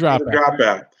 Z the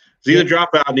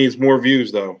Dropout needs more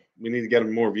views though. We need to get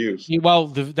him more views. Well,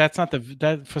 that's not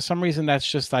that. For some reason, that's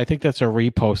just. I think that's a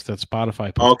repost that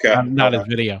Spotify posted. Okay, not his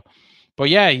video. But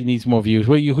yeah, he needs more views.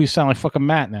 Well, you sound like fucking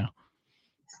Matt now.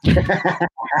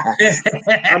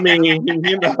 I mean,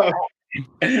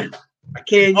 I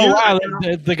can't. Oh wow!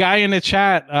 The guy in the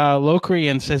chat,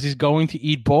 Locrian, says he's going to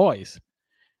eat boys.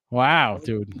 Wow,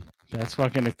 dude, that's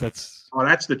fucking. That's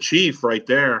the chief right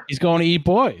there. He's going to eat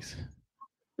boys.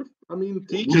 I mean,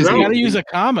 you got to use a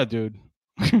comma, dude.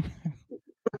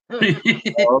 Okay,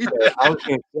 I was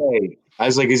gonna say. I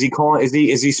was like, is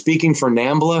he speaking for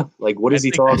Nambla? Like, what is he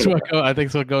talking about? I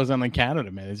think so. It goes on in Canada,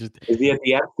 man. It's just. Is he at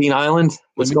the Epstein Island?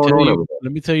 What's going on over there?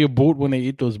 Let me tell you about when they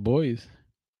eat those boys.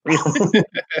 I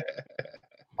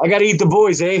gotta eat the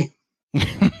boys, eh?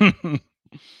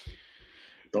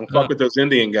 Don't fuck with those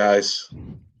Indian guys.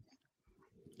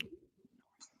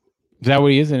 Is that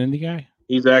what he is, an Indian guy?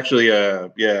 He's actually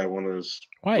one of those.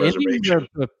 Why? Indians are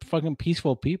fucking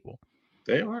peaceful people.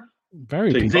 They are.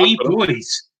 Very peaceful. They eat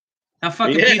boys. How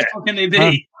fucking peaceful can they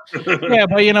be? Yeah,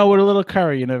 but with a little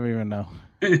curry, you never even know.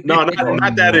 No,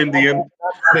 not that Indian.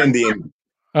 Not Indian.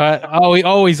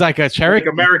 He's like a Cherokee.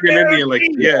 Like American Indian, like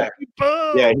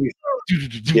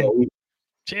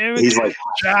He's like.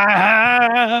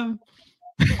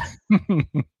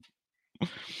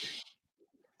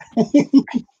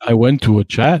 I went to a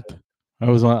chat. I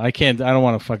don't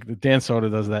want to fuck. Dan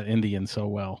Soder does that Indian so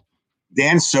well.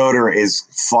 Dan Soder is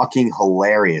fucking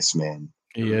hilarious, man.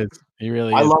 He is. He really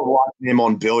is. I love watching him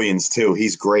on Billions too.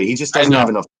 He's great. He just doesn't have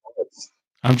enough.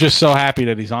 I'm just so happy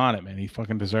that he's on it, man. He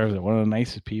fucking deserves it. One of the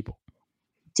nicest people.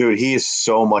 Dude, he is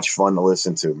so much fun to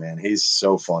listen to, man. He's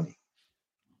so funny.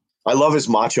 I love his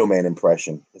Macho Man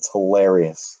impression. It's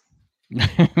hilarious.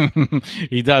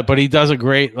 He does a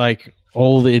great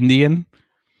old Indian.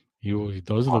 He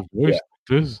does the voice like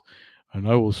this, and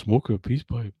I will smoke a peace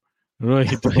pipe. He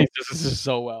does this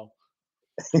so well.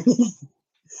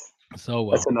 So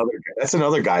well. That's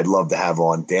another guy I'd love to have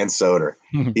on, Dan Soder.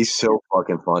 He's so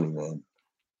fucking funny, man.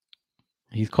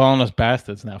 He's calling us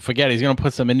bastards now. Forget it. He's gonna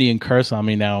put some Indian curse on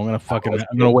me now. I'm gonna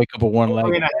wake up with one leg. I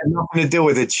mean, I have nothing to do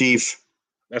with it, Chief.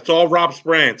 That's all Rob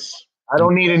Sprance. I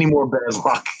don't need any more bad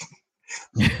luck.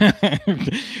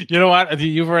 You know what?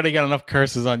 You've already got enough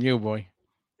curses on you, boy.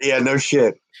 Yeah, no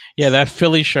shit. Yeah, that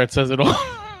Philly shirt says it all.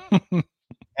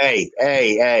 Hey,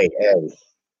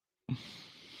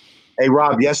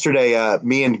 Rob, yesterday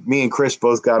me and Chris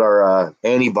both got our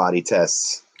antibody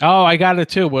tests. Oh, I got it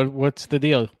too. What's the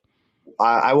deal?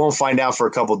 I won't find out for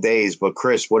a couple days, but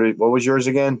Chris, what was yours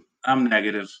again? I'm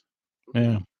negative.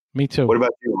 Yeah, me too. What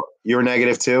about you? You're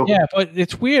negative too? Yeah, but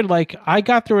it's weird. Like, I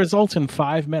got the results in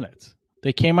 5 minutes.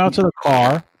 They came out to the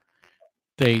car.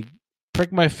 They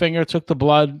pricked my finger, took the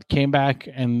blood, came back,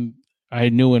 and I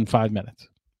knew in 5 minutes.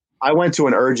 I went to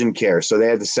an urgent care, so they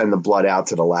had to send the blood out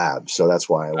to the lab. So that's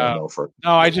why I went over.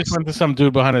 No, I just went to some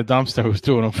dude behind a dumpster who was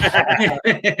doing them.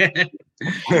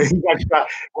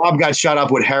 Rob got shot up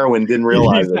with heroin, didn't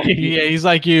realize it. Yeah, he's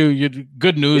like you.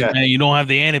 Good news, man. You don't have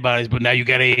the antibodies, but now you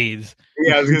got AIDS.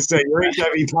 Yeah, I was gonna say you're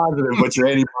HIV positive, but you're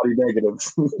antibody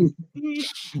negative.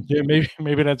 Yeah,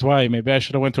 maybe that's why. Maybe I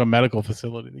should have went to a medical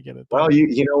facility to get it done. Well,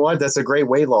 you know what? That's a great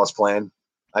weight loss plan.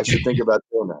 I should think about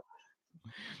doing that.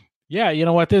 Yeah, you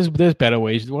know what? There's better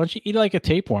ways. Why don't you eat like a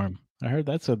tapeworm? I heard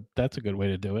that's a good way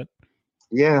to do it.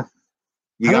 Yeah.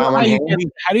 How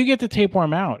do you get the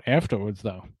tapeworm out afterwards,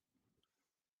 though?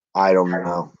 I don't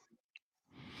know.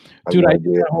 Dude, I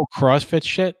did that whole CrossFit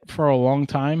shit for a long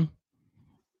time.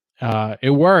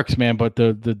 It works, man, but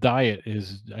the diet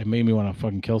it made me want to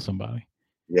fucking kill somebody.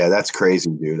 Yeah, that's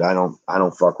crazy, dude. I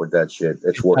don't fuck with that shit.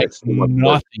 It's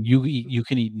nothing. You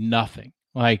can eat nothing.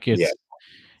 Like it's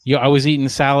I was eating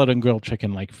salad and grilled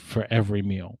chicken for every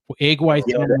meal. Egg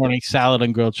whites in the morning, salad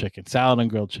and grilled chicken.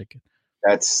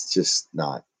 That's just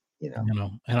not, you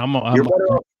know. And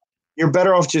you're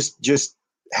better off just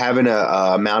having a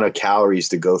amount of calories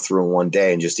to go through in one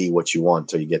day and just eat what you want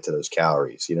until you get to those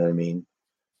calories. You know what I mean?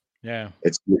 Yeah.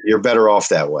 You're better off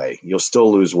that way. You'll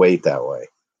still lose weight that way.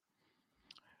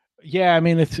 Yeah, I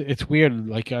mean it's weird.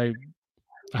 Like I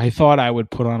thought I would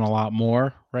put on a lot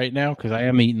more right now because I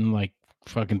am eating like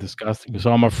fucking disgusting.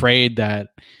 So I'm afraid that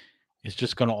it's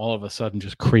just going to all of a sudden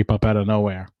just creep up out of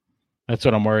nowhere. That's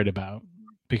what I'm worried about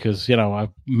because, I've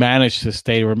managed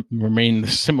to remain the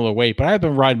similar weight, but I've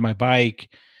been riding my bike.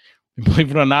 And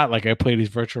believe it or not, like I play these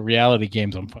virtual reality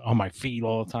games on my feet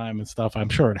all the time and stuff. I'm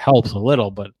sure it helps a little,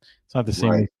 but it's not the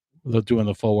same as doing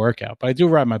the full workout. But I do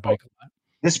ride my bike a lot.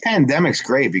 This pandemic's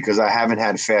great because I haven't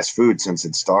had fast food since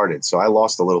it started, so I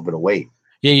lost a little bit of weight.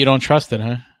 Yeah, you don't trust it,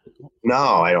 huh? No,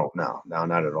 I don't. No,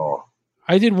 not at all.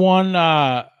 I did one.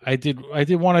 I did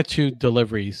 1 or 2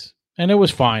 deliveries, and it was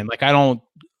fine. Like I don't,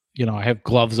 I have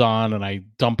gloves on, and I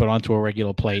dump it onto a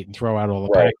regular plate and throw out all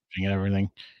the packaging and everything.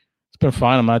 It's been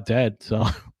fine. I'm not dead, so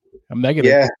I'm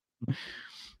negative. Yeah.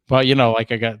 But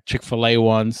like I got Chick-fil-A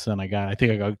once, and I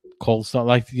think I got Cold Stone.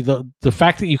 Like the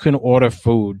fact that you can order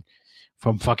food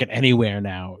from fucking anywhere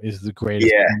now is the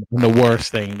greatest and the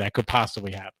worst thing that could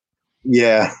possibly happen.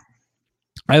 Yeah.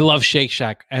 I love Shake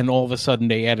Shack, and all of a sudden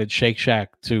they added Shake Shack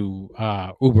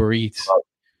to Uber Eats.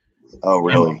 Oh,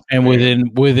 really? And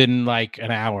within like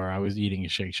an hour, I was eating a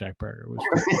Shake Shack burger. It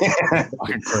was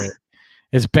fucking great.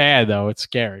 It's bad though; it's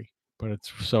scary, but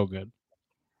it's so good.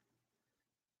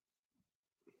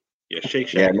 Yeah, Shake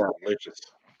Shack is delicious.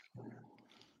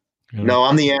 No,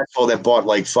 I'm the asshole that bought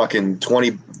like fucking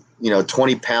 20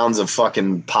 pounds of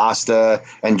fucking pasta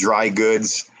and dry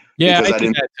goods. Yeah, I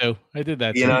did that too.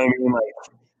 You know what I mean? Like,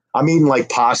 I'm eating like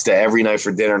pasta every night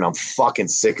for dinner, and I'm fucking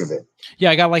sick of it. Yeah,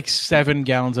 I got like 7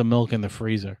 gallons of milk in the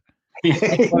freezer.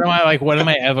 When am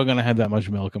I ever going to have that much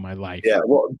milk in my life? Yeah,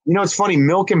 well, it's funny.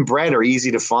 Milk and bread are easy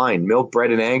to find. Milk,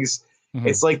 bread, and eggs. Mm-hmm.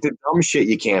 It's like the dumb shit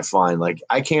you can't find. Like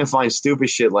I can't find stupid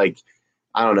shit like,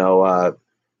 I don't know,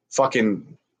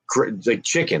 fucking like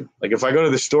chicken. Like if I go to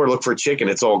the store look for chicken,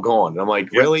 it's all gone. And I'm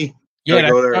like, really? Yeah,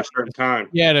 go there at a certain time.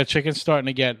 Yeah, the chicken's starting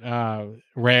to get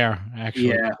rare, actually.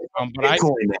 Yeah, but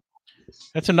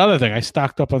that's another thing. I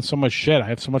stocked up on so much shit. I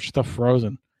have so much stuff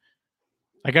frozen.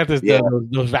 I got those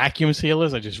vacuum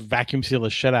sealers. I just vacuum seal the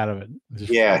shit out of it.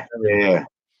 Yeah.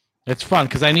 It's fun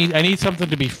because I need something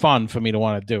to be fun for me to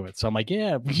want to do it. So I'm like,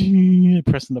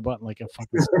 pressing the button like a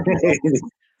fucking.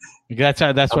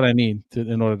 That's what I need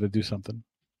in order to do something.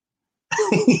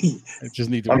 I just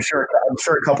need to. I'm sure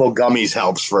a couple of gummies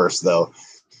helps first, though.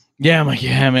 Yeah, I'm like,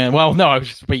 yeah, man. Well, no, I was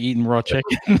just eating raw chicken.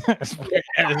 This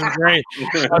is great.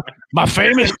 My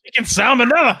famous chicken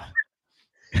salmonella.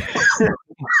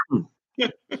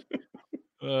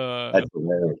 That's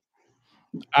hilarious.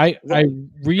 I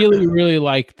really, really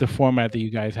like the format that you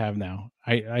guys have now.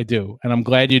 I do, and I'm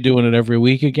glad you're doing it every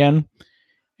week again.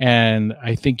 And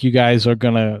I think you guys are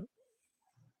gonna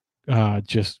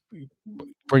just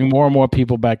bring more and more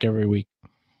people back every week.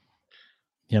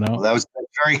 Well, that was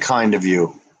very kind of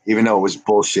you, even though it was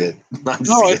bullshit. It's not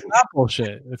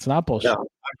bullshit. It's not bullshit. No,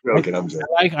 I'm joking.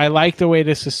 I like the way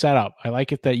this is set up. I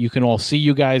like it that you can all see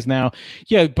you guys now.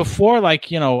 Yeah, before,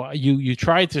 like, you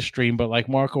tried to stream, but like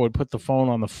Marco would put the phone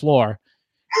on the floor,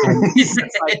 and,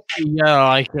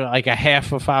 like a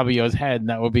half of Fabio's head, and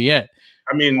that would be it.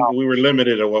 I mean, we were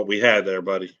limited to what we had there,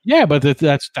 buddy. Yeah, but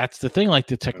that's the thing. Like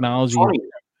the technology,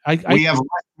 we have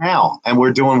less now, and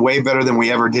we're doing way better than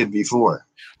we ever did before.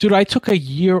 Dude, I took a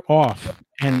year off,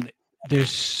 and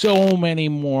there's so many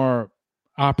more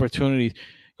opportunities.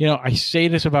 I say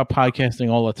this about podcasting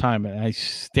all the time, and I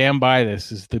stand by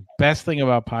this. Is the best thing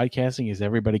about podcasting is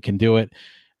everybody can do it,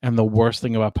 and the worst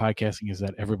thing about podcasting is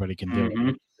that everybody can do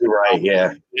it. Right?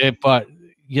 Yeah. But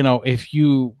if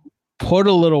you put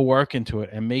a little work into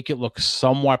it and make it look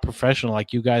somewhat professional,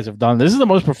 like you guys have done, this is the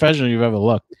most professional you've ever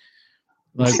looked.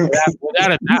 Like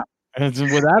without a doubt,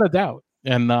 without a doubt.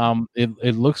 And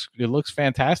it looks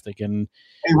fantastic. And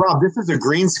hey, Rob, this is a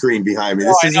green screen behind me.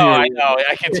 I know.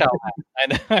 I can tell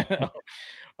that.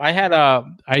 I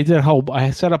know. I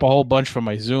set up a whole bunch for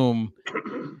my Zoom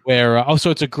where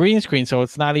so it's a green screen, so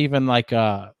it's not even like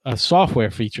a software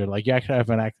feature. Like you actually have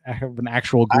an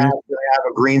actual green. I have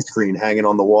a green screen hanging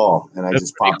on the wall, and I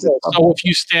just popped it up. So if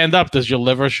you stand up, does your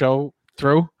liver show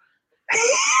through?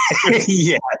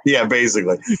 yeah,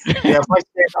 basically. Yeah,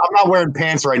 if I'm not wearing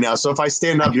pants right now, so if I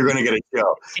stand up, you're going to get a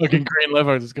show. Fucking green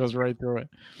liver just goes right through it.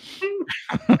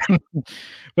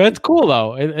 But it's cool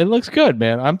though. It looks good,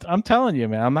 man. I'm telling you,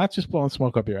 man. I'm not just blowing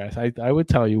smoke up your ass. I would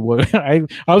tell you what I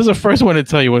was the first one to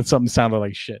tell you when something sounded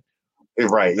like shit.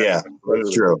 Right? Yeah,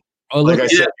 that's true. Oh, like I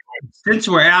said, since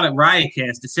we're out at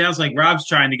Riotcast, it sounds like Rob's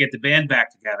trying to get the band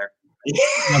back together.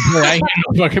 I ain't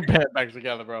no fucking band back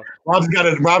together, bro. Rob's got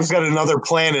another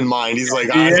plan in mind. He's like,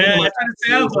 yeah, that's what it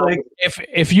sounds like.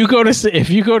 If you go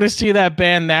to see that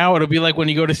band now, it'll be like when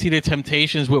you go to see the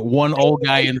Temptations with one old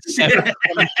guy and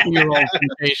 7-year-old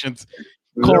Temptations.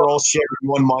 They're all sharing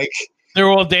one mic. They're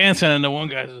all dancing, and the one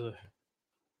guy's.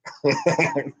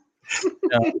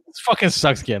 It fucking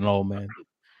sucks getting old, man.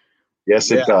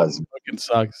 Yes, it does. It fucking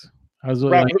sucks. I was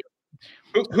Rob,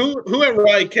 who at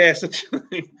Riotcast,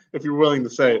 if you're willing to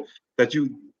say it, that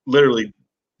you literally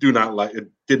did not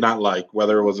like,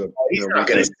 whether it was he's not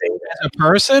going to say that. As a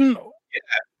person,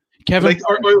 Kevin,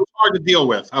 or it was hard to deal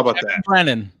with. How about Kevin that?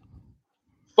 Brennan.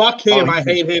 Fuck him. I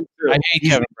hate him too. I hate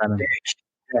Kevin Brennan.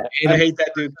 I hate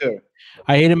that dude too.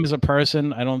 I hate him as a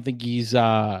person. I don't think he's.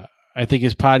 I think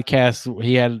his podcast.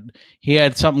 He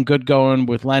had something good going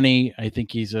with Lenny. I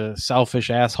think he's a selfish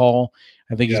asshole.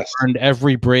 I think he's burned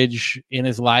every bridge in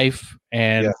his life,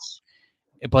 and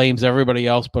it blames everybody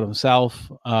else but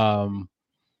himself.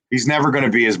 He's never going to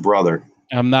be his brother.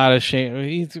 I'm not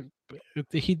ashamed.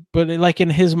 But like in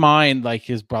his mind, like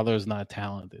his brother's not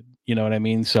talented. You know what I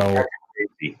mean? So,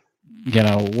 you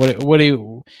know what do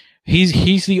you?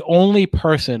 He's the only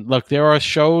person. Look, there are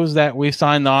shows that we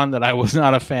signed on that I was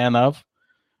not a fan of.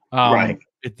 Right.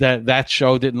 That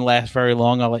show didn't last very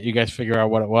long. I'll let you guys figure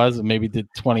out what it was. And maybe did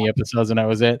 20 episodes and that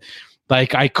was it.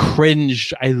 Like I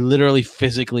cringed. I literally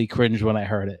physically cringed when I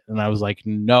heard it. And I was like,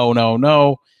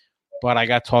 no. But I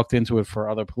got talked into it for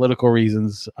other political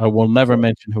reasons. I will never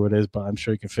mention who it is, but I'm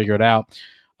sure you can figure it out.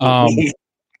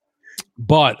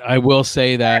 But I will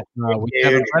say that with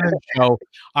Kevin Brennan show,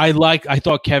 I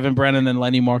thought Kevin Brennan and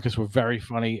Lenny Marcus were very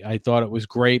funny. I thought it was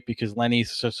great because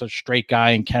Lenny's such a straight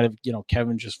guy, and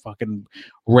Kevin just fucking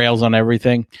rails on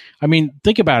everything. I mean,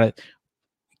 think about it.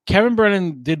 Kevin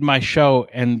Brennan did my show,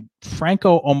 and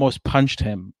Franco almost punched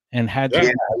him and had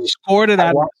to scored it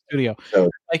out of the studio.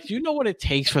 Like, do you know what it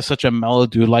takes for such a mellow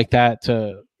dude like that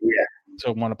to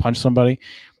want to punch somebody?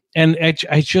 And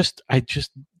I just.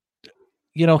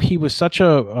 He was such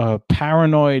a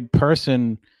paranoid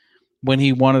person when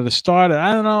he wanted to start it.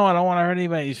 I don't know. I don't want to hurt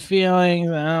anybody's feelings.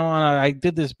 I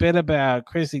did this bit about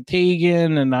Chrissy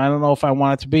Teigen, and I don't know if I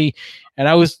want it to be. And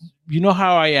I was, you know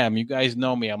how I am. You guys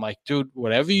know me. I'm like, dude,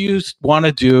 whatever you want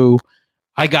to do,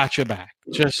 I got your back.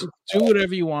 Just do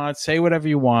whatever you want. Say whatever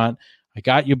you want. I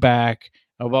got your back.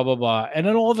 Blah, blah, blah. And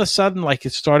then all of a sudden, like,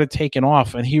 it started taking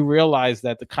off, and he realized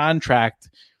that the contract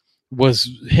was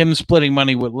him splitting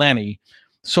money with Lenny.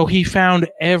 So he found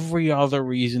every other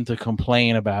reason to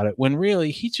complain about it when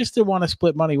really he just didn't want to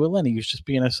split money with Lenny. He was just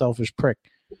being a selfish prick.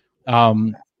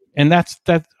 And that's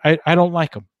that. I don't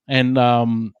like him. And,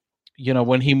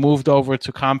 when he moved over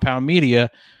to Compound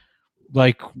Media,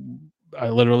 like I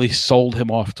literally sold him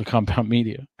off to Compound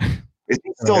Media. Is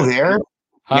he still there?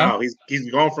 Huh? No, he's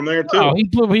going from there too. Oh,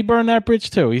 he burned that bridge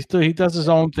too. He does his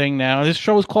own thing now. This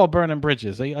show is called Burning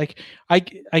Bridges.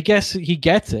 I guess he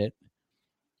gets it.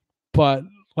 But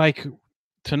like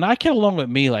to not get along with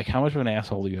me, like how much of an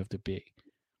asshole do you have to be?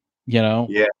 Yeah.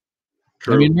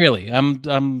 True. I mean, really, I'm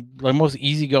the most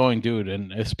easygoing dude,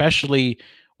 and especially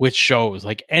with shows,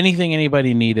 like anything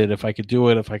anybody needed, if I could do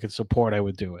it, if I could support, I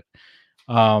would do it.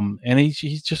 And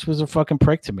he just was a fucking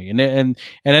prick to me. And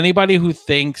anybody who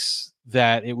thinks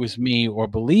that it was me or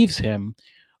believes him,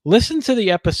 listen to the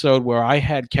episode where I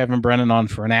had Kevin Brennan on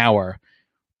for an hour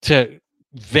to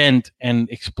vent and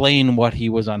explain what he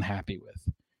was unhappy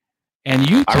with, and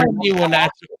you tell me when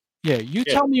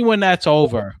tell me when that's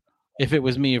over, if it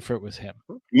was me or if it was him.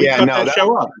 We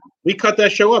cut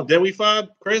that show up, didn't we, Fob,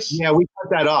 Chris? Yeah, we cut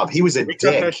that up. He was a dick.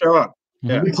 Cut that show up.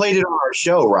 Yeah. We played it on our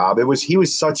show, Rob. He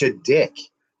was such a dick.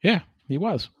 Yeah, he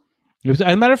was. As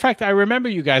a matter of fact, I remember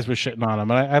you guys were shitting on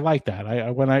him, and I like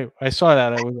that. When I saw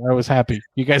that, I was happy.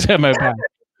 You guys had my back.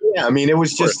 Yeah, I mean, it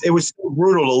was so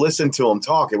brutal to listen to him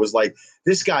talk. It was like,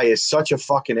 this guy is such a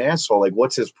fucking asshole. Like,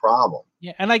 what's his problem?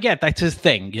 Yeah, and I get that's his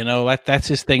thing. That's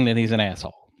his thing, that he's an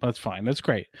asshole. That's fine. That's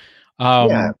great. But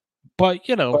I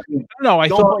don't know. I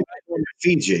thought bite the hand that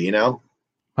feeds you.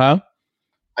 Huh?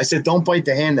 I said, don't bite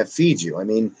the hand that feeds you. I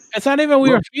mean, it's not even we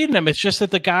were feeding him. It's just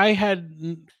that the guy had,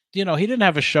 he didn't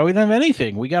have a show. He didn't have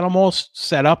anything. We got him all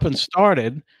set up and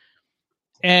started.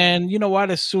 And you know what?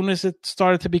 As soon as it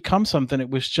started to become something, it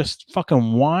was just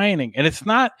fucking whining. And it's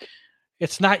not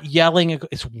yelling.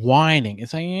 It's whining.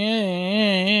 It's like,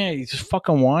 he just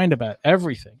fucking whined about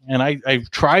everything. And I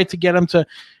tried to get him to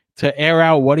air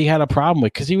out what he had a problem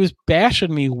with, because he was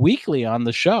bashing me weekly on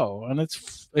the show. And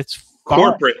it's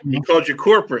corporate. He called you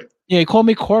corporate. Yeah, he called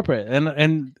me corporate.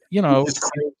 And you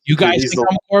guys think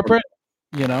I'm corporate?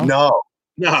 No.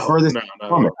 Furthest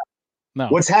No.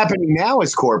 What's happening now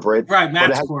is corporate. Right, but it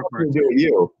Matt's has corporate. nothing to do with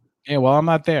you. Yeah, well, I'm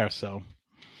not there, so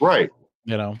Right.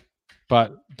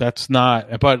 But that's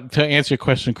not. But to answer your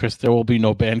question, Chris, there will be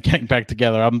no band getting back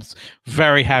together. I'm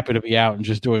very happy to be out and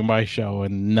just doing my show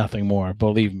and nothing more.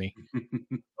 Believe me,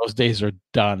 those days are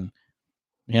done.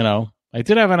 I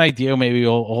did have an idea. Maybe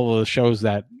all of the shows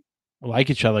that like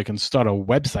each other can start a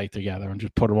website together and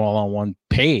just put them all on one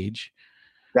page.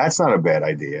 That's not a bad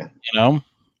idea.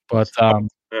 But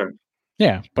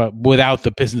yeah, but without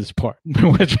the business part,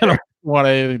 which I don't want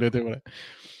anything to do with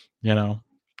it.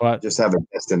 But just have a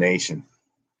destination.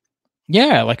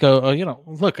 Yeah, like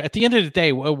look, at the end of the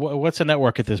day, what's a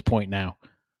network at this point now?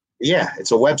 Yeah,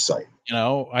 it's a website.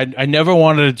 I never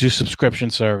wanted to do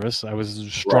subscription service. I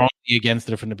was strongly against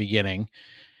it from the beginning.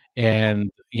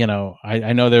 And,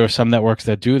 I know there are some networks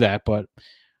that do that, but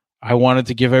I wanted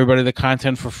to give everybody the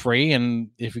content for free.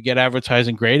 And if you get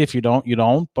advertising, great. If you don't, you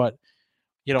don't. But,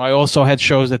 I also had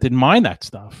shows that didn't mind that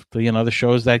stuff. The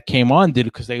shows that came on did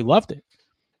it because they loved it,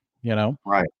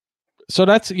 Right. So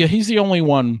he's the only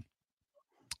one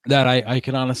that I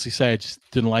can honestly say I just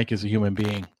didn't like as a human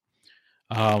being.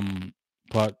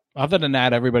 But other than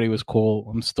that, everybody was cool.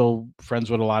 I'm still friends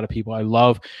with a lot of people. I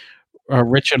love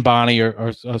Rich and Bonnie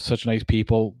are such nice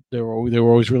people. They were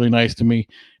always really nice to me.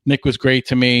 Nick was great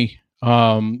to me.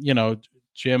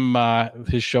 Jim,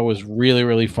 his show was really,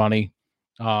 really funny.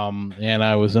 And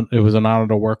it was an honor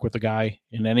to work with the guy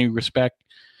in any respect.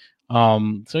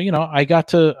 So I got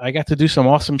to do some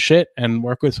awesome shit and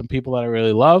work with some people that I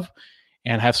really love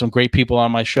and have some great people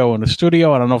on my show in the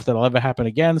studio. I don't know if that'll ever happen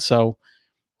again. So,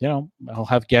 I'll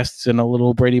have guests in a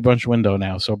little Brady Bunch window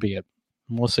now. So be it.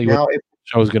 We'll see what the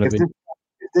show is going to be.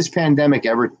 If this pandemic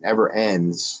ever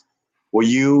ends, will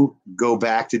you go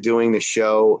back to doing the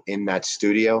show in that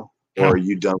studio, or are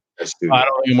you done with that studio? I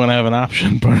don't even want to have an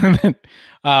option, but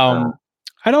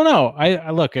I don't know. I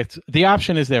look, the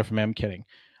option is there for me. I'm kidding.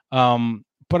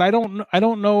 But I don't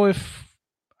know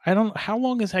how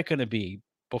long is that going to be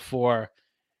before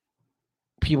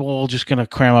people are just going to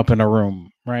cram up in a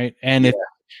room, right? And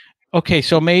okay,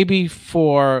 so maybe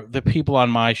for the people on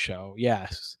my show,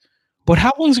 yes. But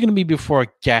how long is it going to be before a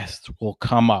guest will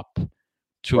come up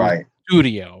to a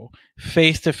studio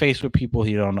face to face with people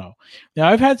he don't know? Now,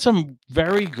 I've had some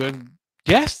very good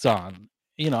guests on.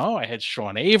 I had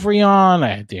Sean Avery on. I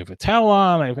had Dave Attell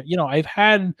on. I've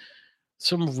had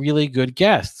some really good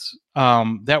guests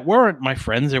that weren't my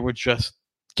friends. They were just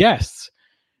guests.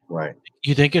 Right.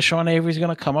 You think a Sean Avery's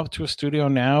going to come up to a studio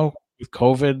now with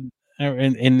COVID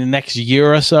in the next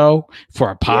year or so for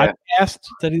a podcast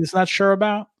that he's not sure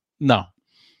about?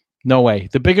 No way.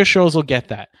 The bigger shows will get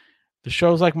that. The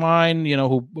shows like mine,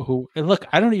 who and look,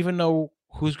 I don't even know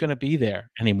who's going to be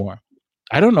there anymore.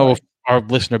 I don't know if our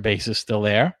listener base is still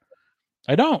there.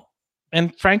 I don't.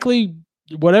 And frankly,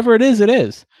 whatever it is, it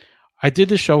is. I did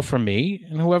the show for me,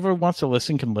 and whoever wants to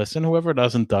listen can listen. Whoever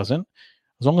doesn't.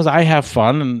 As long as I have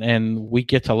fun and we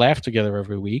get to laugh together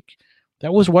every week,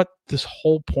 that was what this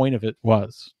whole point of it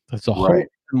was. That's the whole reason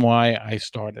why I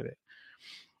started it.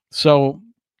 So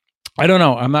I don't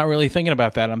know. I'm not really thinking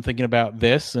about that. I'm thinking about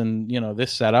this and,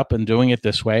 this setup and doing it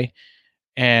this way.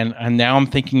 And now I'm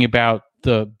thinking about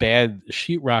the bad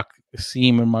sheetrock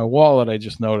seam in my wall that I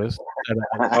just noticed.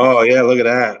 Oh, yeah. Look at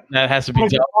that. That has to be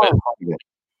dealt with.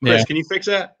 Chris, can you fix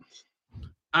that?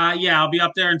 Yeah, I'll be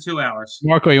up there in 2 hours.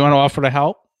 Marco, you want to offer to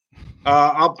help?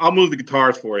 I'll move the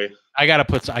guitars for you. I gotta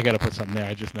put something there.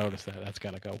 I just noticed that. That's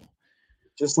gotta go.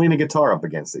 Just lean a guitar up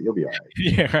against it. You'll be all right.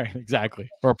 Yeah, right. Exactly.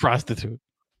 For a prostitute.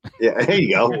 Yeah, there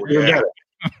you go.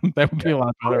 That would be a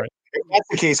lot better. If that's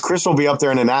the case, Chris will be up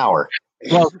there in an hour.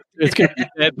 Well, it's gonna be a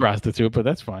dead prostitute, but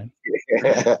that's fine.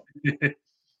 I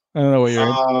don't know what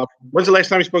you're. When's the last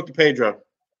time you spoke to Pedro?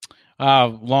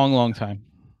 Long time.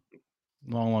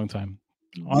 Long time.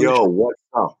 What's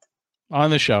up? On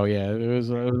the show, yeah, it was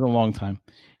a long time.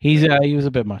 He was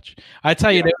a bit much. I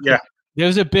tell you, there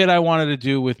was a bit I wanted to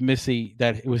do with Missy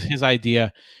that it was his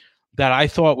idea that I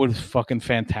thought was fucking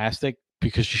fantastic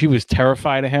because she was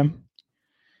terrified of him.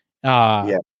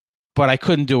 But I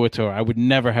couldn't do it to her. I would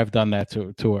never have done that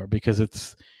to her because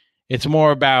it's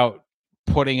more about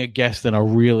putting a guest in a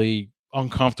really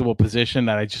uncomfortable position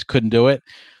that I just couldn't do it.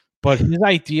 But his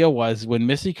idea was when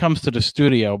Missy comes to the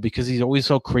studio, because he's always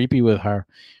so creepy with her,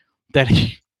 that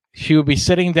she would be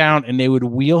sitting down and they would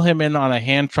wheel him in on a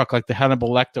hand truck like the Hannibal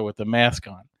Lecter with the mask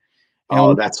on.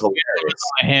 Oh, that's hilarious.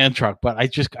 A hand truck, but I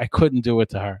couldn't do it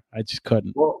to her. I just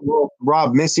couldn't. Well,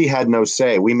 Rob, Missy had no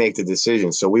say. We make the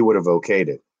decision, so we would have okayed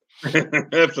it.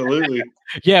 Absolutely.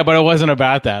 Yeah, but it wasn't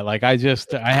about that. Like I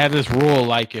had this rule,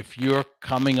 like if you're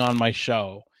coming on my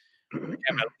show,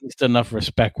 at least enough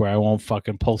respect where I won't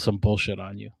fucking pull some bullshit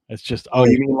on you. It's just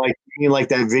you mean like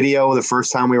that video the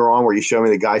first time we were on where you showed me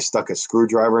the guy stuck a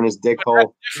screwdriver in his dick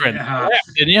hole? Different,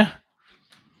 didn't you?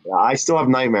 Yeah, I still have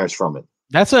nightmares from it.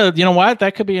 That's you know what?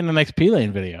 That could be in the next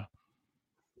P-Lane video.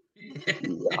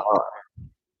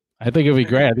 I think it'd be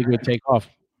great. I think it would take off.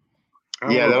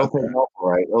 Yeah, that'll take off,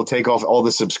 right? It'll take off all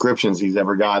the subscriptions he's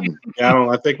ever gotten. Yeah,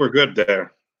 I think we're good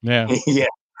there. Yeah, yeah.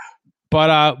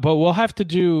 But we'll have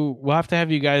to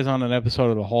have you guys on an episode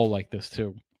of The Hole like this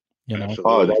too. You know,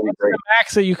 oh, that'd be great. The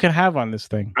max that you can have on this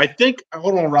thing. I think.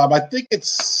 Hold on, Rob. I think it's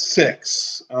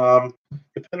 6. Depending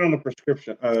on the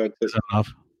prescription. That's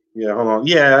enough. Yeah, hold on.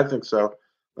 Yeah, I think so.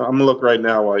 I'm gonna look right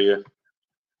now while you.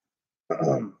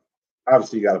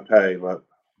 Obviously, you got to pay, but.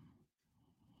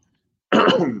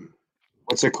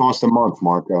 What's it cost a month,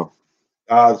 Marco?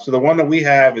 So the one that we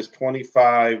have is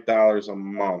 $25 a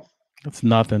month. That's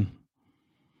nothing.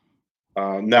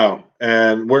 No,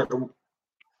 and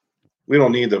we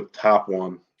don't need the top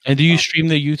one. And do you stream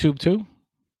the YouTube too?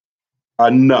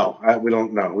 No, we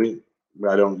don't. No,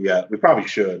 I don't yet. We probably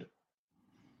should.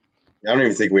 I don't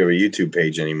even think we have a YouTube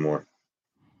page anymore.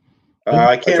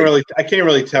 I can't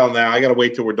really tell now. I got to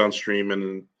wait till we're done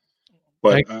streaming.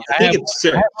 But I think it's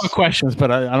 6. I have more questions, but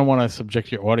I don't want to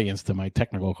subject your audience to my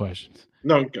technical questions.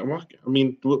 No, I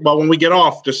mean, well, when we get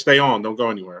off, just stay on. Don't go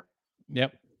anywhere.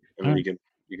 Yep. And then you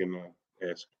can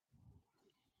ask.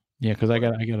 Yeah, because I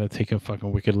gotta take a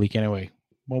fucking wicked leak anyway.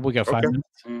 Well, we got 5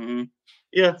 minutes. Mm-hmm.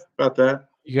 Yeah, about that.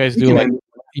 You guys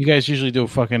you guys usually do a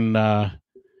fucking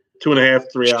 2.5,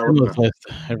 3 hours list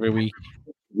every week.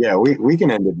 Yeah, we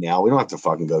can end it now. We don't have to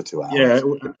fucking go 2 hours. Yeah,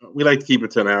 we like to keep it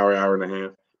to an hour, hour and a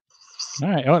half. All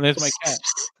right. Oh, there's my cat.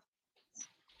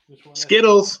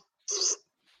 Skittles.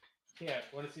 Yeah,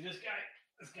 want to see this guy?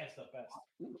 This guy's the best.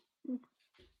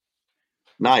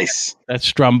 Nice. That's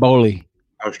Stromboli.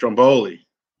 Oh, Stromboli.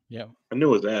 Yeah. I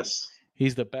knew it was S.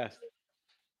 He's the best.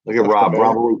 Look at Rob.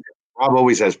 Rob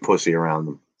always has pussy around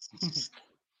him.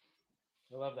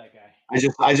 I love that guy.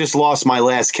 I just lost my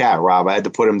last cat, Rob. I had to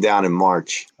put him down in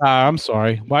March. I'm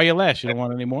sorry. Why you last? You don't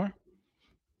want any more?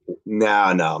 No,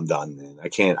 I'm done, man. I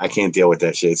can't deal with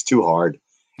that shit. It's too hard.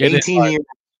 18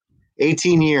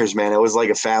 years, man. It was like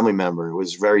a family member. It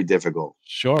was very difficult.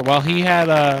 Sure. Well, he had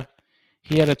a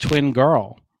twin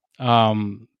girl.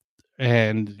 And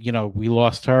we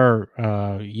lost her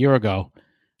a year ago.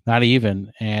 Not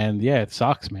even. And yeah, it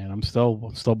sucks, man. I'm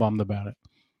still bummed about it.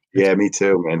 Yeah, me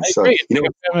too, man. So,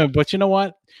 but you know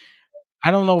what?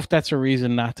 I don't know if that's a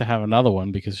reason not to have another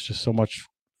one because it's just so much.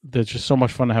 There's just so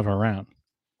much fun to have around.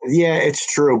 Yeah, it's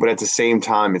true, but at the same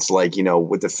time, it's like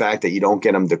with the fact that you don't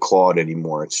get them declawed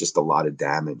anymore, it's just a lot of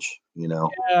damage. Yeah,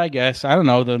 I guess I don't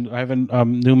know. I have a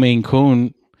new Maine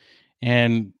Coon,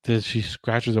 and she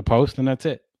scratches a post, and that's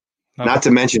it. Not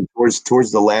to mention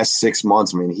towards the last 6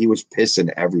 months, I mean, he was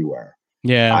pissing everywhere.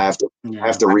 Yeah, I have to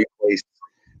replace.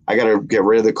 I got to get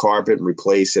rid of the carpet and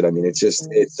replace it. I mean, it's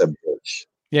a bitch.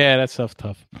 Yeah, that stuff's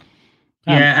tough.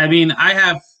 Yeah, I mean,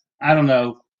 I don't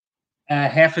know,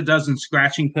 half a dozen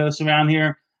scratching posts around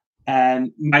here,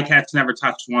 and my cat's never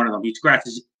touched one of them. He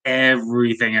scratches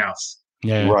everything else.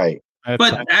 Yeah, right.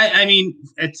 But I mean,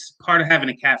 it's part of having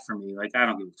a cat for me. Like, I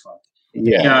don't give a fuck.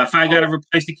 Yeah. If I got to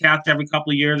replace the couch every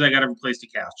couple of years, I got to replace the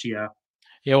couch. Yeah.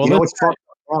 Yeah. Well, what's fucked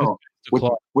up?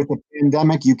 With the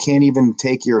pandemic, you can't even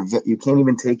take your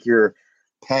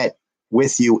pet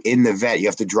with you in the vet. You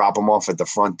have to drop them off at the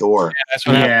front door. Yeah, that's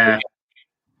what happened.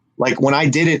 Like when I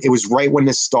did it, it was right when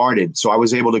this started, so I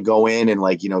was able to go in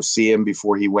and see him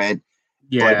before he went.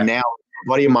 Yeah. But now, a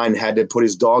buddy of mine had to put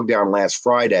his dog down last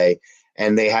Friday,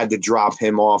 and they had to drop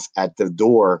him off at the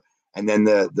door, and then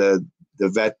the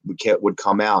vet would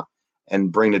come out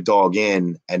and bring the dog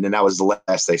in, and then that was the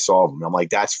last they saw of him. I'm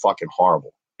like, that's fucking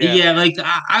horrible. Yeah, like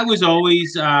I was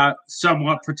always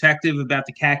somewhat protective about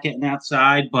the cat getting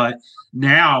outside, but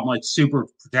now I'm like super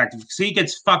protective. Because he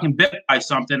gets fucking bit by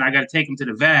something, I got to take him to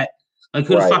the vet. Like,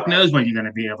 who the fuck knows when you're going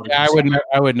to be able to? Yeah,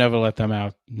 I would never let them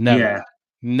out. Never. Yeah.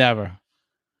 Never.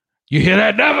 You hear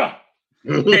that? Never.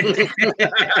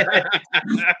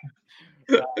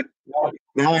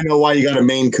 Now I know why you got a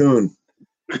Maine Coon.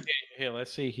 Here,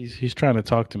 let's see. He's trying to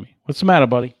talk to me. What's the matter,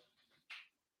 buddy?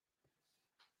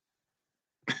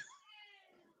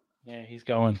 Yeah, he's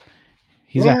going.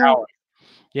 He's a howler.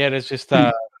 Yeah, there's just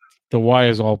the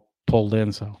wires all pulled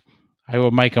in, so I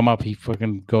would mic him up. He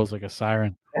fucking goes like a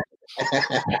siren.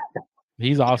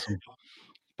 He's awesome.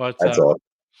 But that's awesome.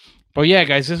 But yeah,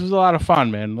 guys, this was a lot of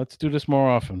fun, man. Let's do this more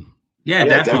often. Yeah,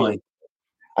 definitely.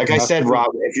 Like I said, Rob,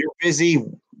 if you're busy,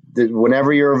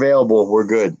 whenever you're available, we're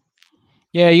good.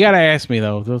 Yeah, you got to ask me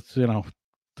though. Those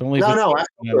only No.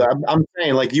 I'm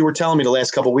saying, like, you were telling me the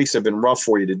last couple of weeks have been rough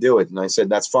for you to do it, and I said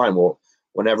that's fine. Well,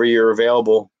 whenever you're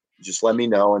available, just let me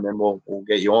know, and then we'll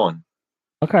get you on.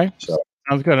 Okay, So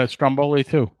sounds good. It's Stromboli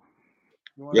too.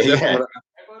 Yeah.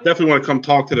 Definitely want to come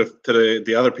talk to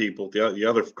the other people, the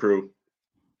other crew.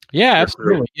 Yeah, Your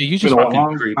absolutely. crew. You It's just been a fucking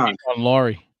long creep time. on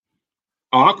Lori.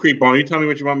 Oh, I'll creep on you. Tell me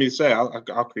what you want me to say. I'll creep.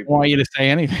 I don't want you to say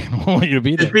anything. I want you to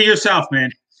be there. Just be yourself, man.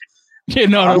 Yeah,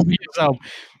 no, don't be yourself.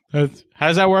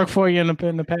 How's that work for you in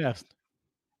the past?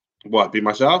 What? Be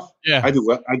myself? Yeah, I do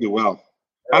well.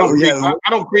 I don't creep. Yeah. I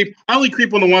don't creep. I only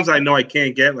creep on the ones I know I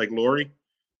can't get, like Lori.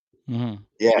 Mm-hmm.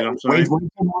 Yeah. You know what I'm saying? When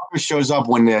Marcus shows up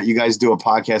when you guys do a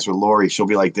podcast with Lori, she'll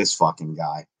be like, this fucking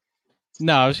guy.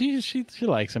 No, she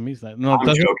likes him. He's like, no, I'm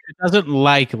joking. it doesn't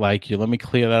like you. Let me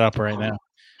clear that up right now.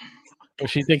 Well,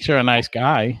 she thinks you're a nice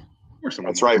guy. That's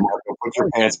right, Marco. Put your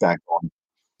pants back on. I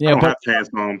Yeah, don't but have pants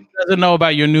on. doesn't know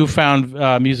about your newfound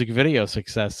music video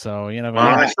success. So you never know.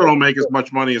 I still don't make as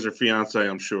much money as her fiance,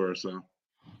 I'm sure. So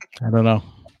I don't know.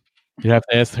 You have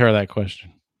to ask her that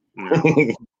question.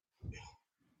 yeah.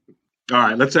 All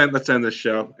right, let's end this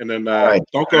show, and then right.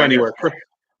 don't go anywhere.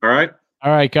 All right.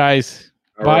 All right, guys.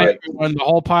 All Bye, right. everyone. The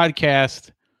whole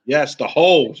podcast. Yes, the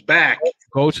hole's back.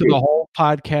 Go to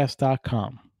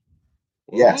thewholepodcast.com.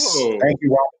 Yes. Whoa. Thank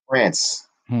you, Rob Sprance.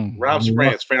 Rob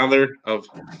Sprance, founder of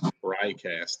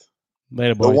Riotcast.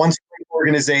 Later, The boys. one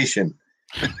organization.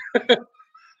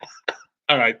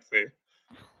 All right, see you.